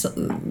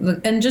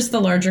 and just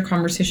the larger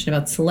conversation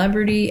about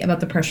celebrity, about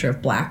the pressure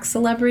of Black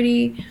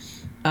celebrity.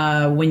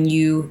 When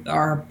you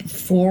are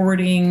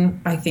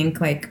forwarding, I think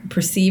like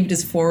perceived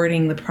as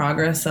forwarding the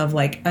progress of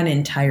like an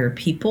entire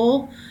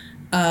people,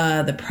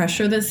 the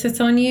pressure that sits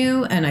on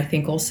you. And I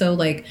think also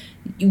like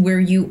where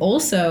you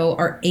also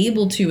are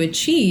able to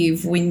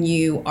achieve when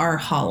you are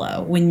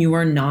hollow, when you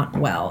are not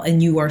well,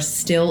 and you are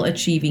still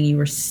achieving, you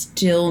are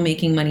still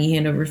making money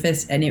hand over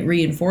fist. And it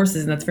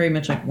reinforces, and that's very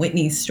much like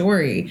Whitney's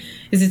story,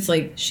 is it's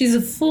like she's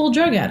a full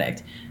drug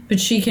addict. But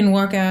she can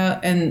walk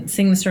out and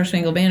sing the Star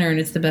Spangled Banner, and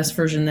it's the best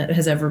version that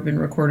has ever been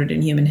recorded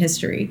in human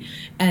history.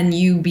 And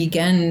you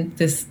begin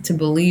to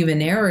believe a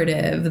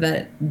narrative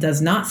that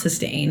does not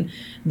sustain,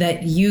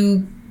 that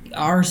you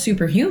are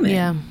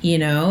superhuman,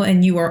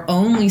 and you are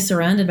only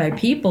surrounded by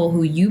people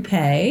who you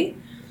pay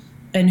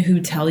and who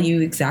tell you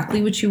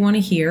exactly what you want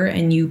to hear,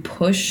 and you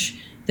push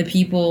the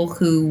people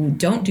who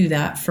don't do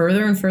that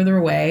further and further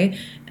away.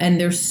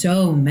 And there's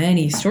so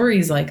many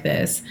stories like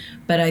this,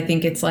 but I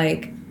think it's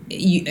like,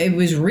 it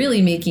was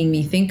really making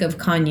me think of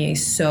Kanye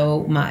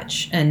so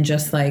much, and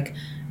just like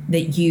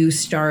that you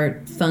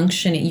start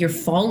functioning, you're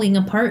falling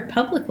apart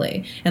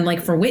publicly. And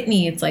like for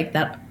Whitney, it's like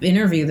that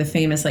interview, the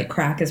famous like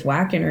crack is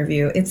whack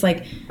interview. It's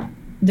like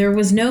there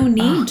was no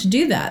need to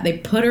do that. They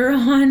put her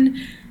on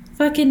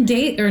fucking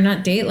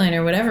not Dateline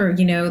or whatever,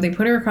 you know, they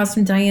put her across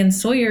from Diane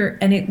Sawyer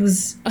and it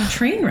was a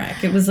train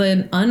wreck. It was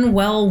an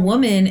unwell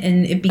woman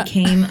and it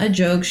became a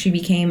joke. She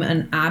became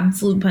an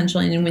absolute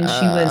punchline. And when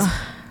she was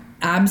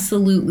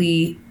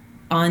absolutely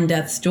on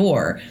death's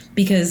door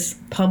because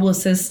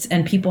publicists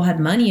and people had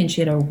money and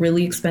she had a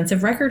really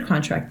expensive record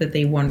contract that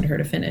they wanted her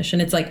to finish.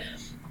 And it's like,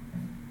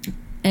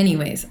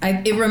 anyways,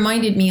 it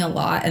reminded me a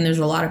lot. And there's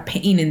a lot of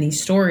pain in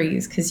these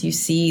stories because you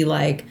see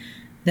like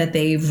that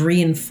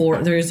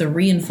there's a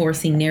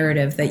reinforcing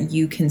narrative that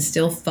you can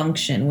still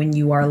function when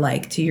you are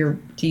like, to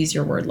use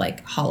your word,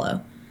 like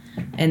hollow,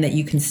 and that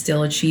you can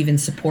still achieve and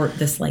support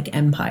this like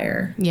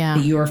empire. Yeah.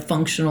 That you are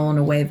functional in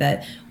a way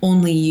that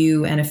only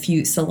you and a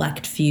few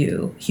select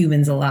few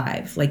humans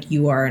alive, like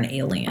you are an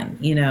alien,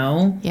 you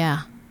know? Yeah.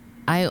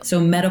 So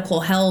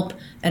medical help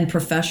and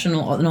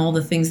professional and all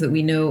the things that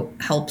we know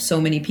help so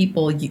many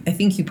people, I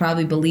think you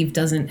probably believe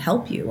doesn't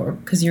help you, or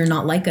because you're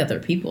not like other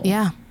people.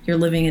 Yeah. You're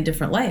living a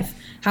different life.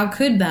 How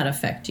could that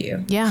affect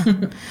you? Yeah.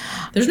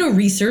 There's no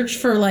research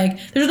for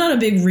there's not a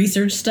big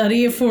research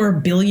study for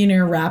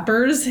billionaire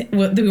rappers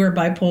who are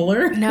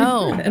bipolar.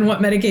 No. And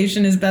what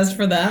medication is best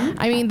for them.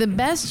 I mean, the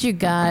best you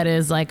got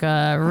is like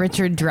a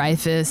Richard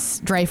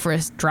Dreyfuss.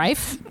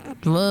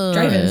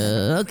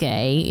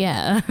 Okay,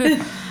 yeah.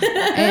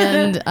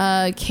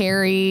 And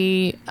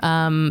Carrie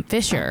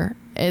Fisher.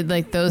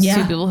 Like those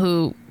two people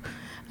who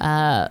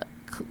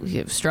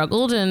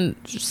struggled and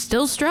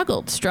still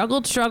struggled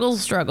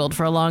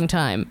for a long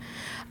time.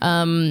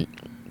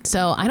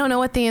 So I don't know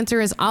what the answer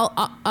is. I'll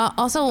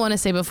also want to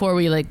say before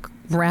we like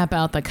wrap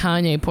out the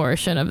Kanye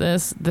portion of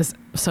this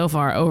so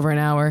far over an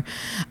hour,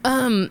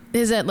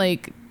 is that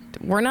like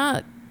we're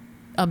not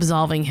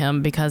absolving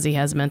him because he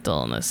has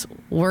mental illness.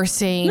 We're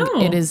saying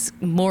it is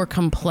more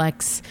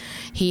complex.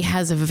 He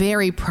has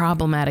very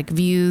problematic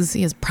views.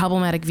 He has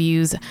problematic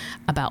views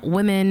about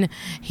women.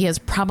 He has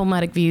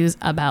problematic views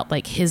about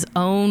like his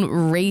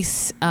own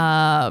race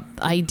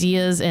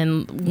ideas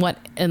and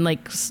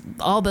like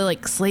all the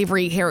like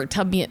slavery,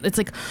 it's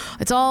like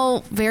it's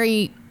all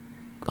very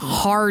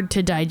hard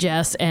to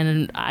digest,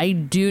 and I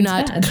do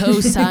not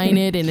co-sign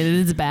it, and it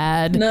is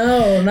bad.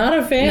 No, not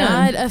a fan.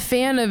 Not a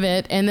fan of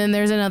it. And then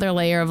there's another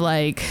layer of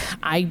like,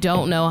 I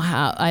don't know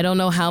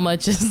how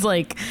much is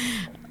like,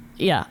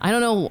 yeah, I don't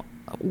know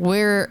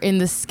where in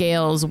the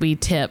scales we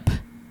tip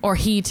or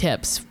he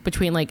tips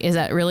between like, is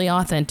that really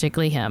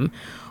authentically him?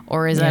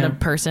 Or is that a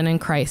person in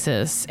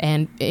crisis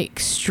and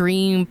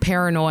extreme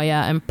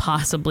paranoia and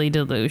possibly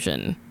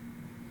delusion?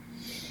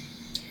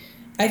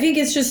 I think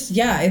it's just,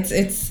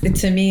 it's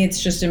to me,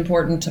 it's just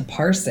important to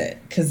parse it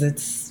because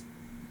it's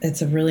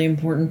a really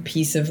important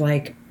piece of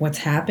like what's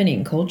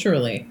happening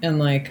culturally and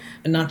like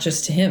not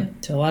just to him,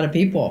 to a lot of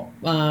people.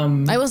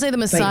 I will say the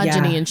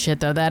misogyny and shit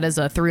though, that is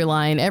a through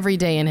line every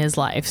day in his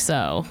life.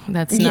 So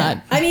that's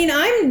not. I mean,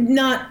 I'm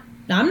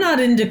not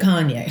into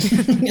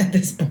Kanye at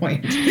this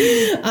point.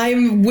 I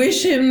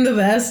wish him the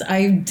best.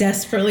 I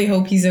desperately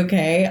hope he's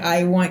okay.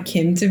 I want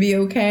Kim to be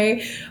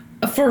okay.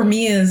 For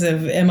me,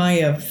 am I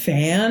a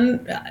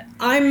fan?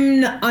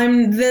 I'm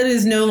that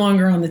is no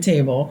longer on the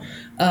table.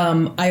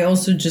 I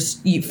also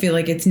just feel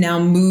like it's now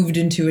moved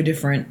into a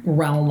different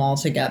realm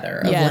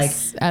altogether of like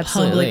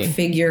absolutely. Public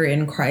figure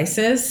in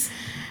crisis.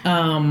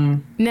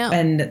 Now,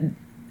 and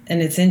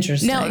it's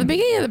interesting. Now, at the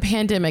beginning of the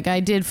pandemic, I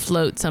did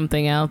float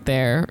something out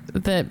there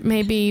that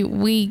maybe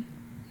we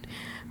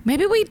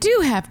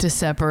do have to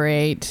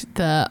separate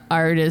the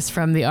artist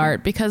from the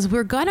art because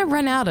we're gonna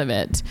run out of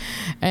it,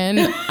 and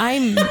I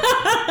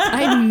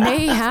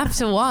may have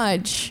to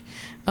watch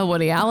a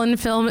Woody Allen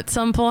film at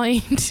some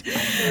point.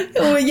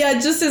 Oh yeah,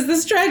 just as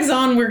this drags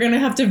on, we're gonna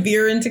have to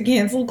veer into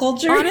cancel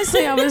culture.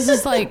 Honestly, I was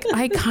just like,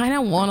 I kind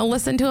of want to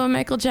listen to a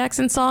Michael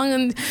Jackson song,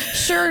 and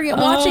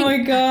watching. Oh my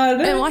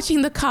god! And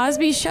watching the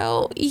Cosby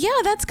Show,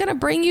 that's gonna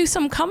bring you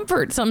some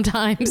comfort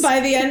sometimes. By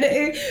the end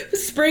of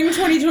spring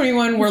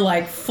 2021, we're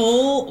like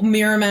full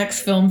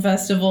Miramax Film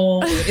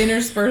Festival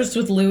interspersed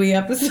with Louis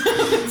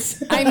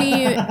episodes. I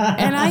mean,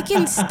 and I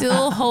can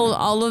still hold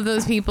all of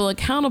those people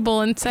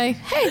accountable and say,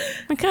 hey,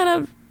 I kind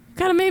of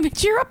maybe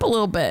cheer up a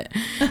little bit.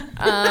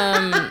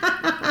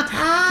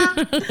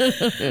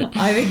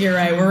 I think you're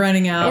right. We're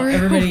running out.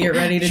 Everybody get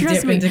ready to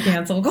dip into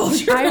cancel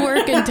culture. I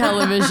work in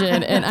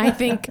television, and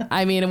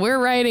we're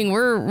writing.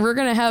 We're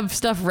going to have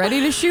stuff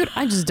ready to shoot.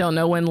 I just don't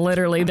know when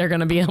literally they're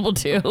going to be able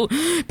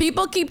to.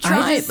 People keep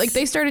trying. Like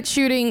they started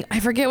shooting, I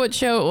forget what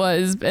show it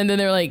was, and then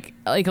they're like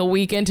a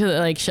week into it,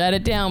 like, shut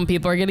it down.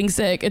 People are getting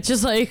sick. It's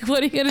just like,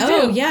 what are you going to do?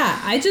 Oh,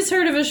 yeah. I just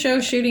heard of a show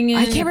shooting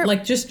in,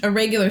 like just a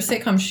regular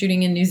sitcom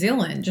shooting in New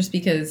Zealand, just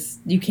because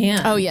you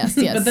can. Oh, yes.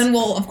 But then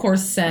we'll, of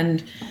course,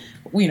 send,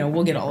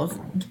 we'll get all of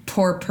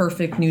poor,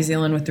 perfect New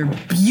Zealand with their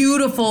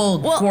beautiful,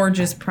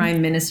 gorgeous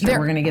prime minister.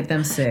 We're going to get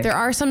them sick. There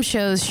are some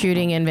shows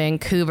shooting in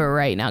Vancouver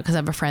right now because I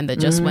have a friend that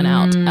just went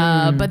out.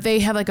 But they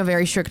have like a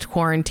very strict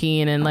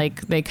quarantine, and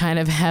like they kind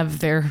of have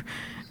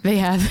they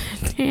have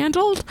it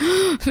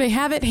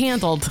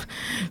handled.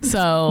 So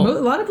a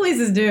lot of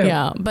places do.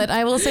 Yeah, but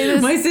I will say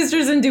this. My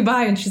sister's in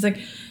Dubai, and she's like,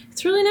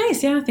 it's really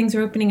nice. Yeah, things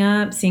are opening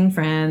up, seeing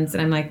friends.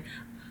 And I'm like,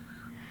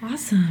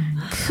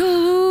 Awesome.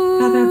 Cool.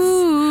 God,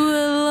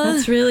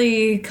 that's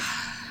really,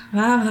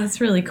 wow,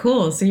 that's really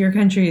cool. So your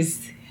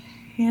country's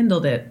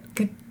handled it.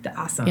 Good.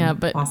 Awesome. Yeah,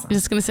 but awesome. I'm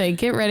just going to say,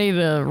 get ready to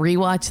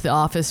rewatch The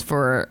Office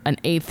for an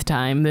 8th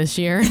time this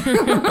year.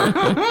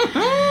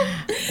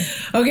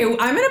 Okay, well,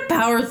 I'm going to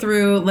power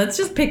through. Let's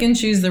just pick and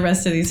choose the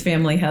rest of these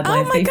family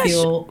headlines. Oh my gosh.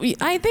 Feel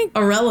I think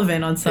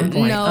irrelevant on some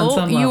point. No, on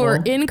some level. you are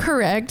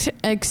incorrect.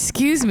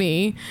 Excuse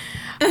me.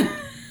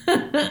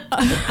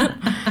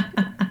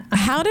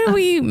 How did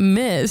we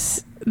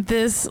miss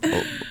this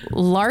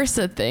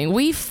Larsa thing?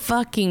 We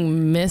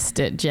fucking missed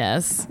it,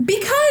 Jess.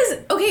 Because,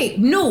 okay,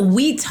 no,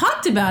 we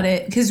talked about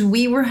it because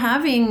we were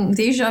having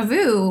deja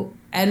vu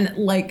and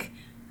like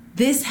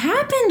this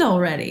happened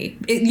already.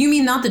 You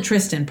mean not the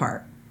Tristan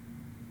part?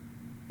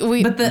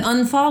 But the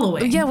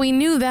unfollowing. Yeah, we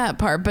knew that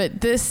part,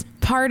 but this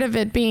part of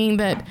it being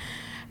that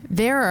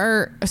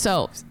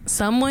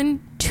someone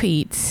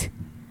tweets,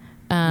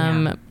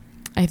 I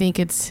think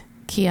it's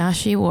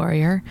Kiyashi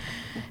Warrior.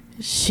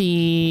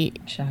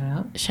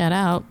 Shout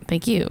out.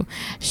 Thank you.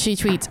 She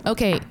tweets,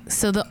 okay,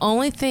 so the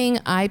only thing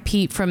I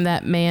peeped from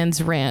that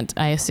man's rant,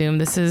 I assume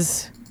this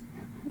is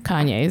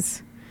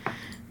Kanye's,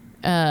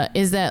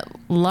 is that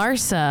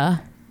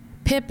Larsa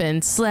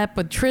Pippen slept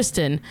with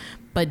Tristan,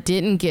 but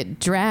didn't get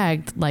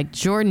dragged like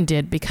Jordan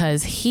did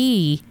because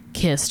he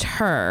kissed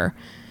her.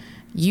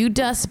 You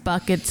dust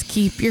buckets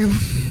keep your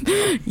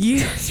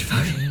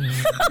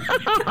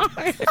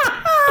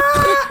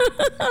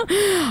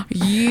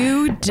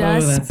you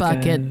dust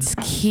buckets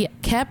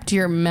kept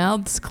your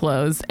mouths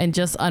closed and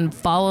just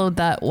unfollowed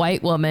that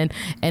white woman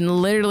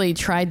and literally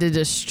tried to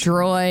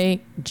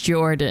destroy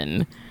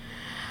Jordan.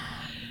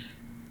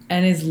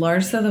 And is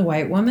Larsa the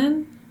white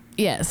woman?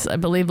 Yes, I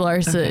believe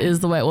Larsa is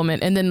the white woman.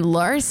 And then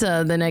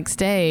Larsa the next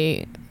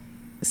day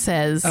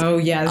says, oh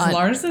yes,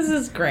 Larsa's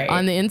is great.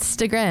 On the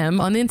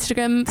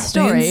Instagram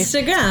story.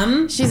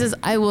 She says,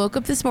 I woke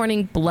up this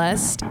morning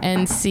blessed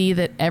and see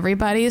that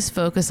everybody is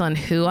focused on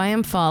who I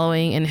am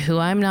following and who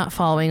I'm not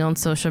following on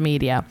social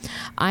media.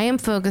 I am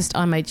focused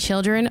on my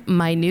children,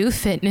 my new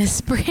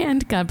fitness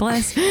brand. God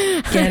bless.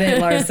 Get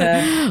it,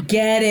 Larsa.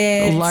 Get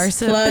it.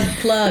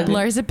 Larsa. Plug.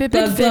 Larsa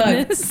Pippen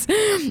Fitness.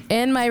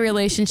 And my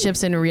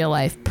relationships in real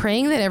life.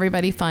 Praying that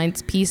everybody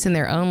finds peace in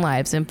their own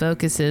lives and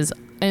focus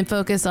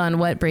on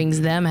what brings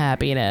them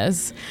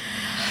happiness.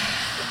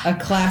 A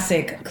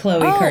classic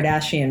Khloe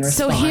Kardashian response.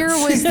 So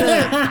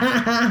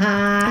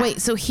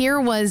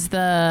here was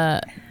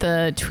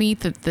the tweet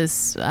that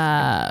this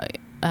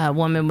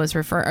woman was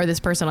this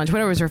person on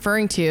Twitter was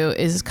referring to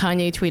is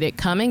Kanye tweeted,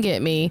 "Come and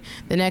get me."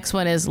 The next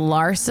one is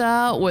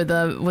Larsa with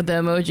the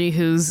emoji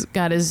who's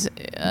got his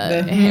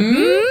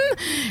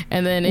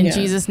and then in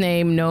Jesus'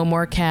 name, no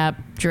more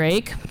cap,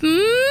 Drake,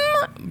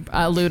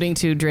 alluding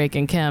to Drake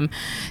and Kim.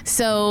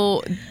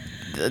 So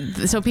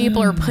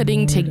people are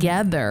putting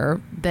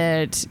together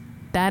that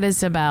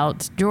is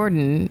about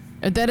Jordan,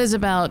 that is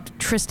about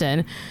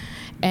Tristan,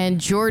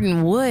 and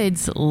Jordan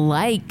Woods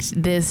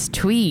liked this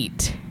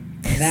tweet.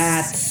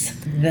 That's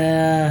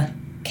the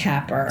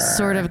capper.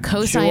 Sort of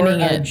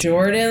co-signing it.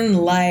 Jordan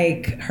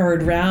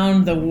heard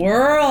round the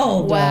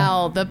world.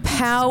 Wow, the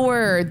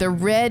power, the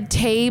red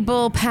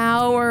table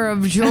power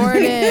of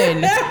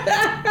Jordan.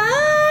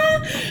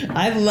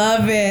 I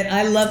love it.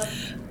 I love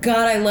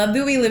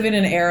that we live in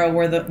an era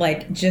where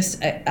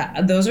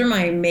those are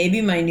my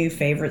new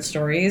favorite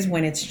stories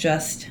when it's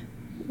just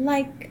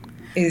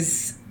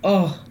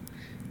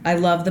I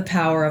love the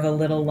power of a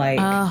little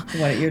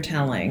what you're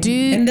telling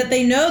and that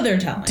they know they're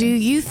telling. Do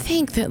you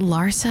think that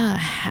Larsa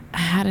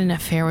had an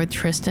affair with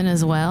Tristan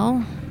as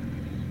well?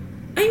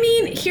 I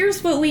mean,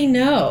 here's what we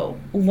know.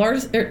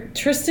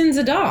 Tristan's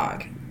a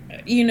dog.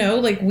 We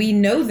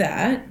know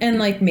that. And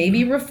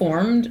maybe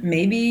reformed,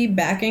 maybe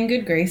back in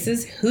good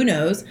graces, who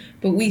knows?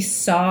 But we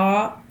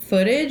saw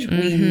footage.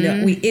 We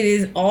know it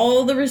is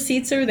all the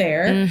receipts are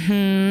there.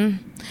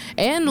 Mm-hmm.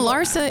 And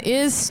Larsa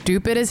is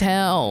stupid as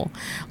hell.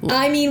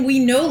 I mean, we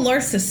know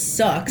Larsa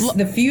sucks.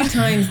 The few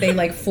times they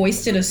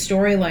foisted a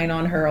storyline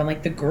on her on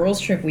the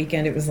girls trip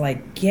weekend, it was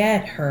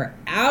get her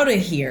out of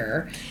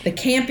here. The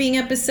camping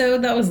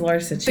episode, that was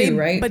Larsa too,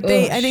 right? But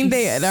I think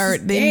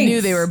they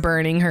knew they were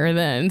burning her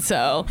then.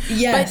 So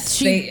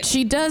yes, but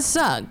she does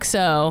suck.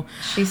 So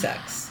she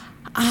sucks.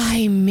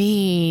 I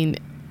mean,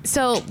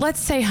 so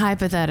let's say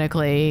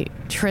hypothetically,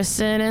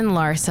 Tristan and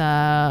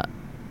Larsa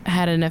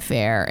had an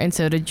affair, and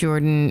so did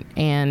Jordan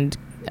and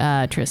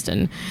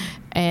Tristan,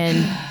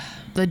 and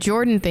the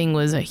Jordan thing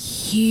was a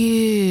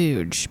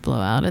huge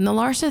blowout, and the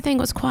Larsa thing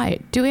was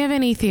quiet. Do we have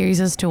any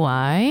theories as to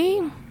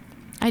why?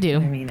 I do.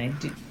 I mean, I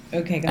do.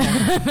 Okay, go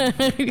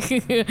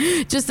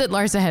ahead. Just that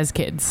Larsa has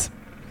kids.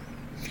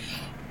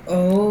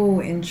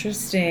 Oh,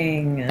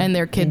 interesting. And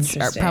their kids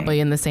are probably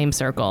in the same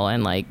circle,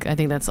 and I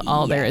think that's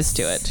all there is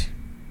to it.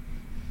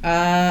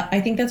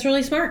 I think that's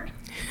really smart.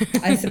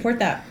 I support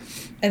that.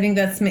 I think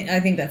that's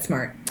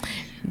smart.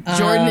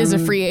 Jordan is a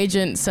free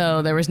agent,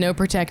 so there was no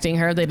protecting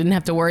her. They didn't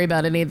have to worry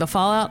about any of the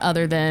fallout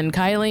other than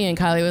Kylie, and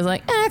Kylie was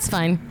like, it's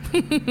fine.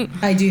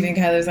 I do think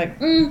Kylie was like,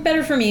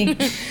 better for me.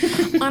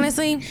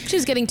 Honestly,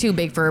 she's getting too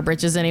big for her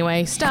britches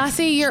anyway.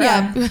 Stassi, you're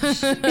up.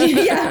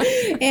 Yeah.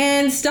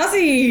 And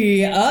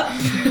Stassi, up.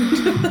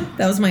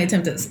 That was my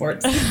attempt at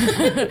sports.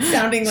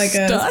 Sounding like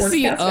a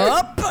Stassi, sportscaster.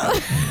 up.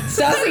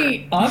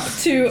 Stassi, up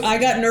to, I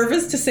got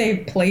nervous to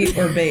say plate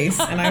or base,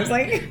 and I was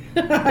like,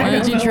 Why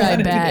don't you try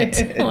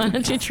bat? Why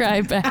don't you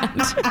try bat?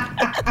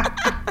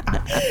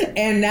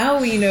 And now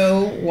we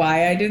know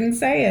why I didn't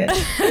say it.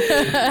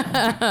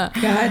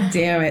 God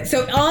damn it.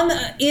 So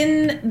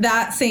in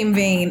that same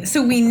vein,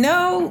 so we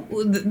know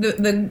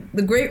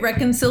the great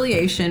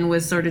reconciliation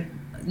was sort of,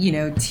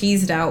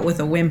 teased out with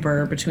a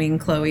whimper between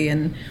Khloe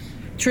and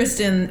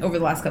Tristan over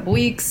the last couple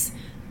weeks.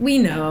 We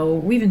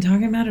know. We've been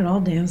talking about it all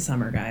damn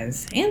summer,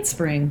 guys. And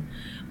spring.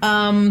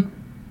 And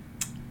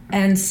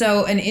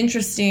so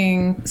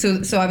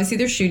so obviously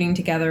they're shooting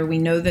together. We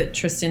know that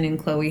Tristan and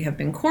Khloe have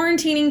been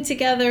quarantining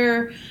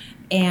together.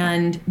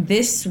 And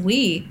this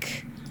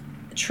week,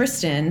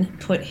 Tristan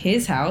put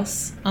his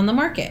house on the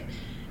market.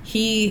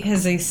 He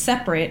has a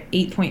separate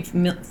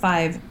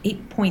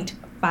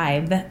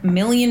 $8.5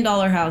 million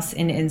house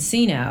in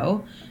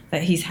Encino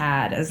that he's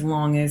had as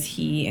long as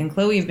he and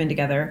Khloe have been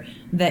together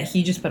that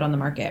he just put on the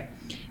market.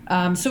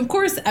 So, of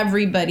course,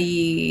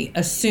 everybody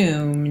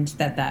assumed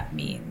that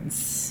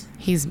means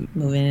he's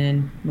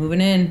moving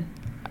in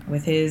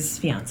with his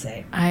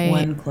fiance,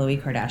 one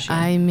Khloe Kardashian.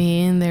 I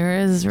mean, there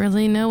is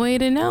really no way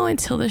to know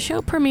until the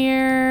show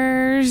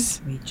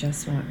premieres. We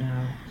just won't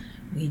know.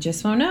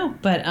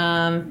 But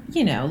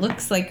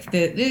looks like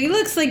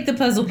the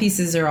puzzle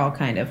pieces are all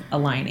kind of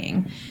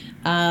aligning.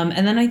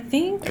 And then I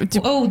think,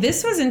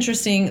 this was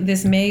interesting.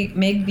 This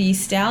Meg Thee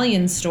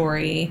Stallion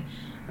story.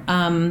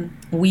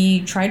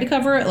 We tried to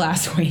cover it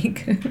last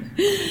week.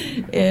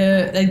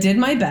 I did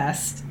my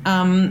best.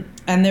 And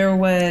there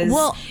was...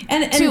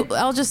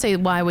 I'll just say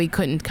why we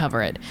couldn't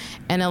cover it.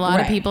 And a lot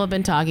of people have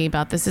been talking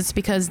about this. It's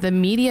because the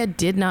media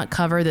did not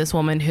cover this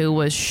woman who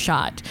was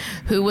shot.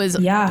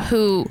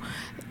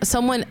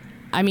 Someone...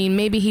 I mean,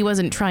 maybe he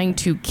wasn't trying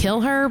to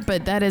kill her,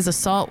 but that is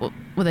assault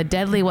with a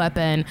deadly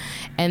weapon,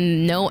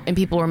 and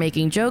people were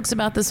making jokes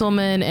about this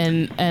woman,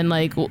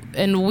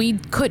 and we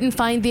couldn't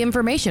find the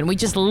information. We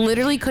just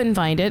literally couldn't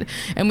find it,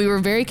 and we were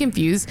very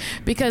confused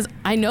because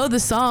I know the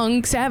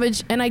song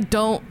Savage, and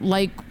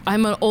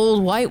I'm an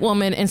old white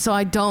woman, and so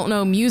I don't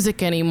know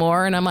music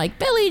anymore, and I'm like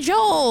Billy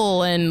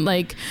Joel, and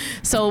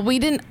so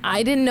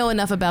I didn't know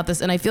enough about this,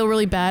 and I feel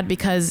really bad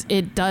because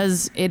it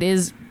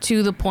is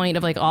to the point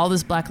of all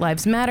this Black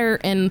Lives Matter,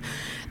 and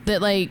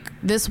that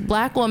this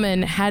black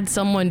woman had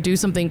someone do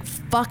something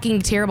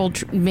fucking terrible,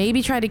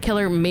 maybe try to kill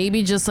her,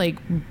 maybe just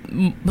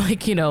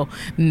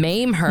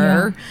maim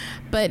her,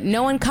 but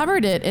no one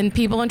covered it, and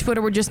people on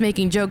Twitter were just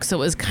making jokes, so it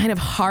was kind of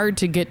hard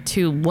to get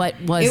to what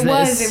was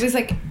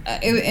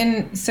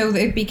and so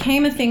it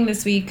became a thing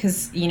this week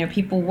because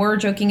people were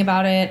joking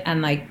about it,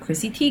 and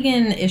Chrissy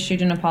Teigen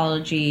issued an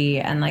apology,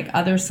 and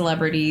other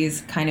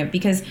celebrities kind of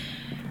because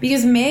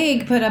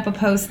Meg put up a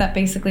post that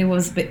basically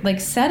was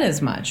said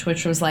as much,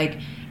 which was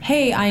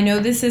hey, I know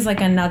this is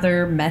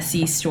another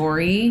messy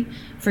story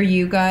for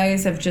you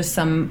guys of just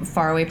some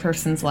faraway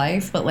person's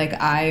life, but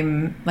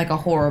I'm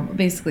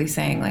basically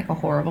saying a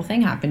horrible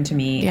thing happened to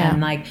me. Yeah.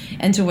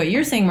 And to what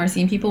you're saying,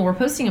 Marcy, and people were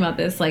posting about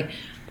this,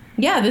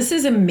 this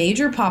is a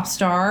major pop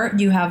star.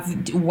 You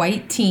have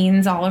white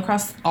teens all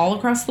across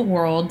the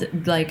world,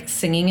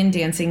 singing and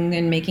dancing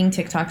and making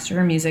TikToks to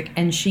her music,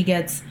 and she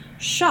gets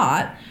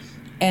shot.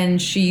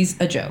 And she's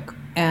a joke,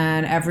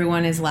 and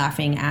everyone is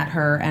laughing at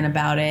her and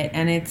about it.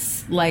 And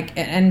it's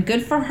and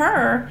good for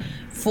her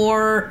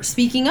for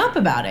speaking up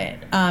about it,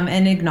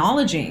 and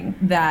acknowledging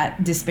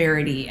that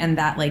disparity and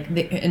that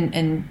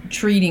and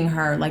treating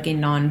her like a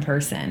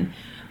non-person.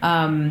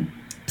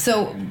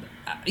 So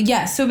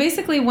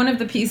basically one of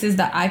the pieces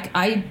that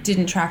I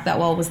didn't track that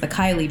well was the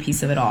Kylie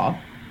piece of it all.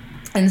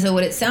 And so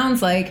what it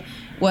sounds like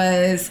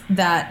was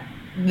that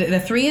the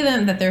three of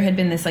them, that there had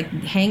been this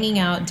hanging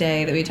out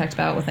day that we talked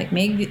about with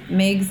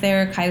Meg's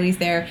there, Kylie's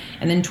there,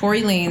 and then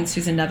Tory Lanez,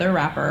 who's another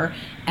rapper,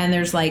 and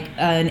there's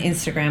an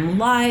Instagram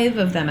live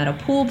of them at a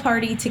pool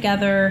party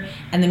together,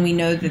 and then we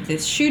know that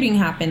this shooting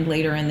happened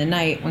later in the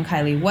night when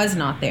Kylie was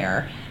not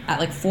there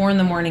at 4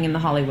 a.m. in the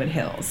Hollywood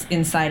Hills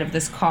inside of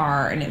this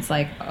car, and it's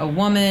a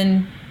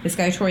woman, this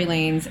guy Tory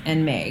Lanez,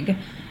 and Meg,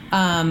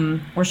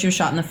 where she was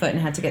shot in the foot and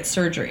had to get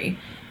surgery.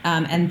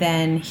 And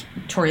then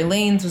Tory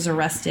Lanez was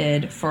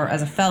arrested with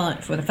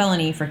a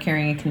felony for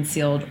carrying a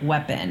concealed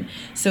weapon.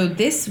 So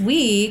this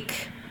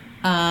week,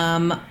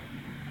 I'm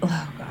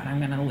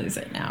going to lose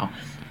it now.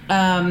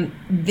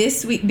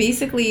 This week,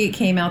 basically it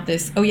came out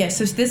so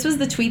this was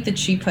the tweet that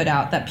she put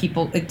out that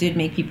it did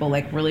make people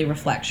really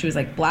reflect. She was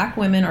Black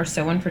women are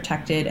so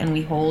unprotected, and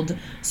we hold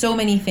so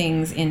many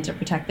things in to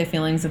protect the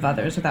feelings of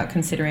others without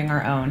considering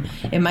our own.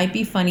 It might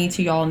be funny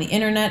to y'all on the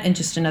internet and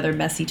just another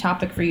messy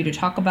topic for you to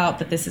talk about,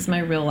 but this is my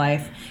real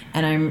life,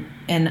 and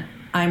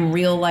I'm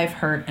real life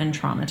hurt and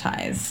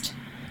traumatized.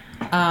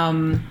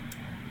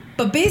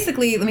 But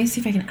basically, let me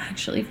see if I can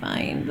actually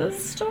find the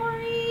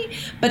story.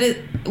 But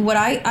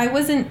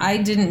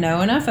I didn't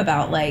know enough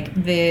about like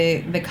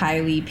the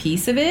Kylie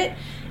piece of it.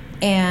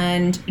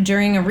 And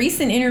during a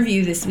recent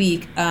interview this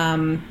week,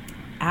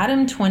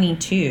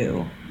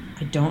 Adam22,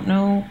 I don't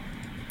know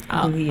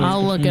who he is.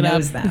 I'll look it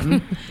up.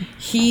 Them.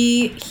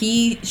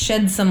 He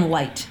shed some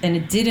light, and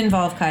it did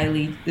involve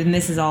Kylie. And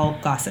this is all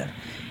gossip.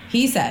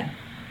 He said.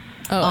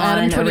 Oh,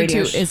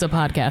 Adam22 is a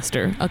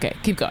podcaster. Okay,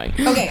 keep going.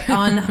 Okay,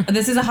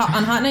 this is on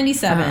Hot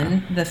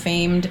 97, the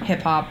famed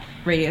hip hop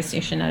radio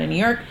station out of New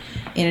York.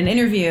 In an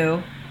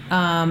interview,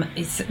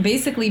 it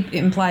basically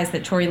implies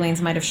that Tory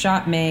Lanez might have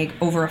shot Meg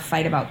over a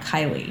fight about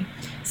Kylie.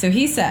 So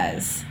he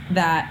says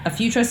that a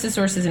few trusted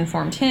sources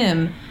informed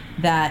him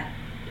that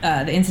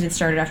the incident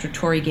started after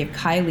Tory gave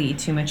Kylie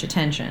too much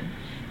attention.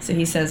 So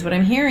he says, what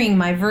I'm hearing,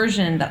 my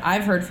version that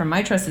I've heard from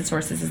my trusted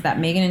sources is that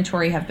Megan and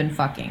Tory have been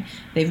fucking.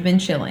 They've been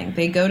chilling.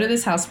 They go to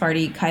this house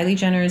party. Kylie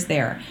Jenner is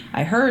there.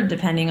 I heard,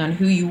 depending on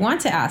who you want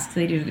to ask,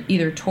 that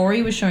either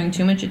Tory was showing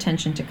too much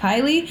attention to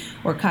Kylie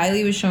or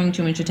Kylie was showing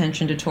too much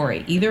attention to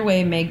Tory. Either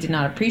way, Meg did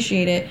not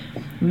appreciate it.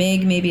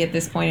 Meg, maybe at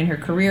this point in her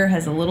career,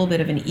 has a little bit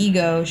of an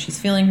ego. She's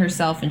feeling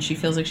herself and she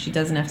feels like she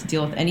doesn't have to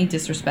deal with any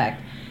disrespect.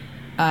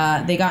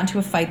 They got into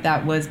a fight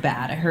that was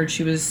bad. I heard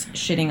she was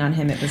shitting on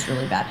him. It was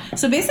really bad.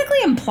 So basically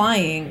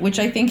implying, which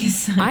I think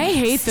is... I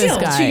hate this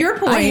guy. To your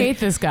point... I hate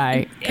this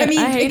guy. I mean,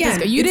 I hate this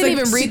guy. You didn't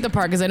even read the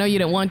part because I know you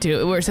didn't want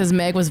to, where it says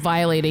Meg was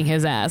violating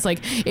his ass.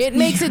 Like, it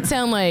makes it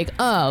sound like,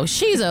 oh,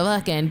 she's a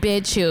fucking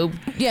bitch who,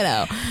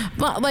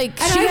 but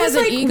like, and she has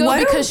an ego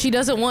because she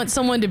doesn't want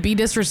someone to be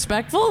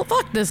disrespectful?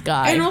 Fuck this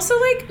guy. And also,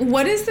 like,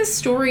 what is the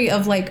story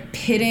of, like,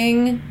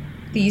 pitting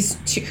these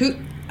two...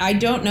 I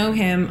don't know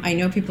him. I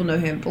know people know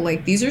him. But,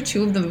 like, these are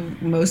two of the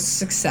most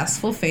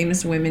successful,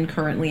 famous women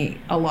currently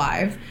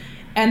alive.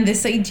 And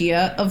this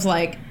idea of,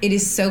 like, it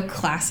is so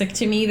classic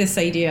to me, this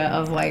idea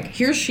of, like,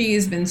 here she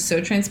has been so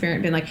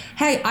transparent, been like,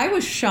 hey, I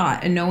was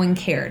shot and no one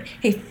cared.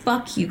 Hey,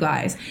 fuck you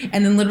guys.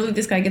 And then literally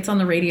this guy gets on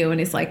the radio and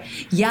is like,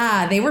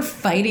 yeah, they were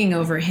fighting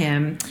over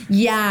him.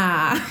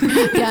 Yeah.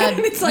 Yeah,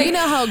 it's like, you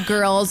know how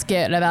girls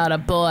get about a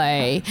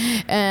boy.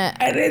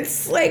 And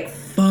it's like,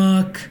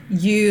 fuck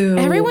you.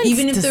 Everyone's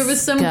even if disgusting. There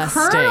was some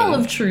kernel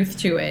of truth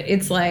to it.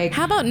 It's like,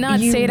 how about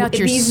not say it out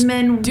your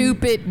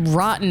stupid,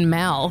 rotten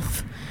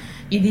mouth?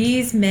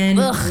 These men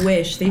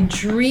wish. They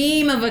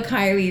dream of a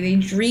Kylie. They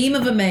dream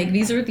of a Meg.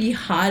 These are the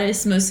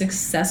hottest, most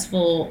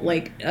successful,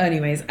 like,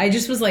 anyways. I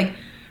just was like,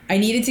 I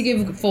needed to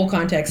give full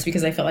context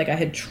because I felt like I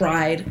had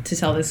tried to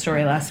tell this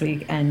story last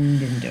week and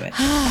didn't do it.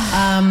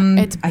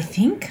 I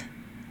think...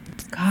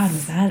 God,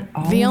 was that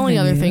all the only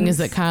other news? thing is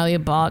that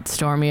Kylie bought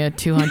Stormy a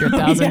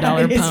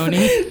 $200,000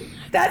 pony.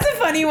 That's a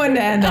funny one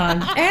to end on.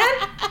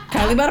 And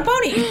Kylie bought a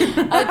pony.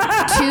 A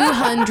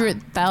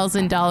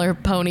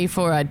 $200,000 pony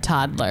for a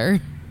toddler.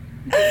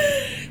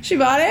 She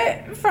bought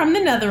it from the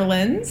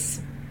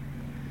Netherlands.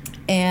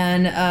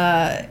 And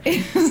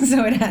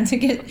so it had to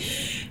get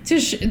to...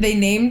 they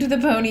named the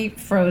pony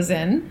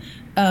Frozen.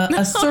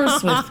 A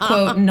source with,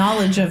 quote,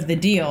 knowledge of the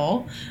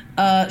deal...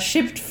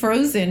 shipped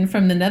frozen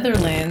from the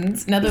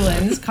Netherlands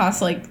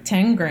costs like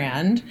 10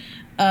 grand.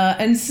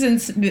 And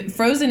since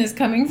Frozen is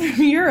coming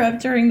from Europe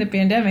during the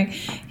pandemic,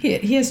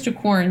 he has to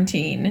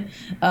quarantine.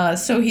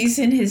 So he's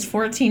in his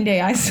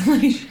 14-day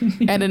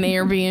isolation. At an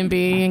Airbnb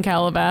in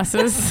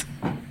Calabasas.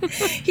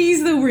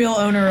 He's the real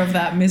owner of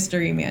that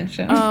mystery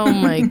mansion. Oh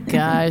my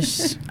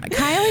gosh.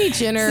 Kylie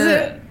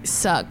Jenner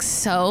sucks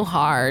so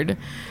hard.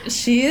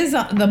 She is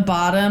the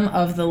bottom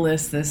of the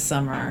list this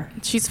summer.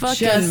 She's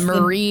fucking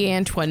Marie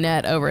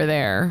Antoinette over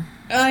there.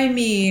 I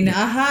mean,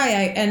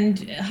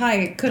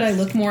 hi, could I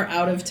look more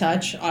out of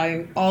touch?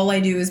 All I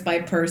do is buy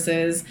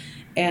purses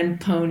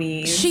and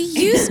ponies. She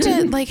used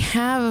to like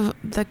have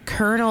the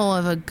kernel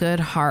of a good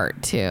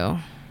heart too.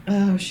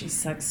 Oh, she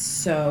sucks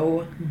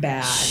so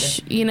bad.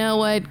 You know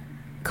what,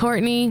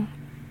 Courtney?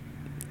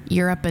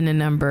 You're up in a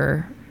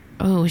number.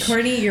 Oh,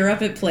 Courtney, you're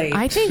up at plate.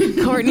 I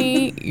think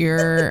Courtney,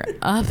 you're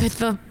up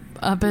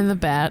in the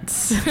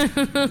bats.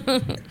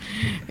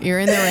 You're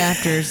in the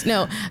rafters.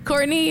 No,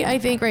 Courtney, I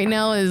think right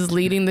now is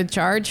leading the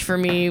charge for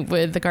me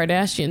with the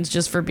Kardashians,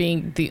 just for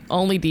being the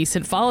only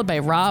decent, followed by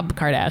Rob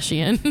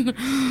Kardashian.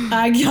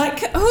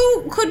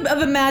 Who could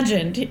have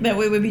imagined that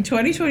it would be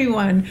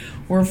 2021?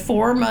 We're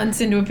 4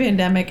 months into a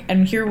pandemic,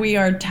 and here we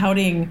are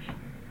touting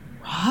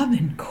Rob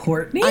and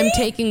Courtney. I'm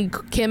taking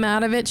Kim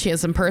out of it. She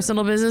has some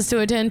personal business to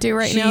attend to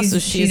now, so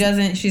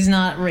she's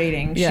not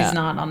rating. Yeah. She's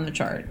not on the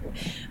chart.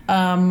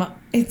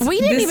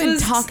 We didn't even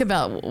talk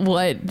about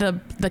what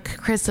the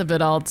Chris of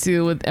it all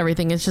too with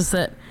everything. It's just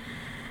that,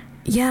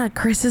 yeah,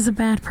 Chris is a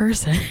bad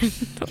person.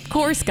 Of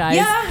course, guys.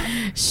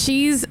 Yeah.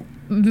 She's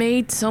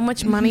made so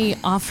much money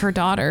off her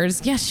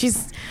daughters.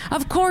 Yes,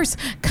 of course,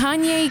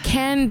 Kanye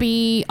can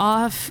be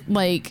off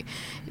like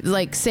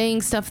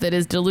saying stuff that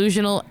is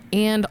delusional,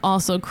 and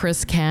also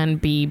Chris can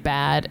be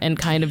bad and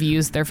kind of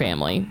use their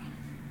family.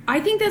 I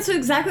think that's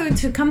exactly,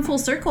 to come full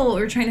circle, what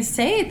we were trying to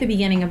say at the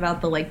beginning about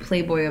the like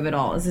Playboy of it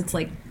all, is it's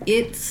like,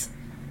 it's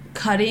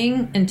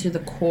cutting into the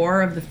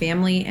core of the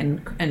family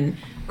and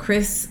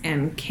Chris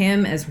and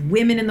Kim as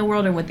women in the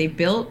world and what they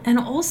built. And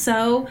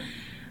also,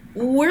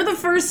 we're the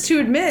first to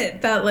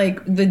admit that, like,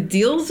 the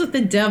deals with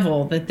the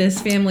devil that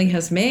this family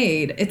has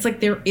made, it's like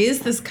there is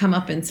this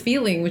comeuppance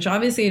feeling, which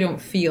obviously I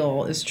don't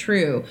feel is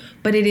true,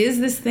 but it is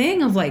this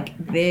thing of, like,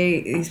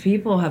 these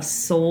people have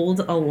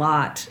sold a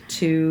lot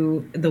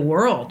to the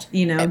world,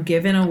 you know,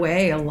 given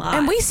away a lot.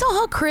 And we saw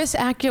how Chris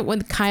acted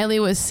when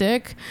Kylie was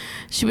sick.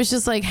 She was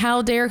just like,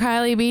 how dare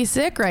Kylie be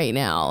sick right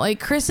now?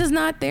 Like, Chris is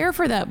not there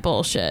for that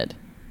bullshit.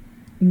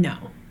 No.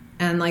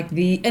 And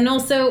and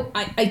also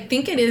I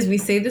think it is, we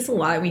say this a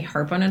lot, we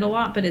harp on it a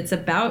lot, but it's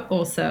about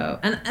also,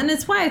 and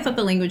it's why I thought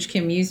the language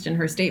Kim used in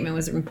her statement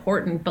was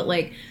important, but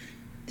like,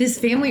 this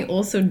family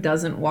also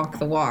doesn't walk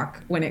the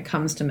walk when it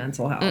comes to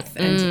mental health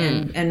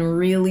and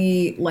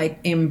really like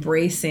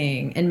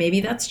embracing, and maybe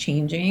that's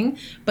changing,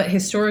 but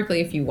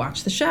historically, if you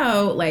watch the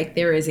show, like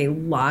there is a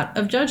lot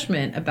of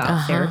judgment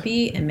about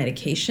therapy and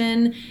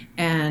medication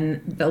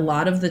and a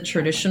lot of the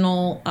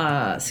traditional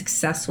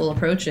successful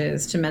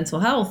approaches to mental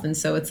health. And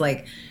so it's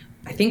like,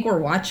 I think we're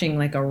watching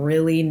like a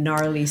really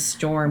gnarly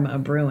storm a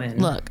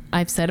brewing. Look,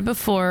 I've said it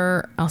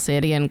before. I'll say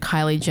it again.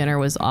 Kylie Jenner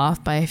was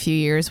off by a few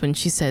years when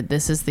she said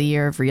this is the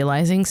year of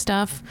realizing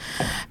stuff,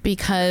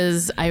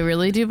 because I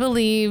really do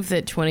believe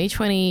that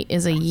 2020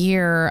 is a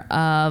year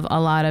of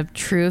a lot of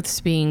truths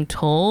being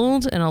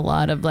told and a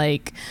lot of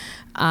like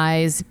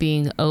eyes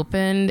being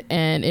opened,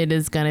 and it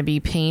is going to be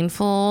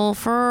painful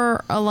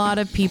for a lot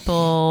of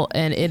people,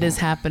 and it is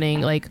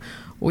happening. Like,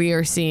 we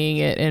are seeing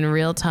it in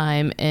real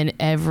time in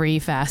every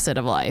facet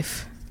of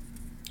life.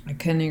 I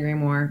couldn't agree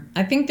more.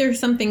 I think there's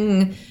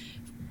something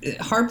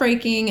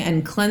heartbreaking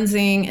and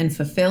cleansing and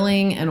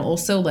fulfilling, and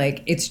also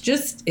like it's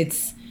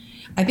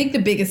I think the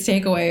biggest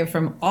takeaway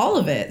from all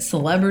of it,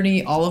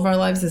 celebrity, all of our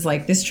lives, is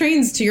like this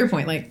train's, to your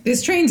point, like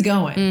this train's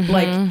going. Mm-hmm.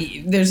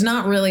 Like there's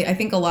not really, I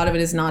think a lot of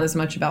it is not as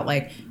much about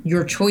like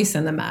your choice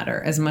in the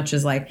matter as much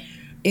as like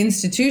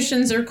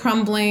institutions are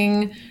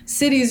crumbling,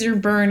 cities are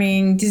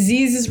burning,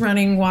 disease is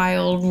running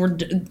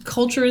wild,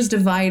 culture is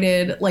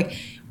divided. Like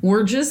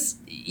we're just,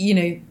 you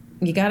know,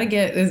 you got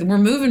to we're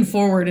moving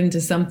forward into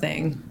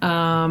something.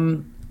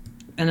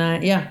 And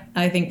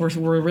I think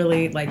we're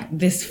really like,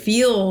 this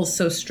feels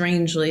so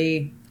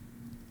strangely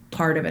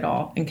part of it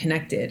all and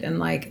connected. And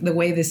like the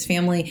way this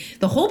family,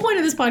 the whole point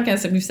of this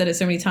podcast, that we've said it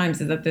so many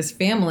times, is that this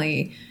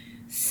family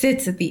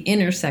sits at the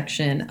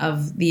intersection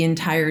of the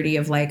entirety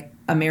of like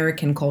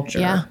American culture.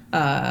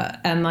 Yeah.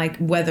 And like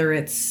whether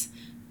it's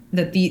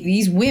that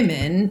these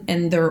women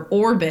and their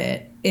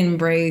orbit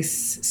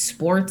embrace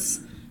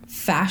sports,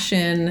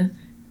 fashion,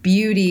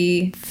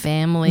 beauty,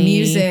 family,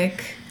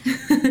 music,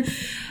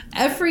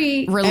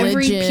 every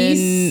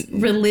piece,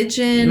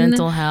 religion,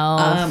 mental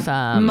health,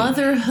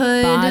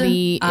 motherhood,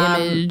 body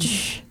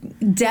image,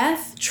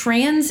 death,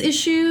 trans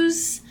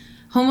issues,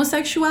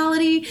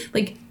 homosexuality.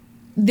 Like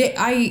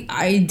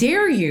I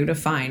dare you to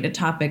find a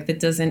topic that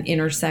doesn't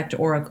intersect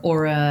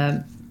or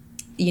a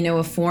you know,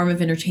 a form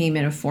of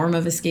entertainment, a form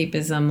of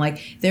escapism,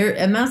 like there,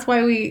 and that's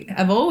why we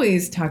have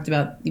always talked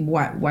about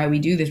why we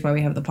do this, why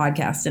we have the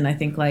podcast. And I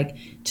think like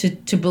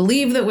to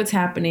believe that what's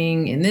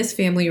happening in this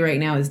family right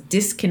now is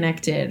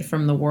disconnected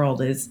from the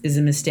world is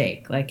a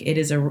mistake. Like it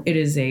is a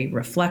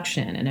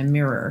reflection and a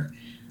mirror,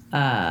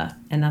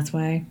 and that's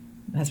why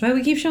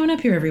we keep showing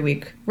up here every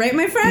week, right,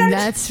 my friend?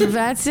 That's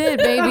it,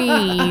 baby.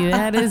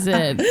 That is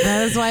it.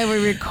 That is why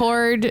we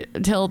record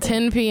till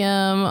 10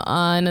 p.m.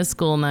 on a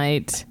school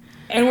night.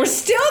 And we're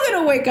still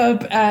going to wake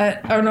up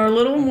on our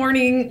little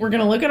morning. We're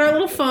going to look at our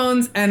little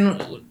phones,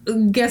 and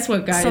guess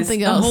what, guys?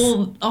 Something else.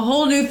 A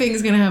whole new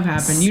thing's going to have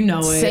happen. You know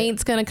it.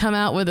 Saint's going to come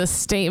out with a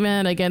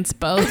statement against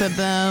both of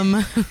them.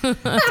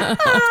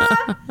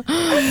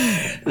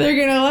 They're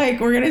going to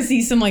we're going to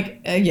see some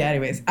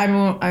anyways.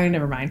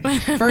 Never mind.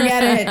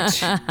 Forget it.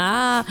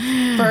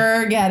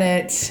 Forget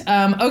it.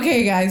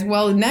 Okay, guys.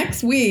 Well,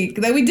 next week,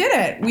 we did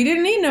it. We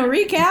didn't need no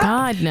recap.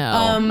 God,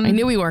 no. I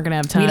knew we weren't going to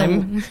have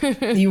time.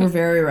 You were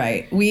very right.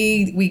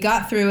 We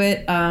got through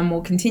it.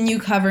 We'll continue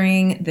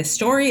covering the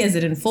story as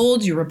it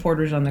unfolds. Your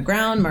reporters on the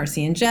ground,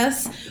 Marcy and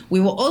Jess. We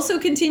will also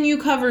continue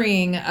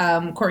covering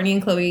Courtney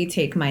and Chloe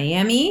Take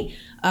Miami.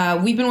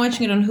 We've been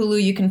watching it on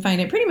Hulu. You can find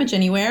it pretty much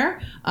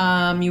anywhere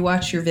you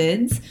watch your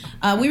vids.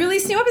 We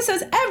release new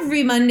episodes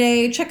every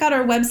Monday. Check out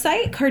our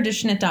website,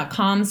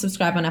 KarJennerWest.com.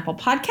 Subscribe on Apple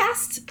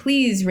Podcasts.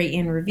 Please rate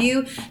and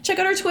review. Check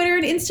out our Twitter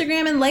and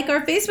Instagram, and like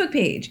our Facebook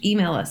page.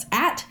 Email us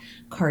at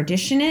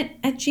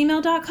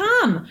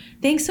KarDishinit@gmail.com.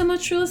 Thanks so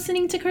much for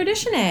listening to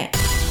KarDishinit.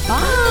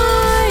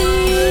 Bye.